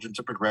our children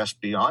to progress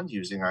beyond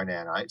using our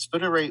nanites,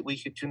 but at a rate we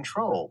could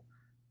control.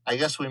 I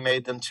guess we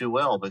made them too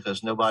well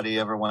because nobody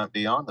ever went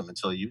beyond them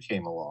until you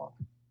came along.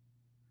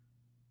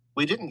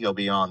 We didn't go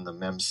beyond them,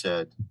 Mem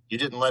said. You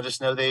didn't let us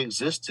know they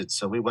existed,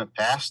 so we went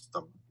past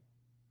them.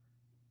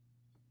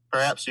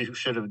 Perhaps you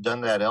should have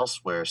done that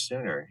elsewhere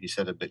sooner, he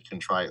said a bit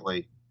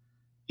contritely.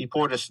 He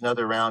poured us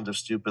another round of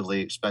stupidly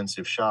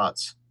expensive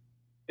shots.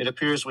 It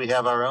appears we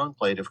have our own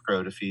plate of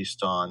crow to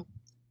feast on.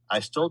 I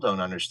still don't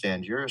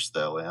understand yours,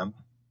 though, Em.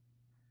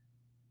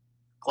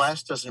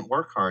 Glass doesn't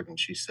work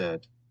hardened, she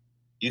said.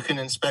 You can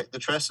inspect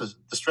the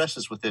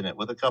stresses within it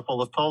with a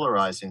couple of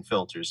polarizing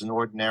filters in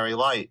ordinary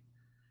light.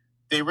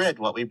 They read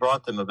what we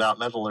brought them about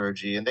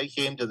metallurgy, and they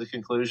came to the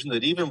conclusion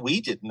that even we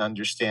didn't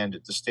understand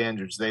it to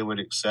standards they would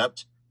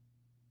accept.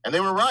 And they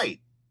were right.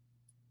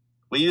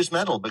 We use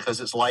metal because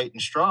it's light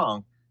and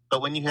strong,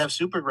 but when you have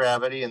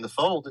supergravity in the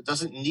fold, it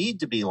doesn't need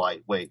to be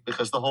lightweight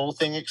because the whole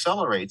thing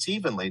accelerates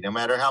evenly, no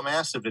matter how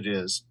massive it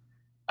is.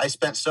 I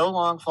spent so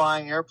long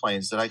flying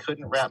airplanes that I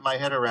couldn't wrap my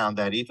head around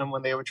that, even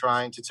when they were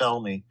trying to tell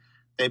me.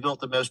 They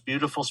built the most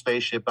beautiful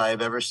spaceship I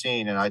have ever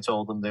seen, and I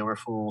told them they were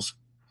fools.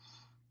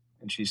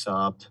 And she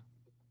sobbed.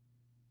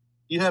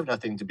 You have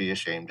nothing to be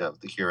ashamed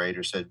of, the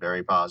curator said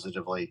very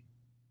positively.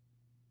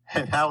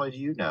 And how would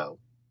you know?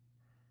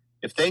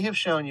 If they have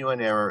shown you an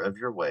error of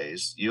your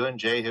ways, you and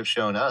Jay have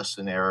shown us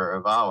an error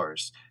of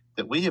ours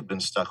that we have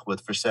been stuck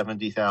with for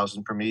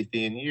 70,000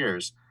 Promethean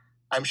years.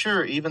 I'm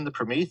sure even the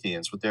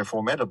Prometheans, with their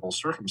formidable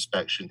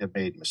circumspection, have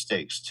made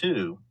mistakes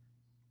too.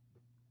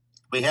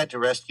 We had to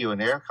rescue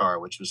an air car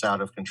which was out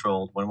of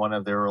control when one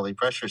of their early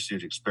pressure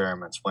suit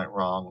experiments went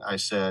wrong, I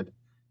said.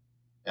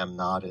 Em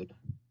nodded.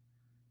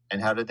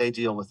 And how did they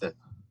deal with it?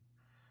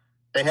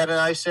 They had a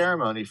nice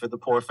ceremony for the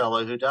poor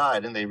fellow who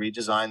died, and they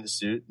redesigned the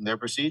suit and their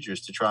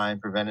procedures to try and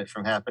prevent it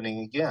from happening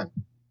again.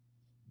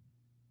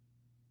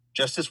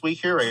 Just as we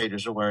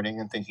curators are learning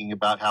and thinking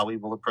about how we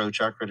will approach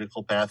our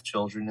critical path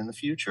children in the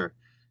future,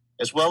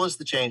 as well as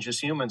the changes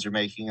humans are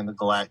making in the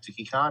galactic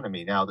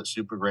economy now that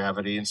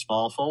supergravity and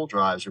small fold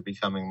drives are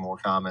becoming more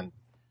common.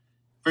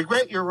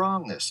 Regret your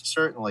wrongness,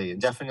 certainly, and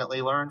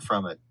definitely learn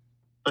from it.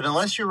 But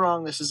unless your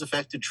wrongness has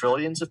affected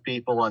trillions of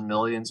people on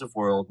millions of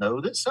worlds, know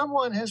that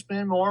someone has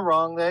been more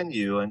wrong than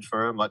you and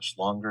for a much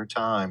longer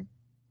time.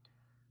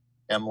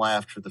 Em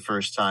laughed for the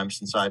first time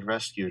since I'd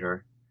rescued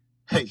her.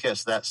 I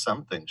guess that's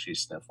something, she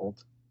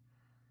sniffled.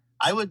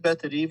 I would bet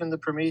that even the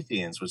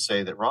Prometheans would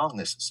say that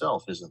wrongness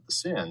itself isn't the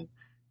sin.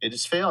 It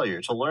is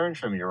failure to learn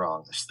from your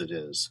wrongness that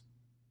is.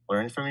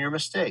 Learn from your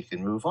mistake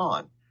and move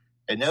on.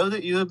 I know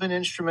that you have been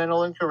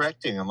instrumental in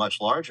correcting a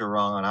much larger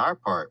wrong on our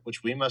part,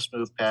 which we must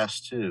move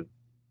past too.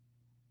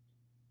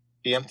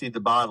 He emptied the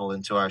bottle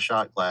into our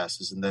shot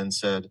glasses and then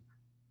said,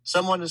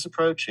 "Someone is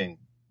approaching.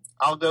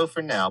 I'll go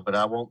for now, but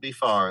I won't be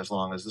far as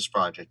long as this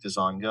project is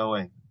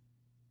ongoing."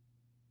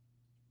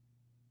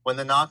 When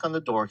the knock on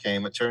the door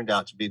came, it turned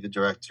out to be the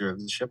director of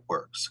the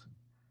shipworks.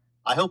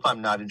 "I hope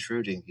I'm not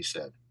intruding," he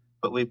said,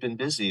 "but we've been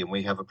busy and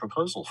we have a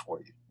proposal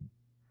for you."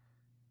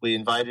 We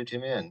invited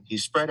him in. He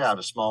spread out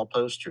a small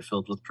poster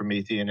filled with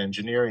Promethean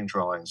engineering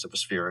drawings of a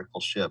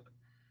spherical ship.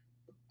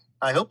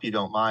 "I hope you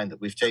don't mind that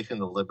we've taken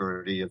the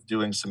liberty of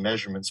doing some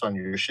measurements on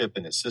your ship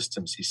and its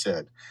systems," he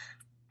said.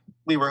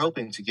 "We were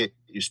hoping to get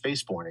you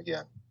spaceborne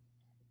again."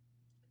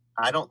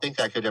 "I don't think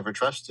I could ever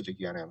trust it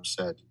again," M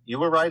said. "You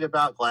were right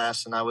about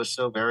glass, and I was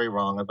so very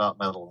wrong about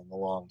metal in the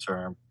long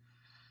term."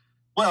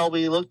 "Well,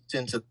 we looked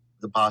into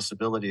the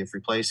possibility of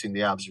replacing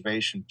the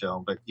observation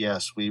dome, but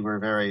yes, we were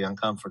very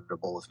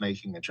uncomfortable with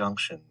making a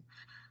junction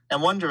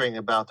and wondering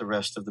about the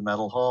rest of the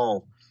metal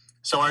hull.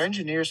 So our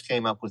engineers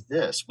came up with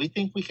this. We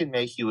think we can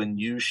make you a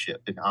new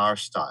ship in our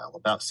style,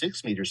 about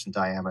 6 meters in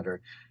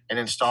diameter, and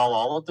install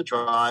all of the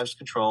drives,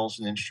 controls,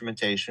 and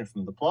instrumentation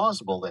from the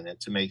plausible in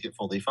it to make it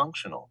fully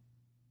functional."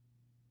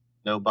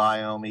 "No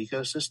biome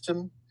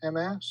ecosystem?" M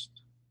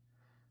asked.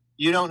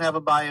 "You don't have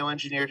a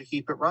bioengineer to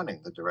keep it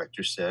running," the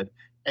director said,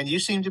 "and you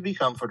seem to be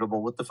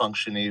comfortable with the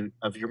functioning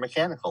of your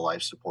mechanical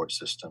life support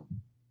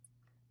system."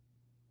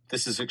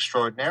 "This is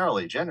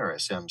extraordinarily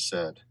generous," M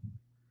said.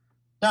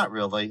 "Not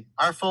really.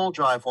 Our full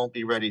drive won't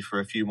be ready for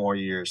a few more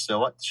years,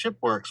 so at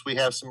Shipworks we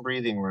have some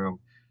breathing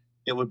room.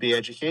 It would be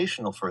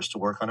educational for us to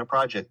work on a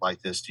project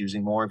like this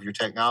using more of your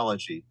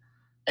technology.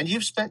 And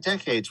you've spent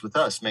decades with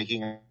us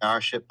making our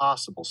ship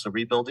possible, so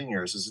rebuilding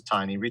yours is a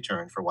tiny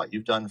return for what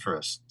you've done for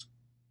us."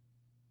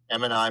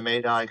 Em and I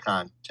made eye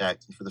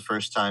contact, and for the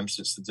first time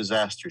since the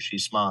disaster, she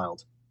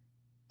smiled.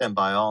 "Then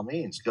by all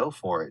means, go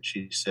for it,"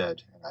 she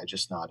said, and I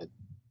just nodded.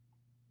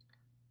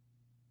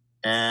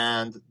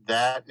 And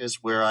that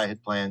is where I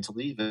had planned to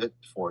leave it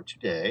for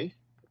today.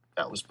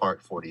 That was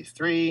part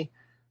 43.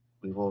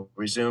 We will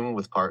resume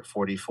with part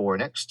 44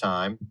 next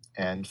time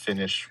and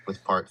finish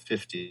with part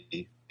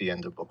 50, the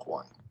end of book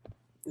 1.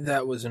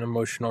 That was an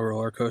emotional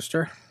roller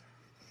coaster.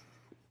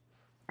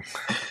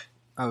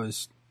 I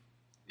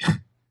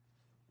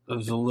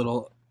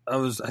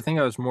think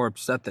I was more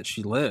upset that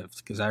she lived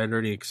because I had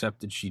already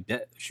accepted she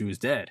was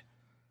dead.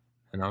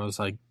 And I was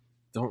like,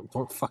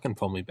 don't fucking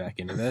pull me back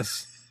into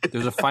this.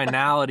 There's a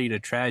finality to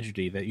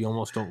tragedy that you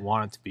almost don't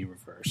want it to be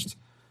reversed.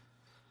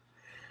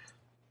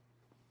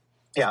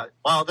 Yeah,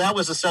 well, that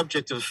was a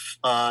subject of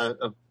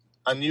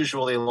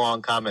unusually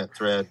long comment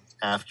thread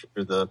after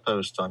the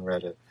post on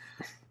Reddit.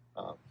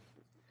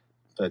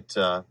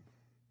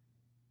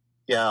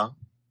 Yeah.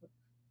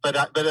 But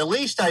at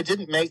least I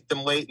didn't make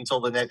them wait until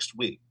the next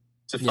week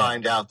to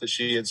find out that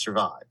she had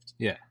survived.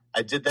 Yeah.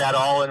 I did that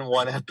all in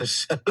one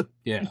episode.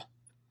 Yeah.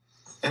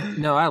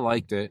 No, I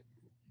liked it.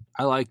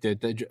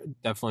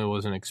 Definitely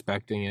wasn't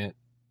expecting it.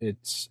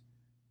 It's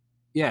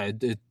I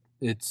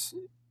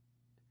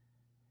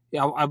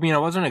mean, I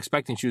wasn't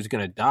expecting she was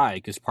going to die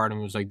because part of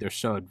me was like, they're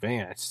so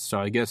advanced. So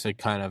I guess it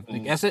kind of, I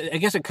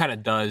guess it kind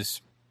of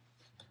does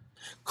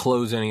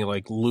close any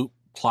like loop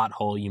plot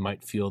hole you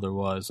might feel there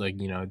was. Like,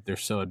 you know, they're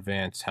so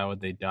advanced. How would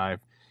they die?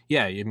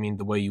 Yeah. I mean,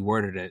 the way you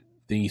worded it,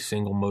 the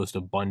single most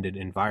abundant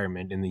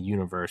environment in the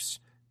universe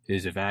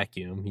is a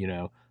vacuum. You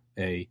know,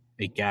 a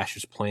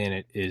gaseous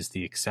planet is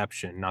the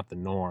exception, not the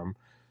norm.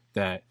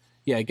 That,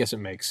 yeah, I guess it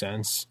makes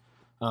sense.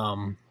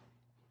 I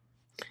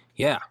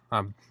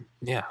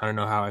don't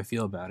know how I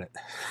feel about it.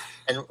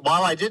 And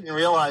while I didn't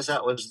realize I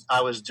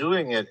was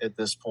doing it at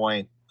this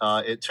point,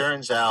 it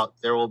turns out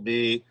there will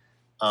be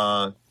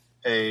an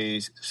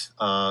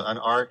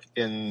arc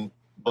in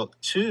book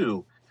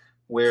 2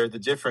 where the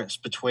difference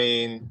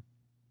between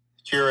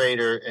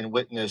curator and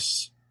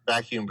witness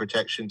vacuum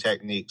protection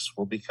techniques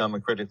will become a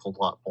critical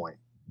plot point.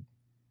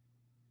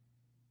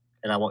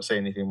 And I won't say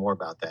anything more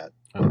about that.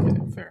 Okay,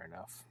 fair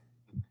enough.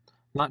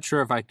 Not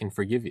sure if I can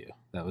forgive you.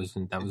 That was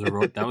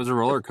a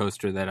roller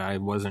coaster that I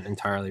wasn't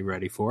entirely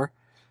ready for,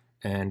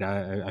 and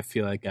I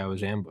feel like I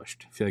was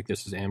ambushed. I feel like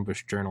this is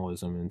ambush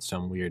journalism in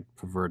some weird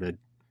perverted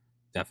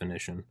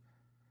definition.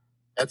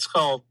 That's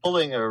called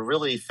pulling a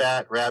really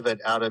fat rabbit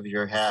out of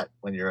your hat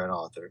when you're an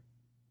author.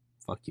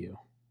 Fuck you.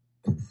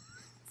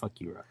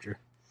 Fuck you, Roger.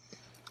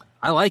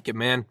 I like it,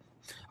 man.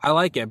 I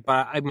like it,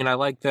 but I mean, I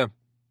like the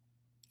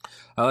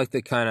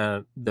kind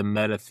of the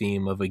meta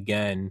theme of,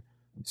 again,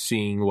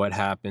 seeing what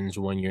happens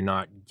when you're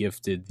not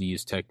gifted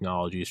these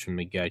technologies from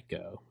the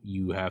get-go.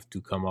 You have to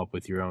come up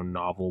with your own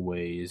novel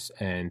ways,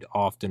 and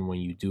often when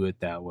you do it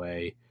that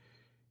way,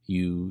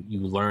 you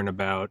learn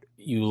about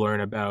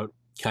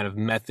kind of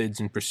methods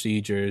and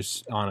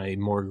procedures on a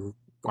more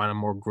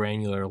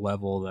granular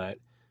level that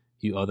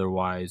you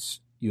otherwise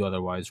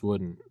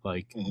wouldn't.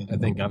 Like, I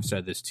think I've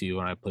said this to you,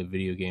 when I play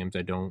video games,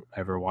 I don't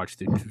ever watch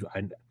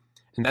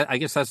I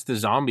guess that's the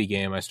zombie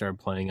game I started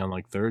playing on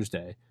like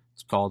Thursday.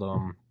 It's called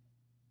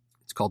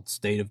It's called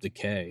State of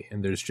Decay,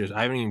 and there's just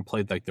I haven't even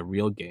played like the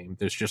real game.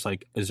 There's just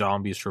like a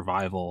zombie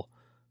survival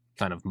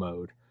kind of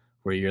mode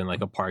where you're in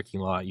like a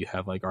parking lot, you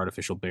have like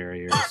artificial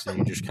barriers, and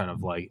you're just kind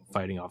of like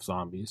fighting off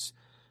zombies.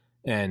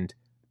 And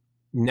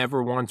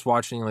never once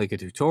watching like a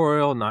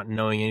tutorial, not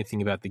knowing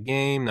anything about the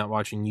game, not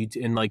watching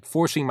YouTube, and like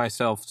forcing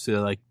myself to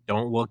like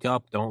don't look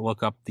up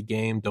the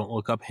game, don't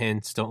look up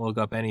hints, don't look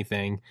up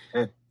anything.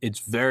 It's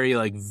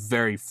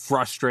very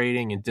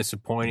frustrating and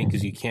disappointing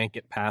because you can't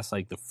get past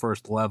like the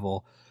first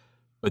level.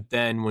 But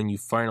then when you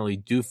finally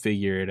do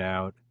figure it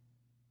out,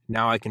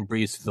 now I can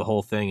breeze through the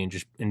whole thing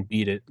and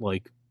beat it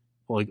like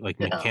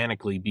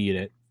mechanically beat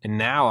it. And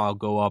now I'll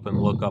go up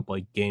and look up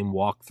like game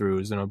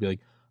walkthroughs, and I'll be like,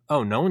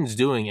 oh, no one's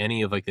doing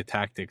any of like the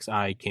tactics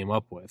I came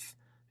up with.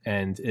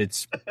 And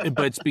it's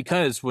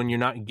because when you're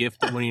not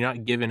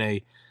given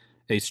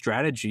a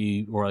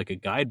strategy or like a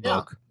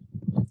guidebook,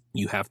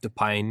 you have to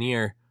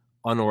pioneer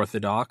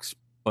unorthodox,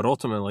 but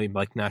ultimately,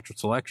 like natural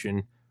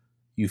selection,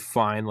 you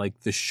find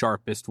like the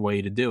sharpest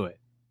way to do it.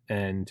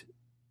 And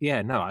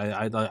yeah, no,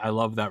 I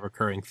love that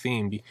recurring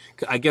theme.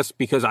 I guess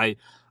because I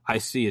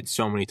see it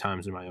so many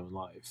times in my own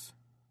life.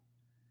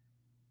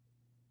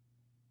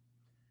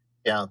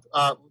 Yeah.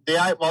 The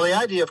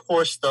idea, of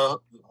course, the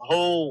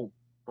whole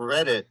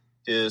Reddit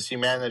is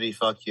humanity.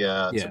 Fuck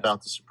yeah! It's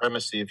about the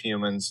supremacy of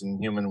humans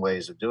and human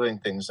ways of doing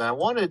things. And I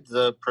wanted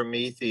the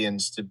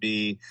Prometheans to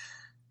be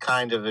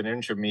kind of an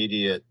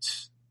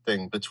intermediate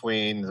thing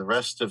between the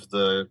rest of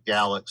the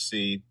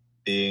galaxy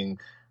being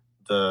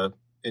the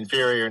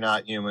inferior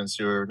not humans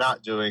who are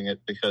not doing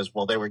it because,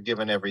 well, they were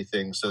given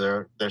everything,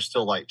 so they're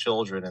still like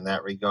children in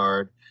that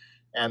regard,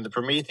 and the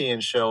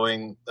Prometheans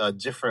showing a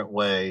different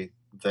way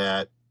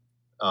that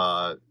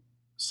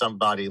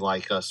somebody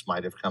like us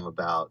might have come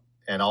about,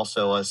 and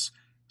also us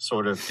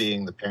sort of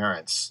being the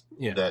parents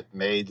that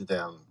made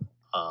them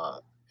a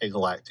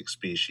galactic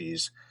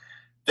species.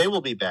 They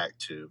will be back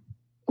too.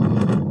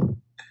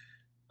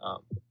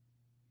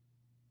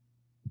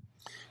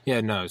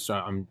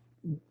 So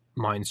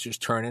mine's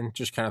just turning,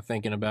 just kind of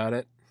thinking about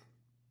it.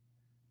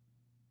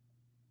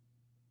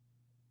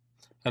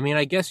 I mean,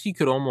 I guess you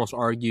could almost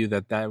argue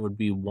that would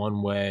be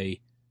one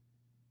way.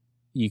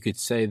 You could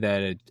say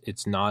that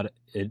it's not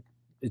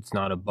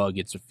a bug,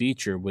 it's a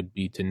feature, would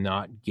be to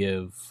not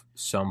give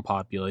some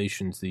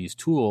populations these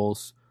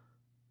tools,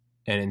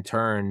 and in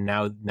turn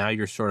now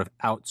you're sort of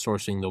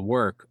outsourcing the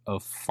work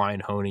of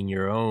fine honing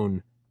your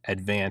own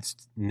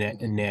advanced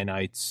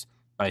nanites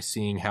by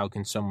seeing how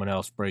can someone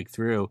else break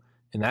through.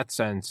 In that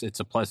sense, it's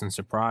a pleasant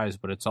surprise,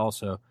 but it's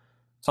also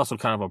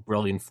kind of a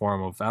brilliant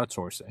form of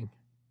outsourcing.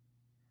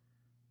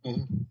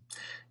 Mm-hmm.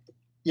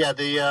 Yeah,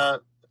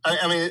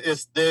 I mean,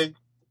 it's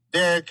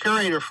their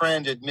curator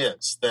friend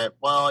admits that,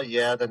 well,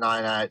 yeah, the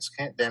nanites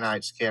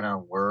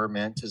were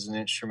meant as an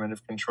instrument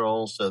of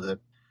control so that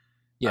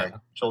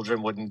our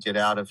children wouldn't get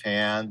out of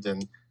hand.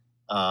 And,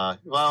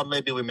 well,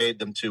 maybe we made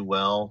them too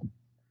well,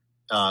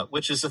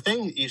 which is a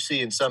thing that you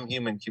see in some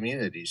human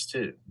communities,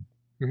 too.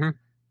 Mm-hmm.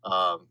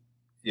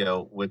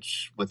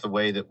 Which with the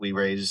way that we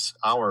raise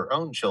our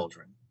own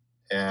children.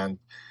 And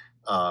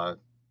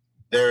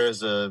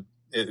this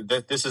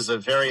is a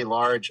very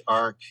large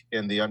arc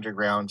in the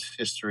underground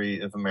history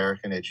of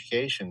American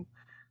education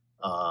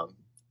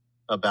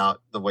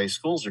about the way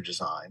schools are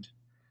designed,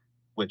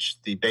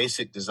 which the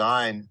basic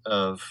design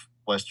of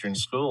Western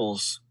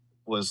schools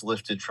was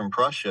lifted from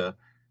Prussia,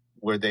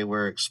 where they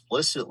were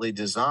explicitly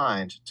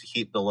designed to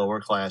keep the lower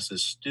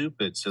classes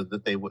stupid so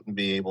that they wouldn't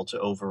be able to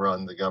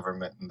overrun the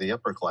government and the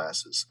upper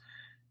classes.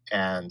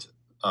 And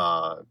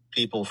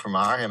people from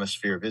our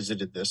hemisphere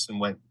visited this and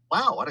went,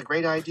 wow, what a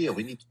great idea.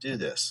 We need to do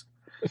this.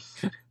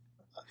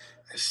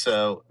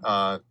 So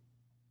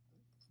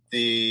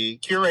the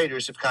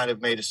curators have kind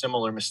of made a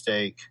similar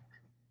mistake,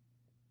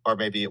 or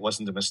maybe it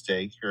wasn't a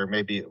mistake, or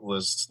maybe it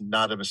was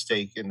not a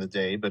mistake in the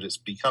day, but it's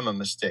become a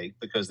mistake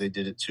because they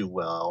did it too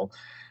well.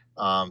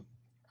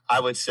 I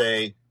would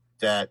say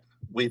that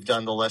we've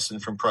done the lesson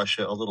from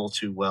Prussia a little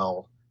too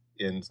well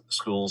in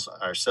schools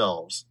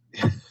ourselves.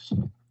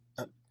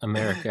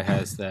 America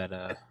has that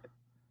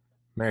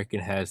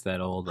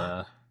old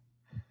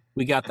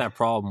we got that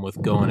problem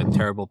with going to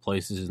terrible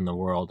places in the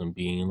world and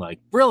being like,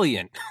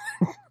 brilliant.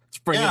 Let's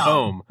bring it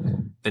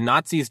home. The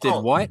Nazis did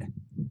what?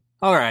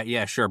 All right,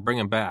 yeah, sure, bring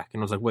him back.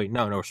 And I was like, wait,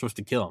 no, we're supposed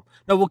to kill him.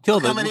 No, we'll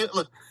kill them.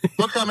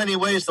 Look how many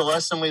ways the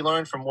lesson we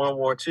learned from World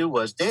War II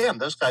was, damn,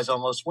 those guys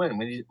almost win.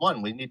 We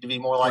need to be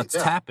more like them.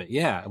 Let's tap it,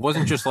 yeah. It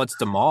wasn't just let's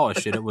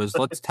demolish it. It was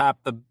let's tap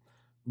the...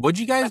 What'd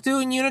you guys do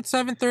in Unit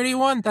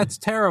 731? That's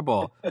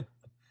terrible.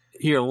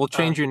 Here, we'll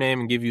change your name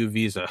and give you a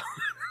visa.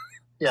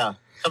 Yeah,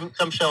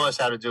 come show us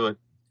how to do it.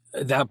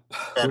 That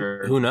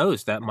better. Who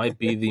knows? That might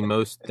be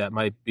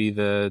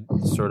the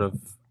sort of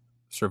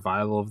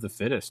survival of the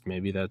fittest.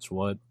 Maybe that's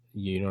what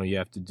you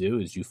have to do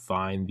is you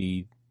find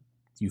the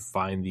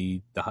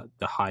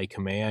high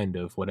command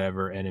of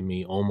whatever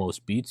enemy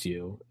almost beats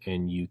you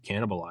and you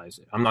cannibalize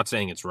it. I'm not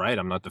saying it's right.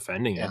 I'm not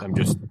defending it. I'm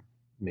just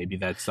maybe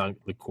that's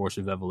the course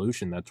of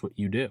evolution. That's what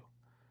you do.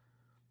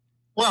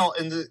 Well,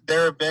 and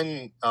there have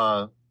been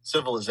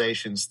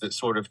civilizations that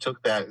sort of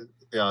took that.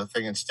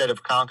 thing. Instead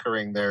of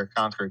conquering their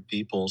conquered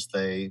peoples,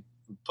 they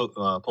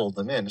pulled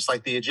them in. It's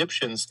like the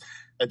Egyptians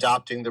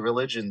adopting the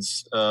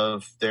religions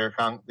of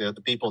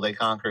the people they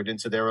conquered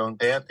into their own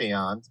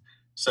pantheon.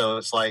 So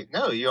it's like,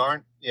 no, you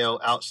aren't,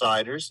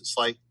 outsiders. It's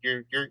like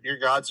your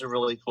gods are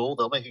really cool.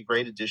 They'll make a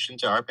great addition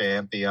to our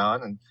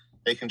pantheon, and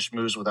they can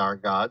schmooze with our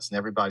gods, and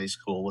everybody's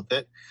cool with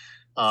it.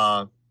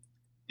 Of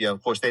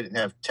course, they didn't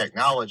have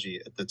technology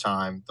at the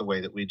time the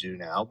way that we do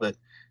now, but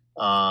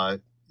at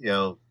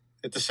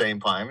the same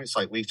time, it's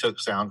like we took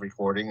sound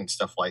recording and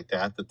stuff like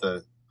that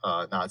the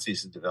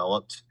Nazis had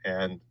developed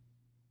and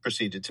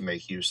proceeded to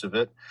make use of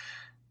it.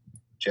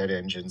 Jet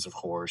engines, of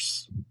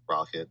course,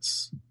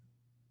 rockets.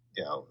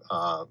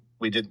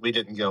 We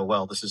didn't go,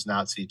 well, this is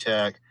Nazi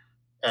tech.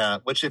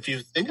 Which, if you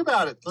think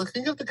about it,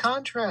 think of the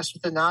contrast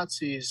with the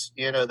Nazis,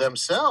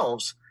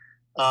 themselves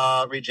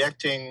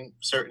rejecting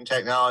certain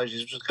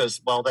technologies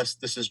because, well, this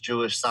is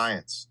Jewish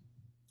science.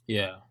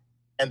 Yeah,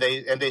 and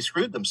they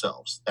screwed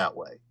themselves that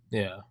way.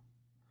 Yeah.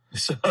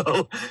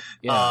 So,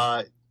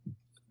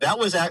 that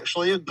was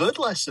actually a good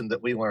lesson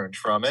that we learned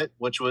from it,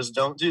 which was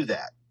don't do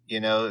that.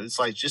 It's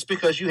like, just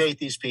because you hate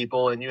these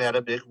people and you had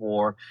a big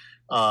war,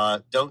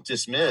 don't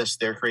dismiss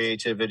their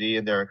creativity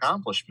and their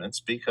accomplishments,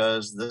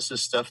 because this is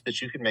stuff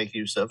that you can make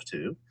use of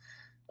too.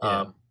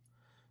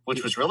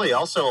 Which was really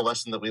also a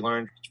lesson that we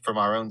learned from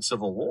our own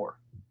Civil War.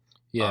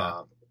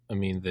 Yeah. I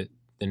mean, the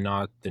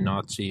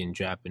Nazi and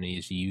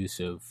Japanese use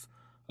of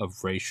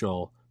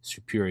racial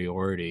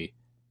superiority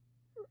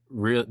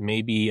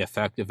may be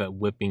effective at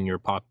whipping your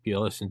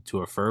populace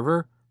into a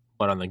fervor,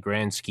 but on the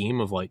grand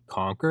scheme of like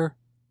conquer,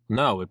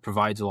 no, it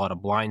provides a lot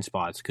of blind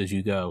spots, because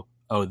you go,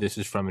 oh, this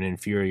is from an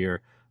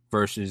inferior,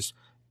 versus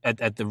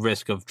at the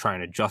risk of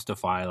trying to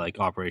justify like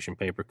Operation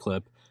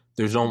Paperclip,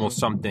 there's almost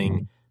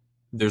something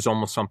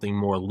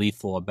more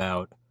lethal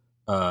about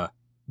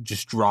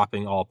just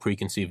dropping all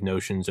preconceived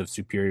notions of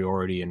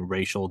superiority and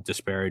racial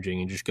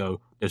disparaging and just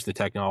go, does the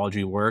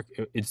technology work?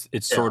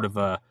 It's sort of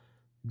a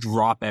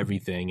drop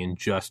everything and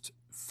just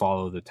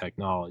follow the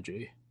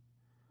technology.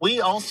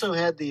 We also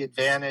had the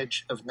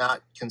advantage of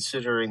not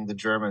considering the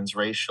Germans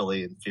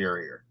racially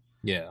inferior.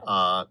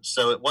 Yeah.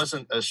 So it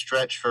wasn't a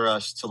stretch for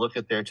us to look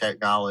at their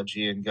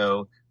technology and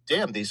go,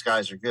 damn, these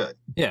guys are good.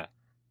 Yeah.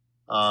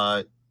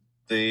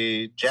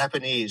 The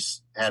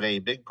Japanese had a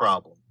big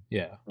problem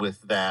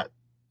with that.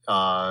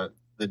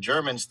 The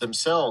Germans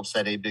themselves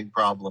had a big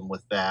problem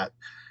with that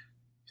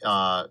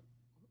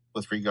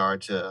with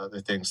regard to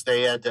other things.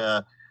 They had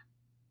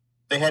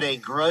a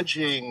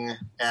grudging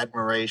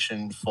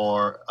admiration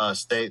for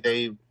us.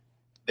 Their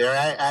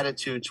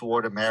attitude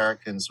toward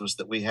Americans was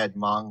that we had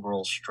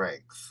mongrel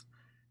strength.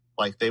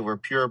 Like they were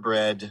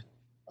purebred,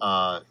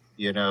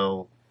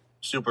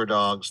 super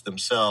dogs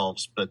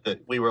themselves, but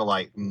that we were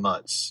like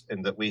mutts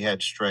and that we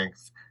had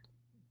strength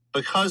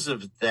because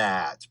of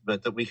that,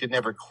 but that we could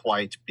never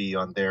quite be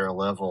on their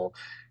level.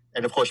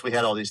 And of course, we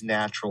had all these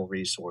natural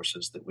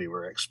resources that we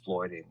were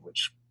exploiting,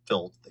 which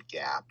filled the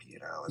gap,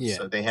 And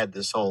so they had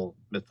this whole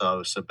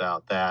mythos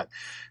about that.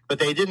 But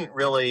they didn't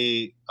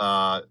really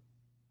have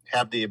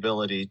the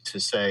ability to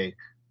say,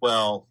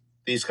 well,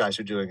 these guys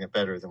are doing it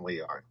better than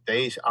we are.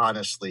 They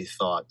honestly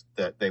thought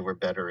that they were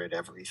better at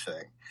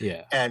everything.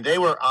 Yeah. And they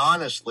were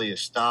honestly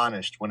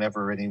astonished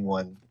whenever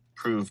anyone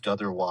proved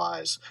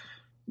otherwise.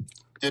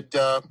 Did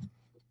I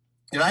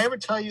ever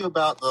tell you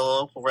about the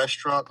local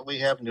restaurant that we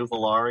have,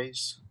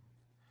 Nuvolari's?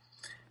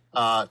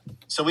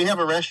 So we have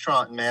a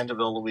restaurant in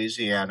Mandeville,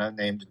 Louisiana,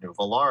 named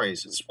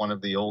Nuvolari's. It's one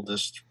of the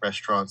oldest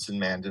restaurants in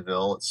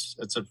Mandeville.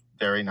 It's a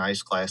very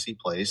nice, classy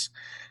place,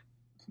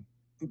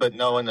 but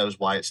no one knows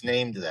why it's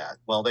named that.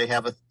 Well, they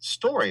have a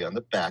story on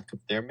the back of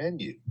their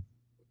menu.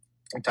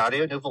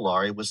 Taddeo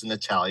Nuvolari was an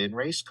Italian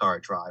race car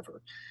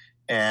driver,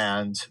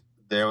 and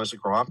there was a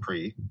Grand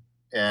Prix,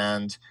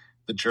 and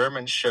the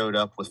Germans showed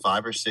up with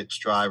 5 or 6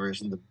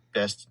 drivers in the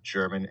best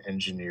German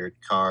engineered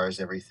cars,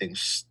 everything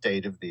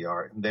state of the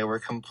art. And they were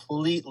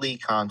completely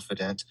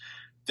confident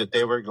that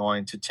they were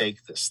going to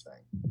take this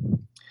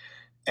thing.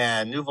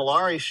 And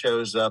Nuvolari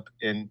shows up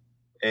in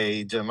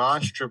a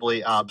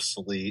demonstrably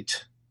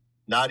obsolete,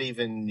 not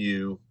even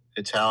new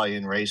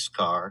Italian race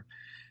car.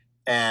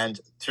 And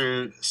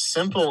through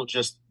simple,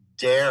 just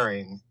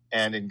daring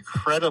and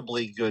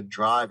incredibly good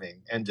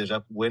driving, ended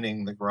up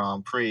winning the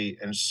Grand Prix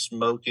and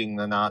smoking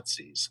the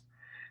Nazis.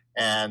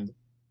 And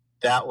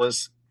that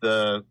was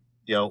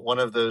one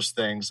of those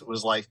things. It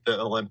was like the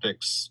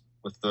Olympics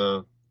with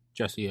the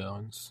Jesse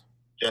Owens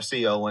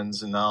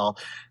and all.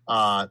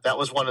 That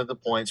was one of the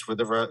points where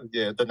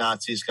the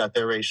Nazis got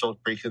their racial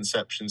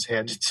preconceptions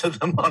handed to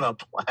them on a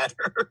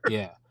platter.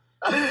 Yeah.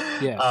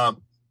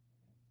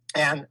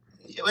 And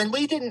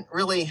we didn't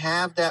really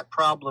have that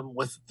problem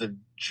with the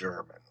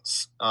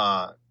Germans.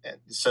 And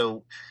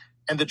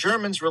the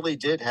Germans really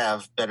did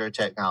have better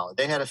technology.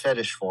 They had a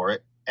fetish for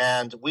it.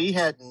 And we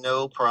had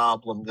no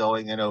problem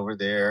going in over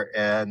there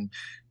and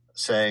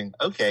saying,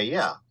 okay,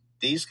 yeah,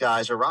 these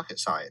guys are rocket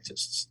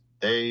scientists.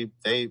 They're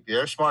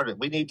smart.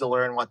 We need to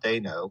learn what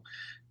they know,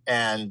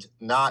 and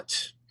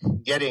not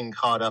getting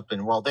caught up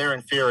in, well, they're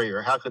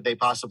inferior. How could they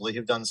possibly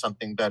have done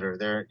something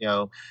better?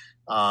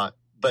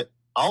 But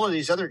all of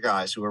these other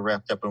guys who were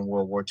wrapped up in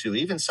World War II,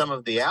 even some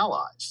of the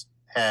Allies,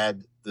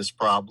 had this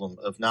problem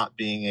of not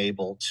being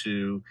able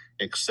to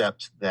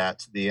accept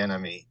that the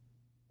enemy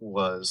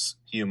was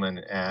human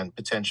and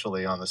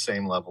potentially on the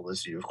same level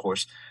as you. Of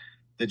course,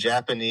 the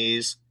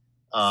Japanese,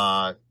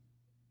 they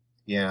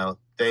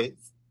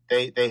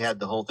had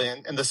the whole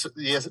thing. And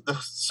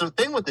the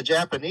thing with the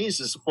Japanese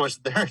is, of course,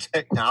 their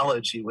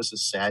technology was a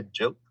sad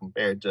joke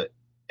compared to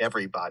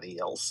everybody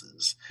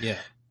else's. Yeah.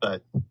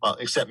 But, well,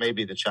 except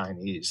maybe the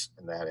Chinese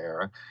in that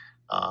era.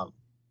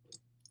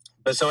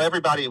 But so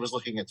everybody was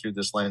looking at it through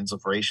this lens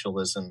of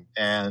racialism,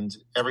 and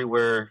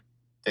everywhere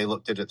they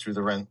looked at it through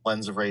the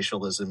lens of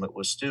racialism, it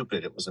was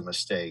stupid, it was a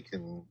mistake,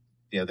 and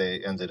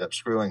they ended up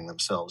screwing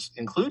themselves,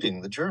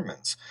 including the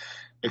Germans,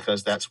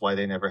 because that's why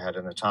they never had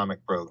an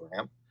atomic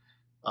program.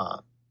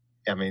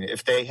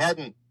 If they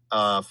hadn't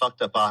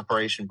fucked up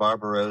Operation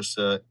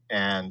Barbarossa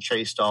and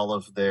chased all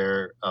of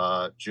their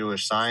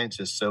Jewish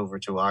scientists over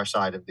to our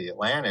side of the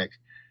Atlantic,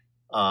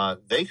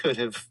 they could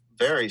have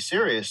very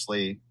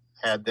seriously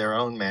had their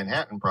own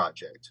Manhattan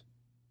Project,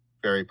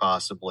 very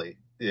possibly.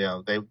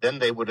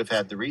 They would have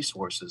had the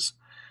resources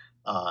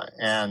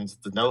and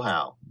the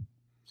know-how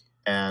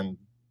and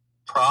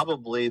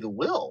probably the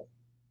will,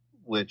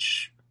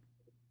 which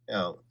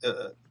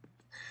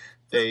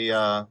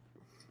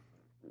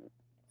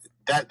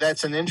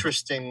that's an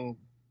interesting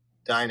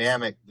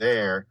dynamic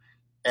there.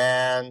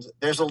 And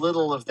there's a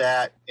little of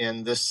that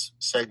in this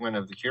segment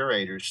of the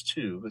Curators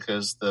too,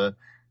 because the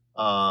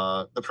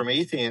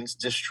Prometheans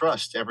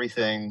distrust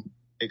everything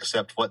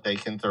except what they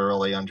can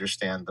thoroughly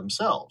understand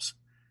themselves.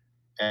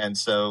 And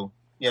so,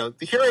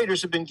 the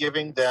Curators have been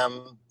giving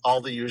them all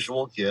the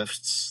usual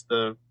gifts,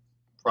 the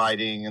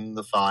writing and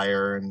the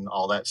fire and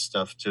all that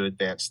stuff to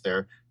advance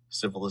their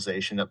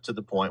civilization up to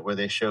the point where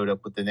they showed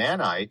up with the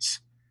nanites.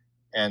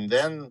 And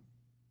then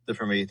the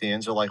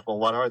Prometheans are like, well,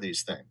 what are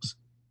these things?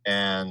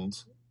 And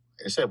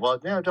I said, well,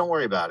 no, don't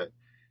worry about it.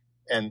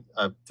 And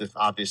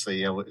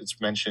obviously,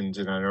 it's mentioned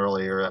in an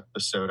earlier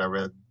episode I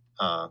read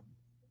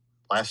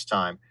last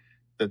time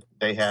that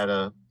they had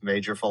a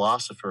major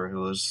philosopher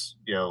who was,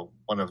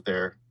 one of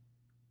their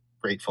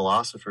great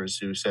philosophers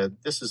who said,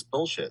 this is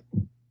bullshit.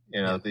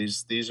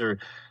 These are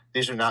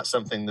not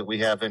something that we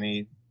have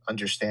any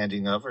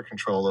understanding of or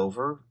control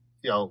over.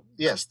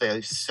 Yes, they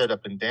sit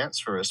up and dance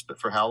for us, but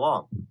for how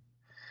long?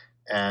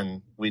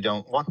 And we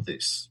don't want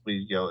this.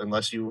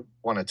 Unless you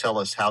want to tell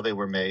us how they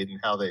were made and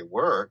how they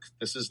work,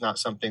 this is not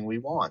something we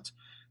want.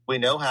 We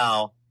know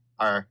how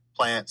our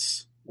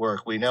plants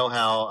work. We know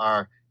how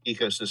our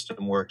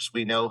ecosystem works.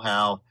 We know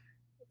how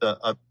the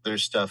other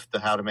stuff,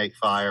 how to make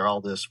fire,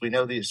 all this. We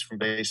know these from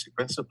basic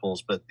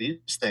principles, but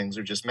these things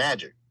are just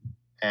magic.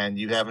 And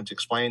you haven't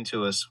explained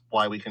to us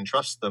why we can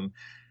trust them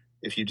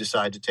if you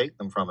decide to take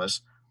them from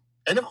us.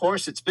 And of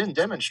course, it's been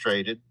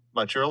demonstrated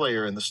much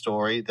earlier in the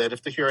story that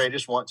if the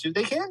Curators want to,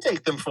 they can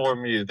take them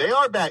from you. They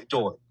are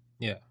backdoored.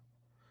 Yeah.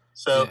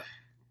 So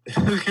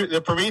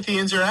the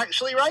Prometheans are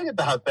actually right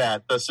about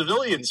that. The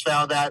civilians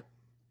found that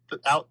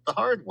out the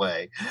hard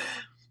way.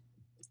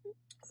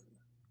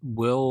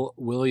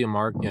 William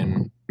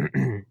Arkin,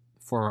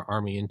 former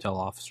Army intel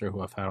officer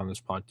who I've had on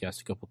this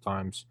podcast a couple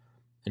times,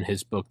 in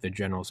his book, The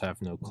Generals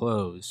Have No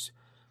Clothes,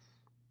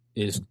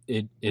 it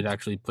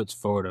actually puts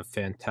forward a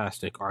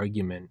fantastic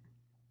argument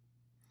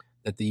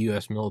that the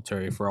U.S.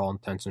 military, for all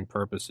intents and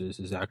purposes,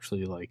 is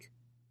actually like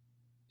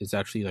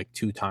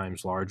 2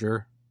 times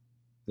larger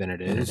than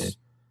it is.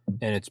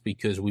 And it's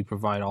because we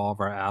provide all of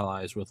our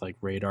allies with like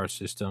radar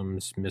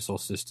systems, missile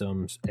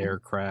systems,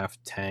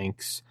 aircraft,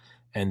 tanks,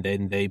 and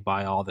then they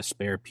buy all the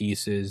spare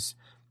pieces.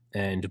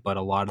 But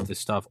a lot of the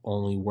stuff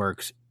only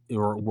works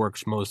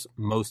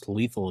most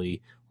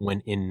lethally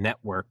when in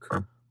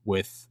network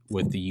with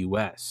the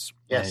U.S.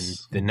 Yes. And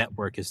the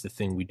network is the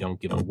thing we don't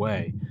give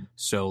away.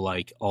 So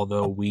like,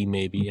 although we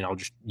maybe, and I'll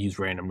just use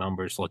random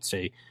numbers, let's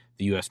say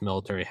the U.S.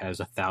 military has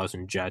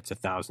 1,000 jets,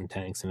 1,000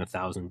 tanks, and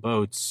 1,000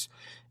 boats.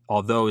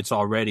 Although it's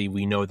already,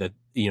 we know that,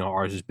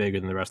 ours is bigger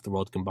than the rest of the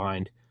world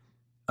combined.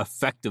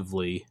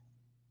 Effectively,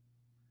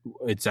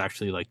 it's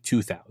actually like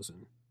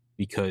 2,000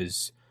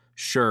 because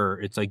sure,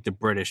 it's like the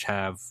British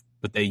have,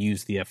 but they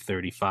use the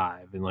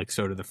F-35 and like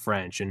so do the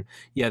French. And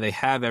yeah, they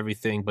have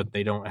everything, but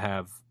they don't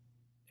have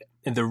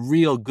and the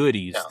real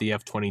goodies, the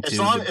F-22.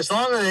 As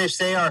long as they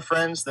stay our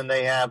friends, then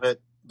they have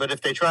it. But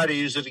if they try to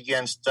use it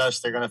against us,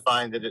 they're going to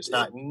find that it's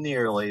not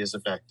nearly as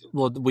effective.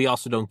 Well, we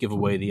also don't give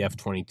away the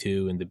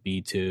F-22 and the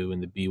B-2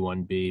 and the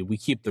B-1B. We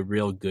keep the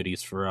real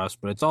goodies for us.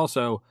 But it's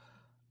also,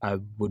 I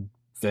would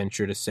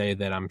venture to say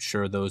that I'm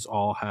sure those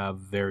all have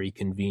very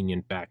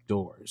convenient back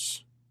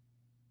doors.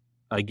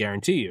 I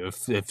guarantee you,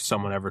 if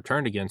someone ever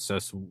turned against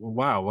us,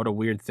 wow, what a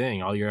weird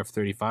thing. All your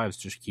F-35s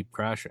just keep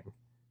crashing.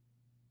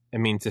 I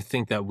mean, to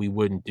think that we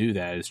wouldn't do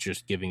that is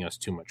just giving us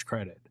too much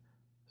credit.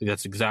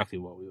 That's exactly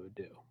what we would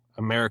do.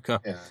 America,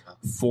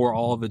 for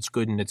all of its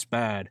good and its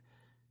bad,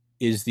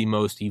 is the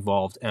most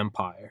evolved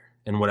empire.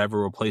 and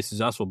whatever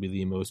replaces us will be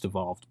the most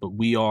evolved. But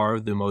we are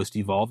the most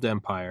evolved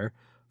empire,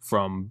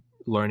 from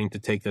learning to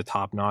take the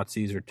top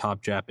Nazis or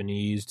top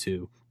Japanese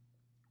to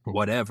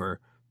whatever,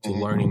 to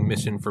learning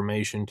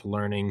misinformation, to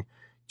learning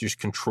just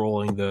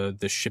controlling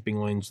the shipping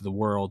lanes of the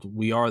world.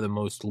 We are the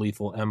most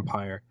lethal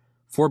empire,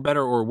 for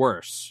better or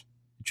worse,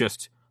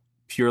 just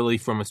purely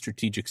from a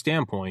strategic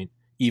standpoint,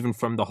 even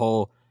from the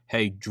whole,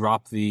 hey,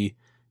 drop the,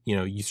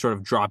 you sort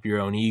of drop your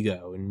own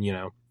ego. And,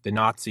 the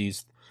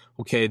Nazis,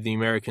 okay, the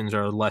Americans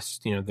are less,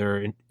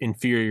 they're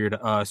inferior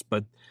to us,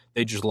 but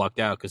they just lucked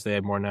out because they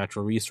had more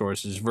natural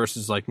resources,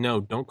 versus like,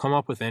 no, don't come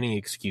up with any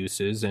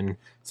excuses. And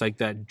it's like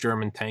that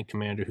German tank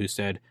commander who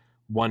said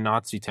one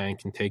Nazi tank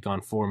can take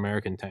on 4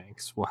 American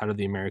tanks. Well, how did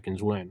the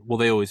Americans win? Well,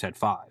 they always had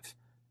 5.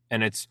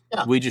 And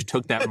we just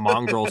took that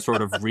mongrel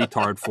sort of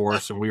retard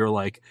force, and we were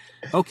like,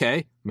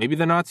 okay, maybe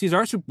the Nazis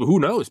are super, who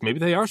knows? Maybe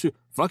they are super,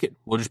 fuck it,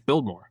 we'll just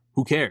build more.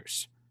 Who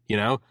cares?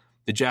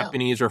 The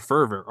Japanese are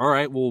fervor. All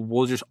right, well,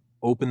 we'll just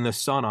open the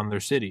sun on their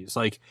cities.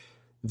 Like,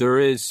 there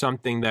is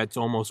something that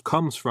almost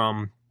comes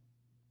from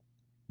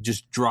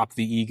just drop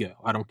the ego.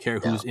 I don't care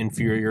who's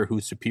inferior,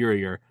 who's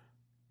superior.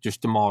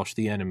 Just demolish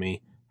the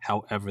enemy,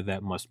 however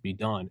that must be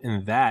done.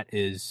 And that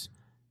is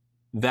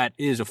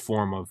a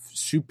form of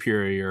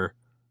superior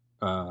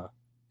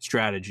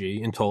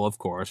strategy, until, of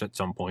course, at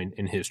some point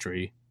in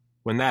history,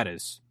 when that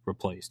is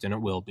replaced. And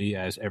it will be,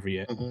 as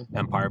every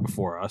empire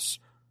before us.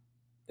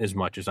 As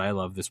much as I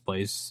love this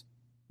place,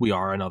 we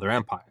are another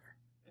empire.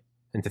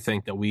 And to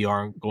think that we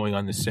aren't going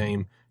on the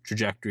same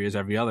trajectory as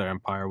every other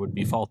empire would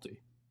be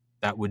faulty.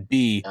 That would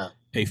be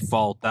a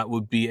fault. That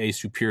would be a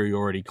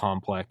superiority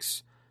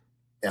complex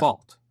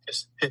fault.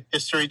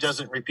 History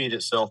doesn't repeat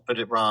itself, but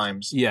it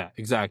rhymes. Yeah,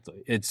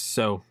 exactly.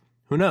 So,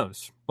 who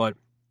knows? But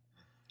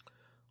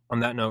on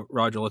that note,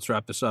 Roger, let's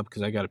wrap this up,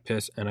 because I got to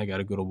piss and I got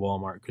to go to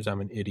Walmart because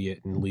I'm an idiot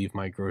and leave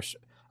my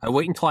grocery. I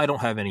wait until I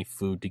don't have any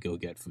food to go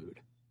get food,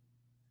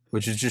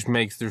 which is just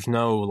there's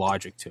no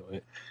logic to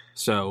it.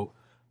 So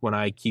when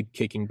I keep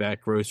kicking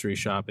back grocery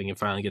shopping, it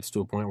finally gets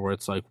to a point where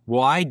it's like,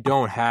 well, I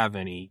don't have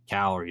any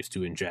calories to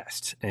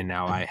ingest, and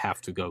now I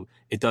have to go.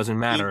 It doesn't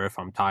matter if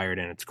I'm tired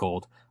and it's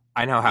cold.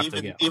 I now have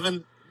to go.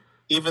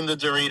 Even the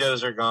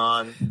Doritos are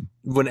gone.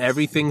 When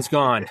everything's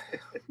gone,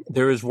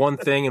 there is one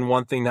thing and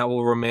one thing that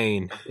will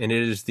remain, and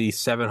it is the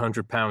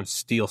 700-pound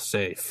steel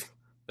safe.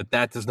 But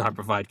that does not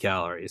provide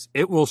calories.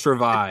 It will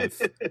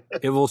survive.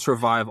 It will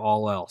survive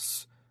all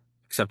else,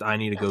 except I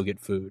need to go get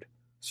food.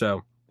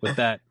 So with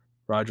that,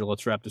 Roger,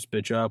 let's wrap this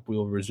bitch up. We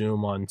will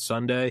resume on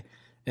Sunday.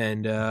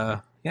 And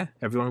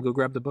everyone go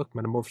grab the book,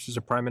 Metamorphosis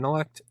of Prime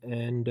Intellect,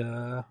 and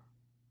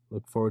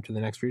look forward to the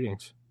next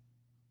readings.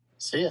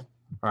 See ya.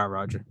 All right,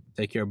 Roger.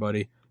 Take care,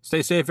 buddy.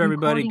 Stay safe,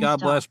 everybody.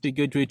 God bless. Be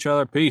good to each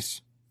other.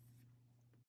 Peace.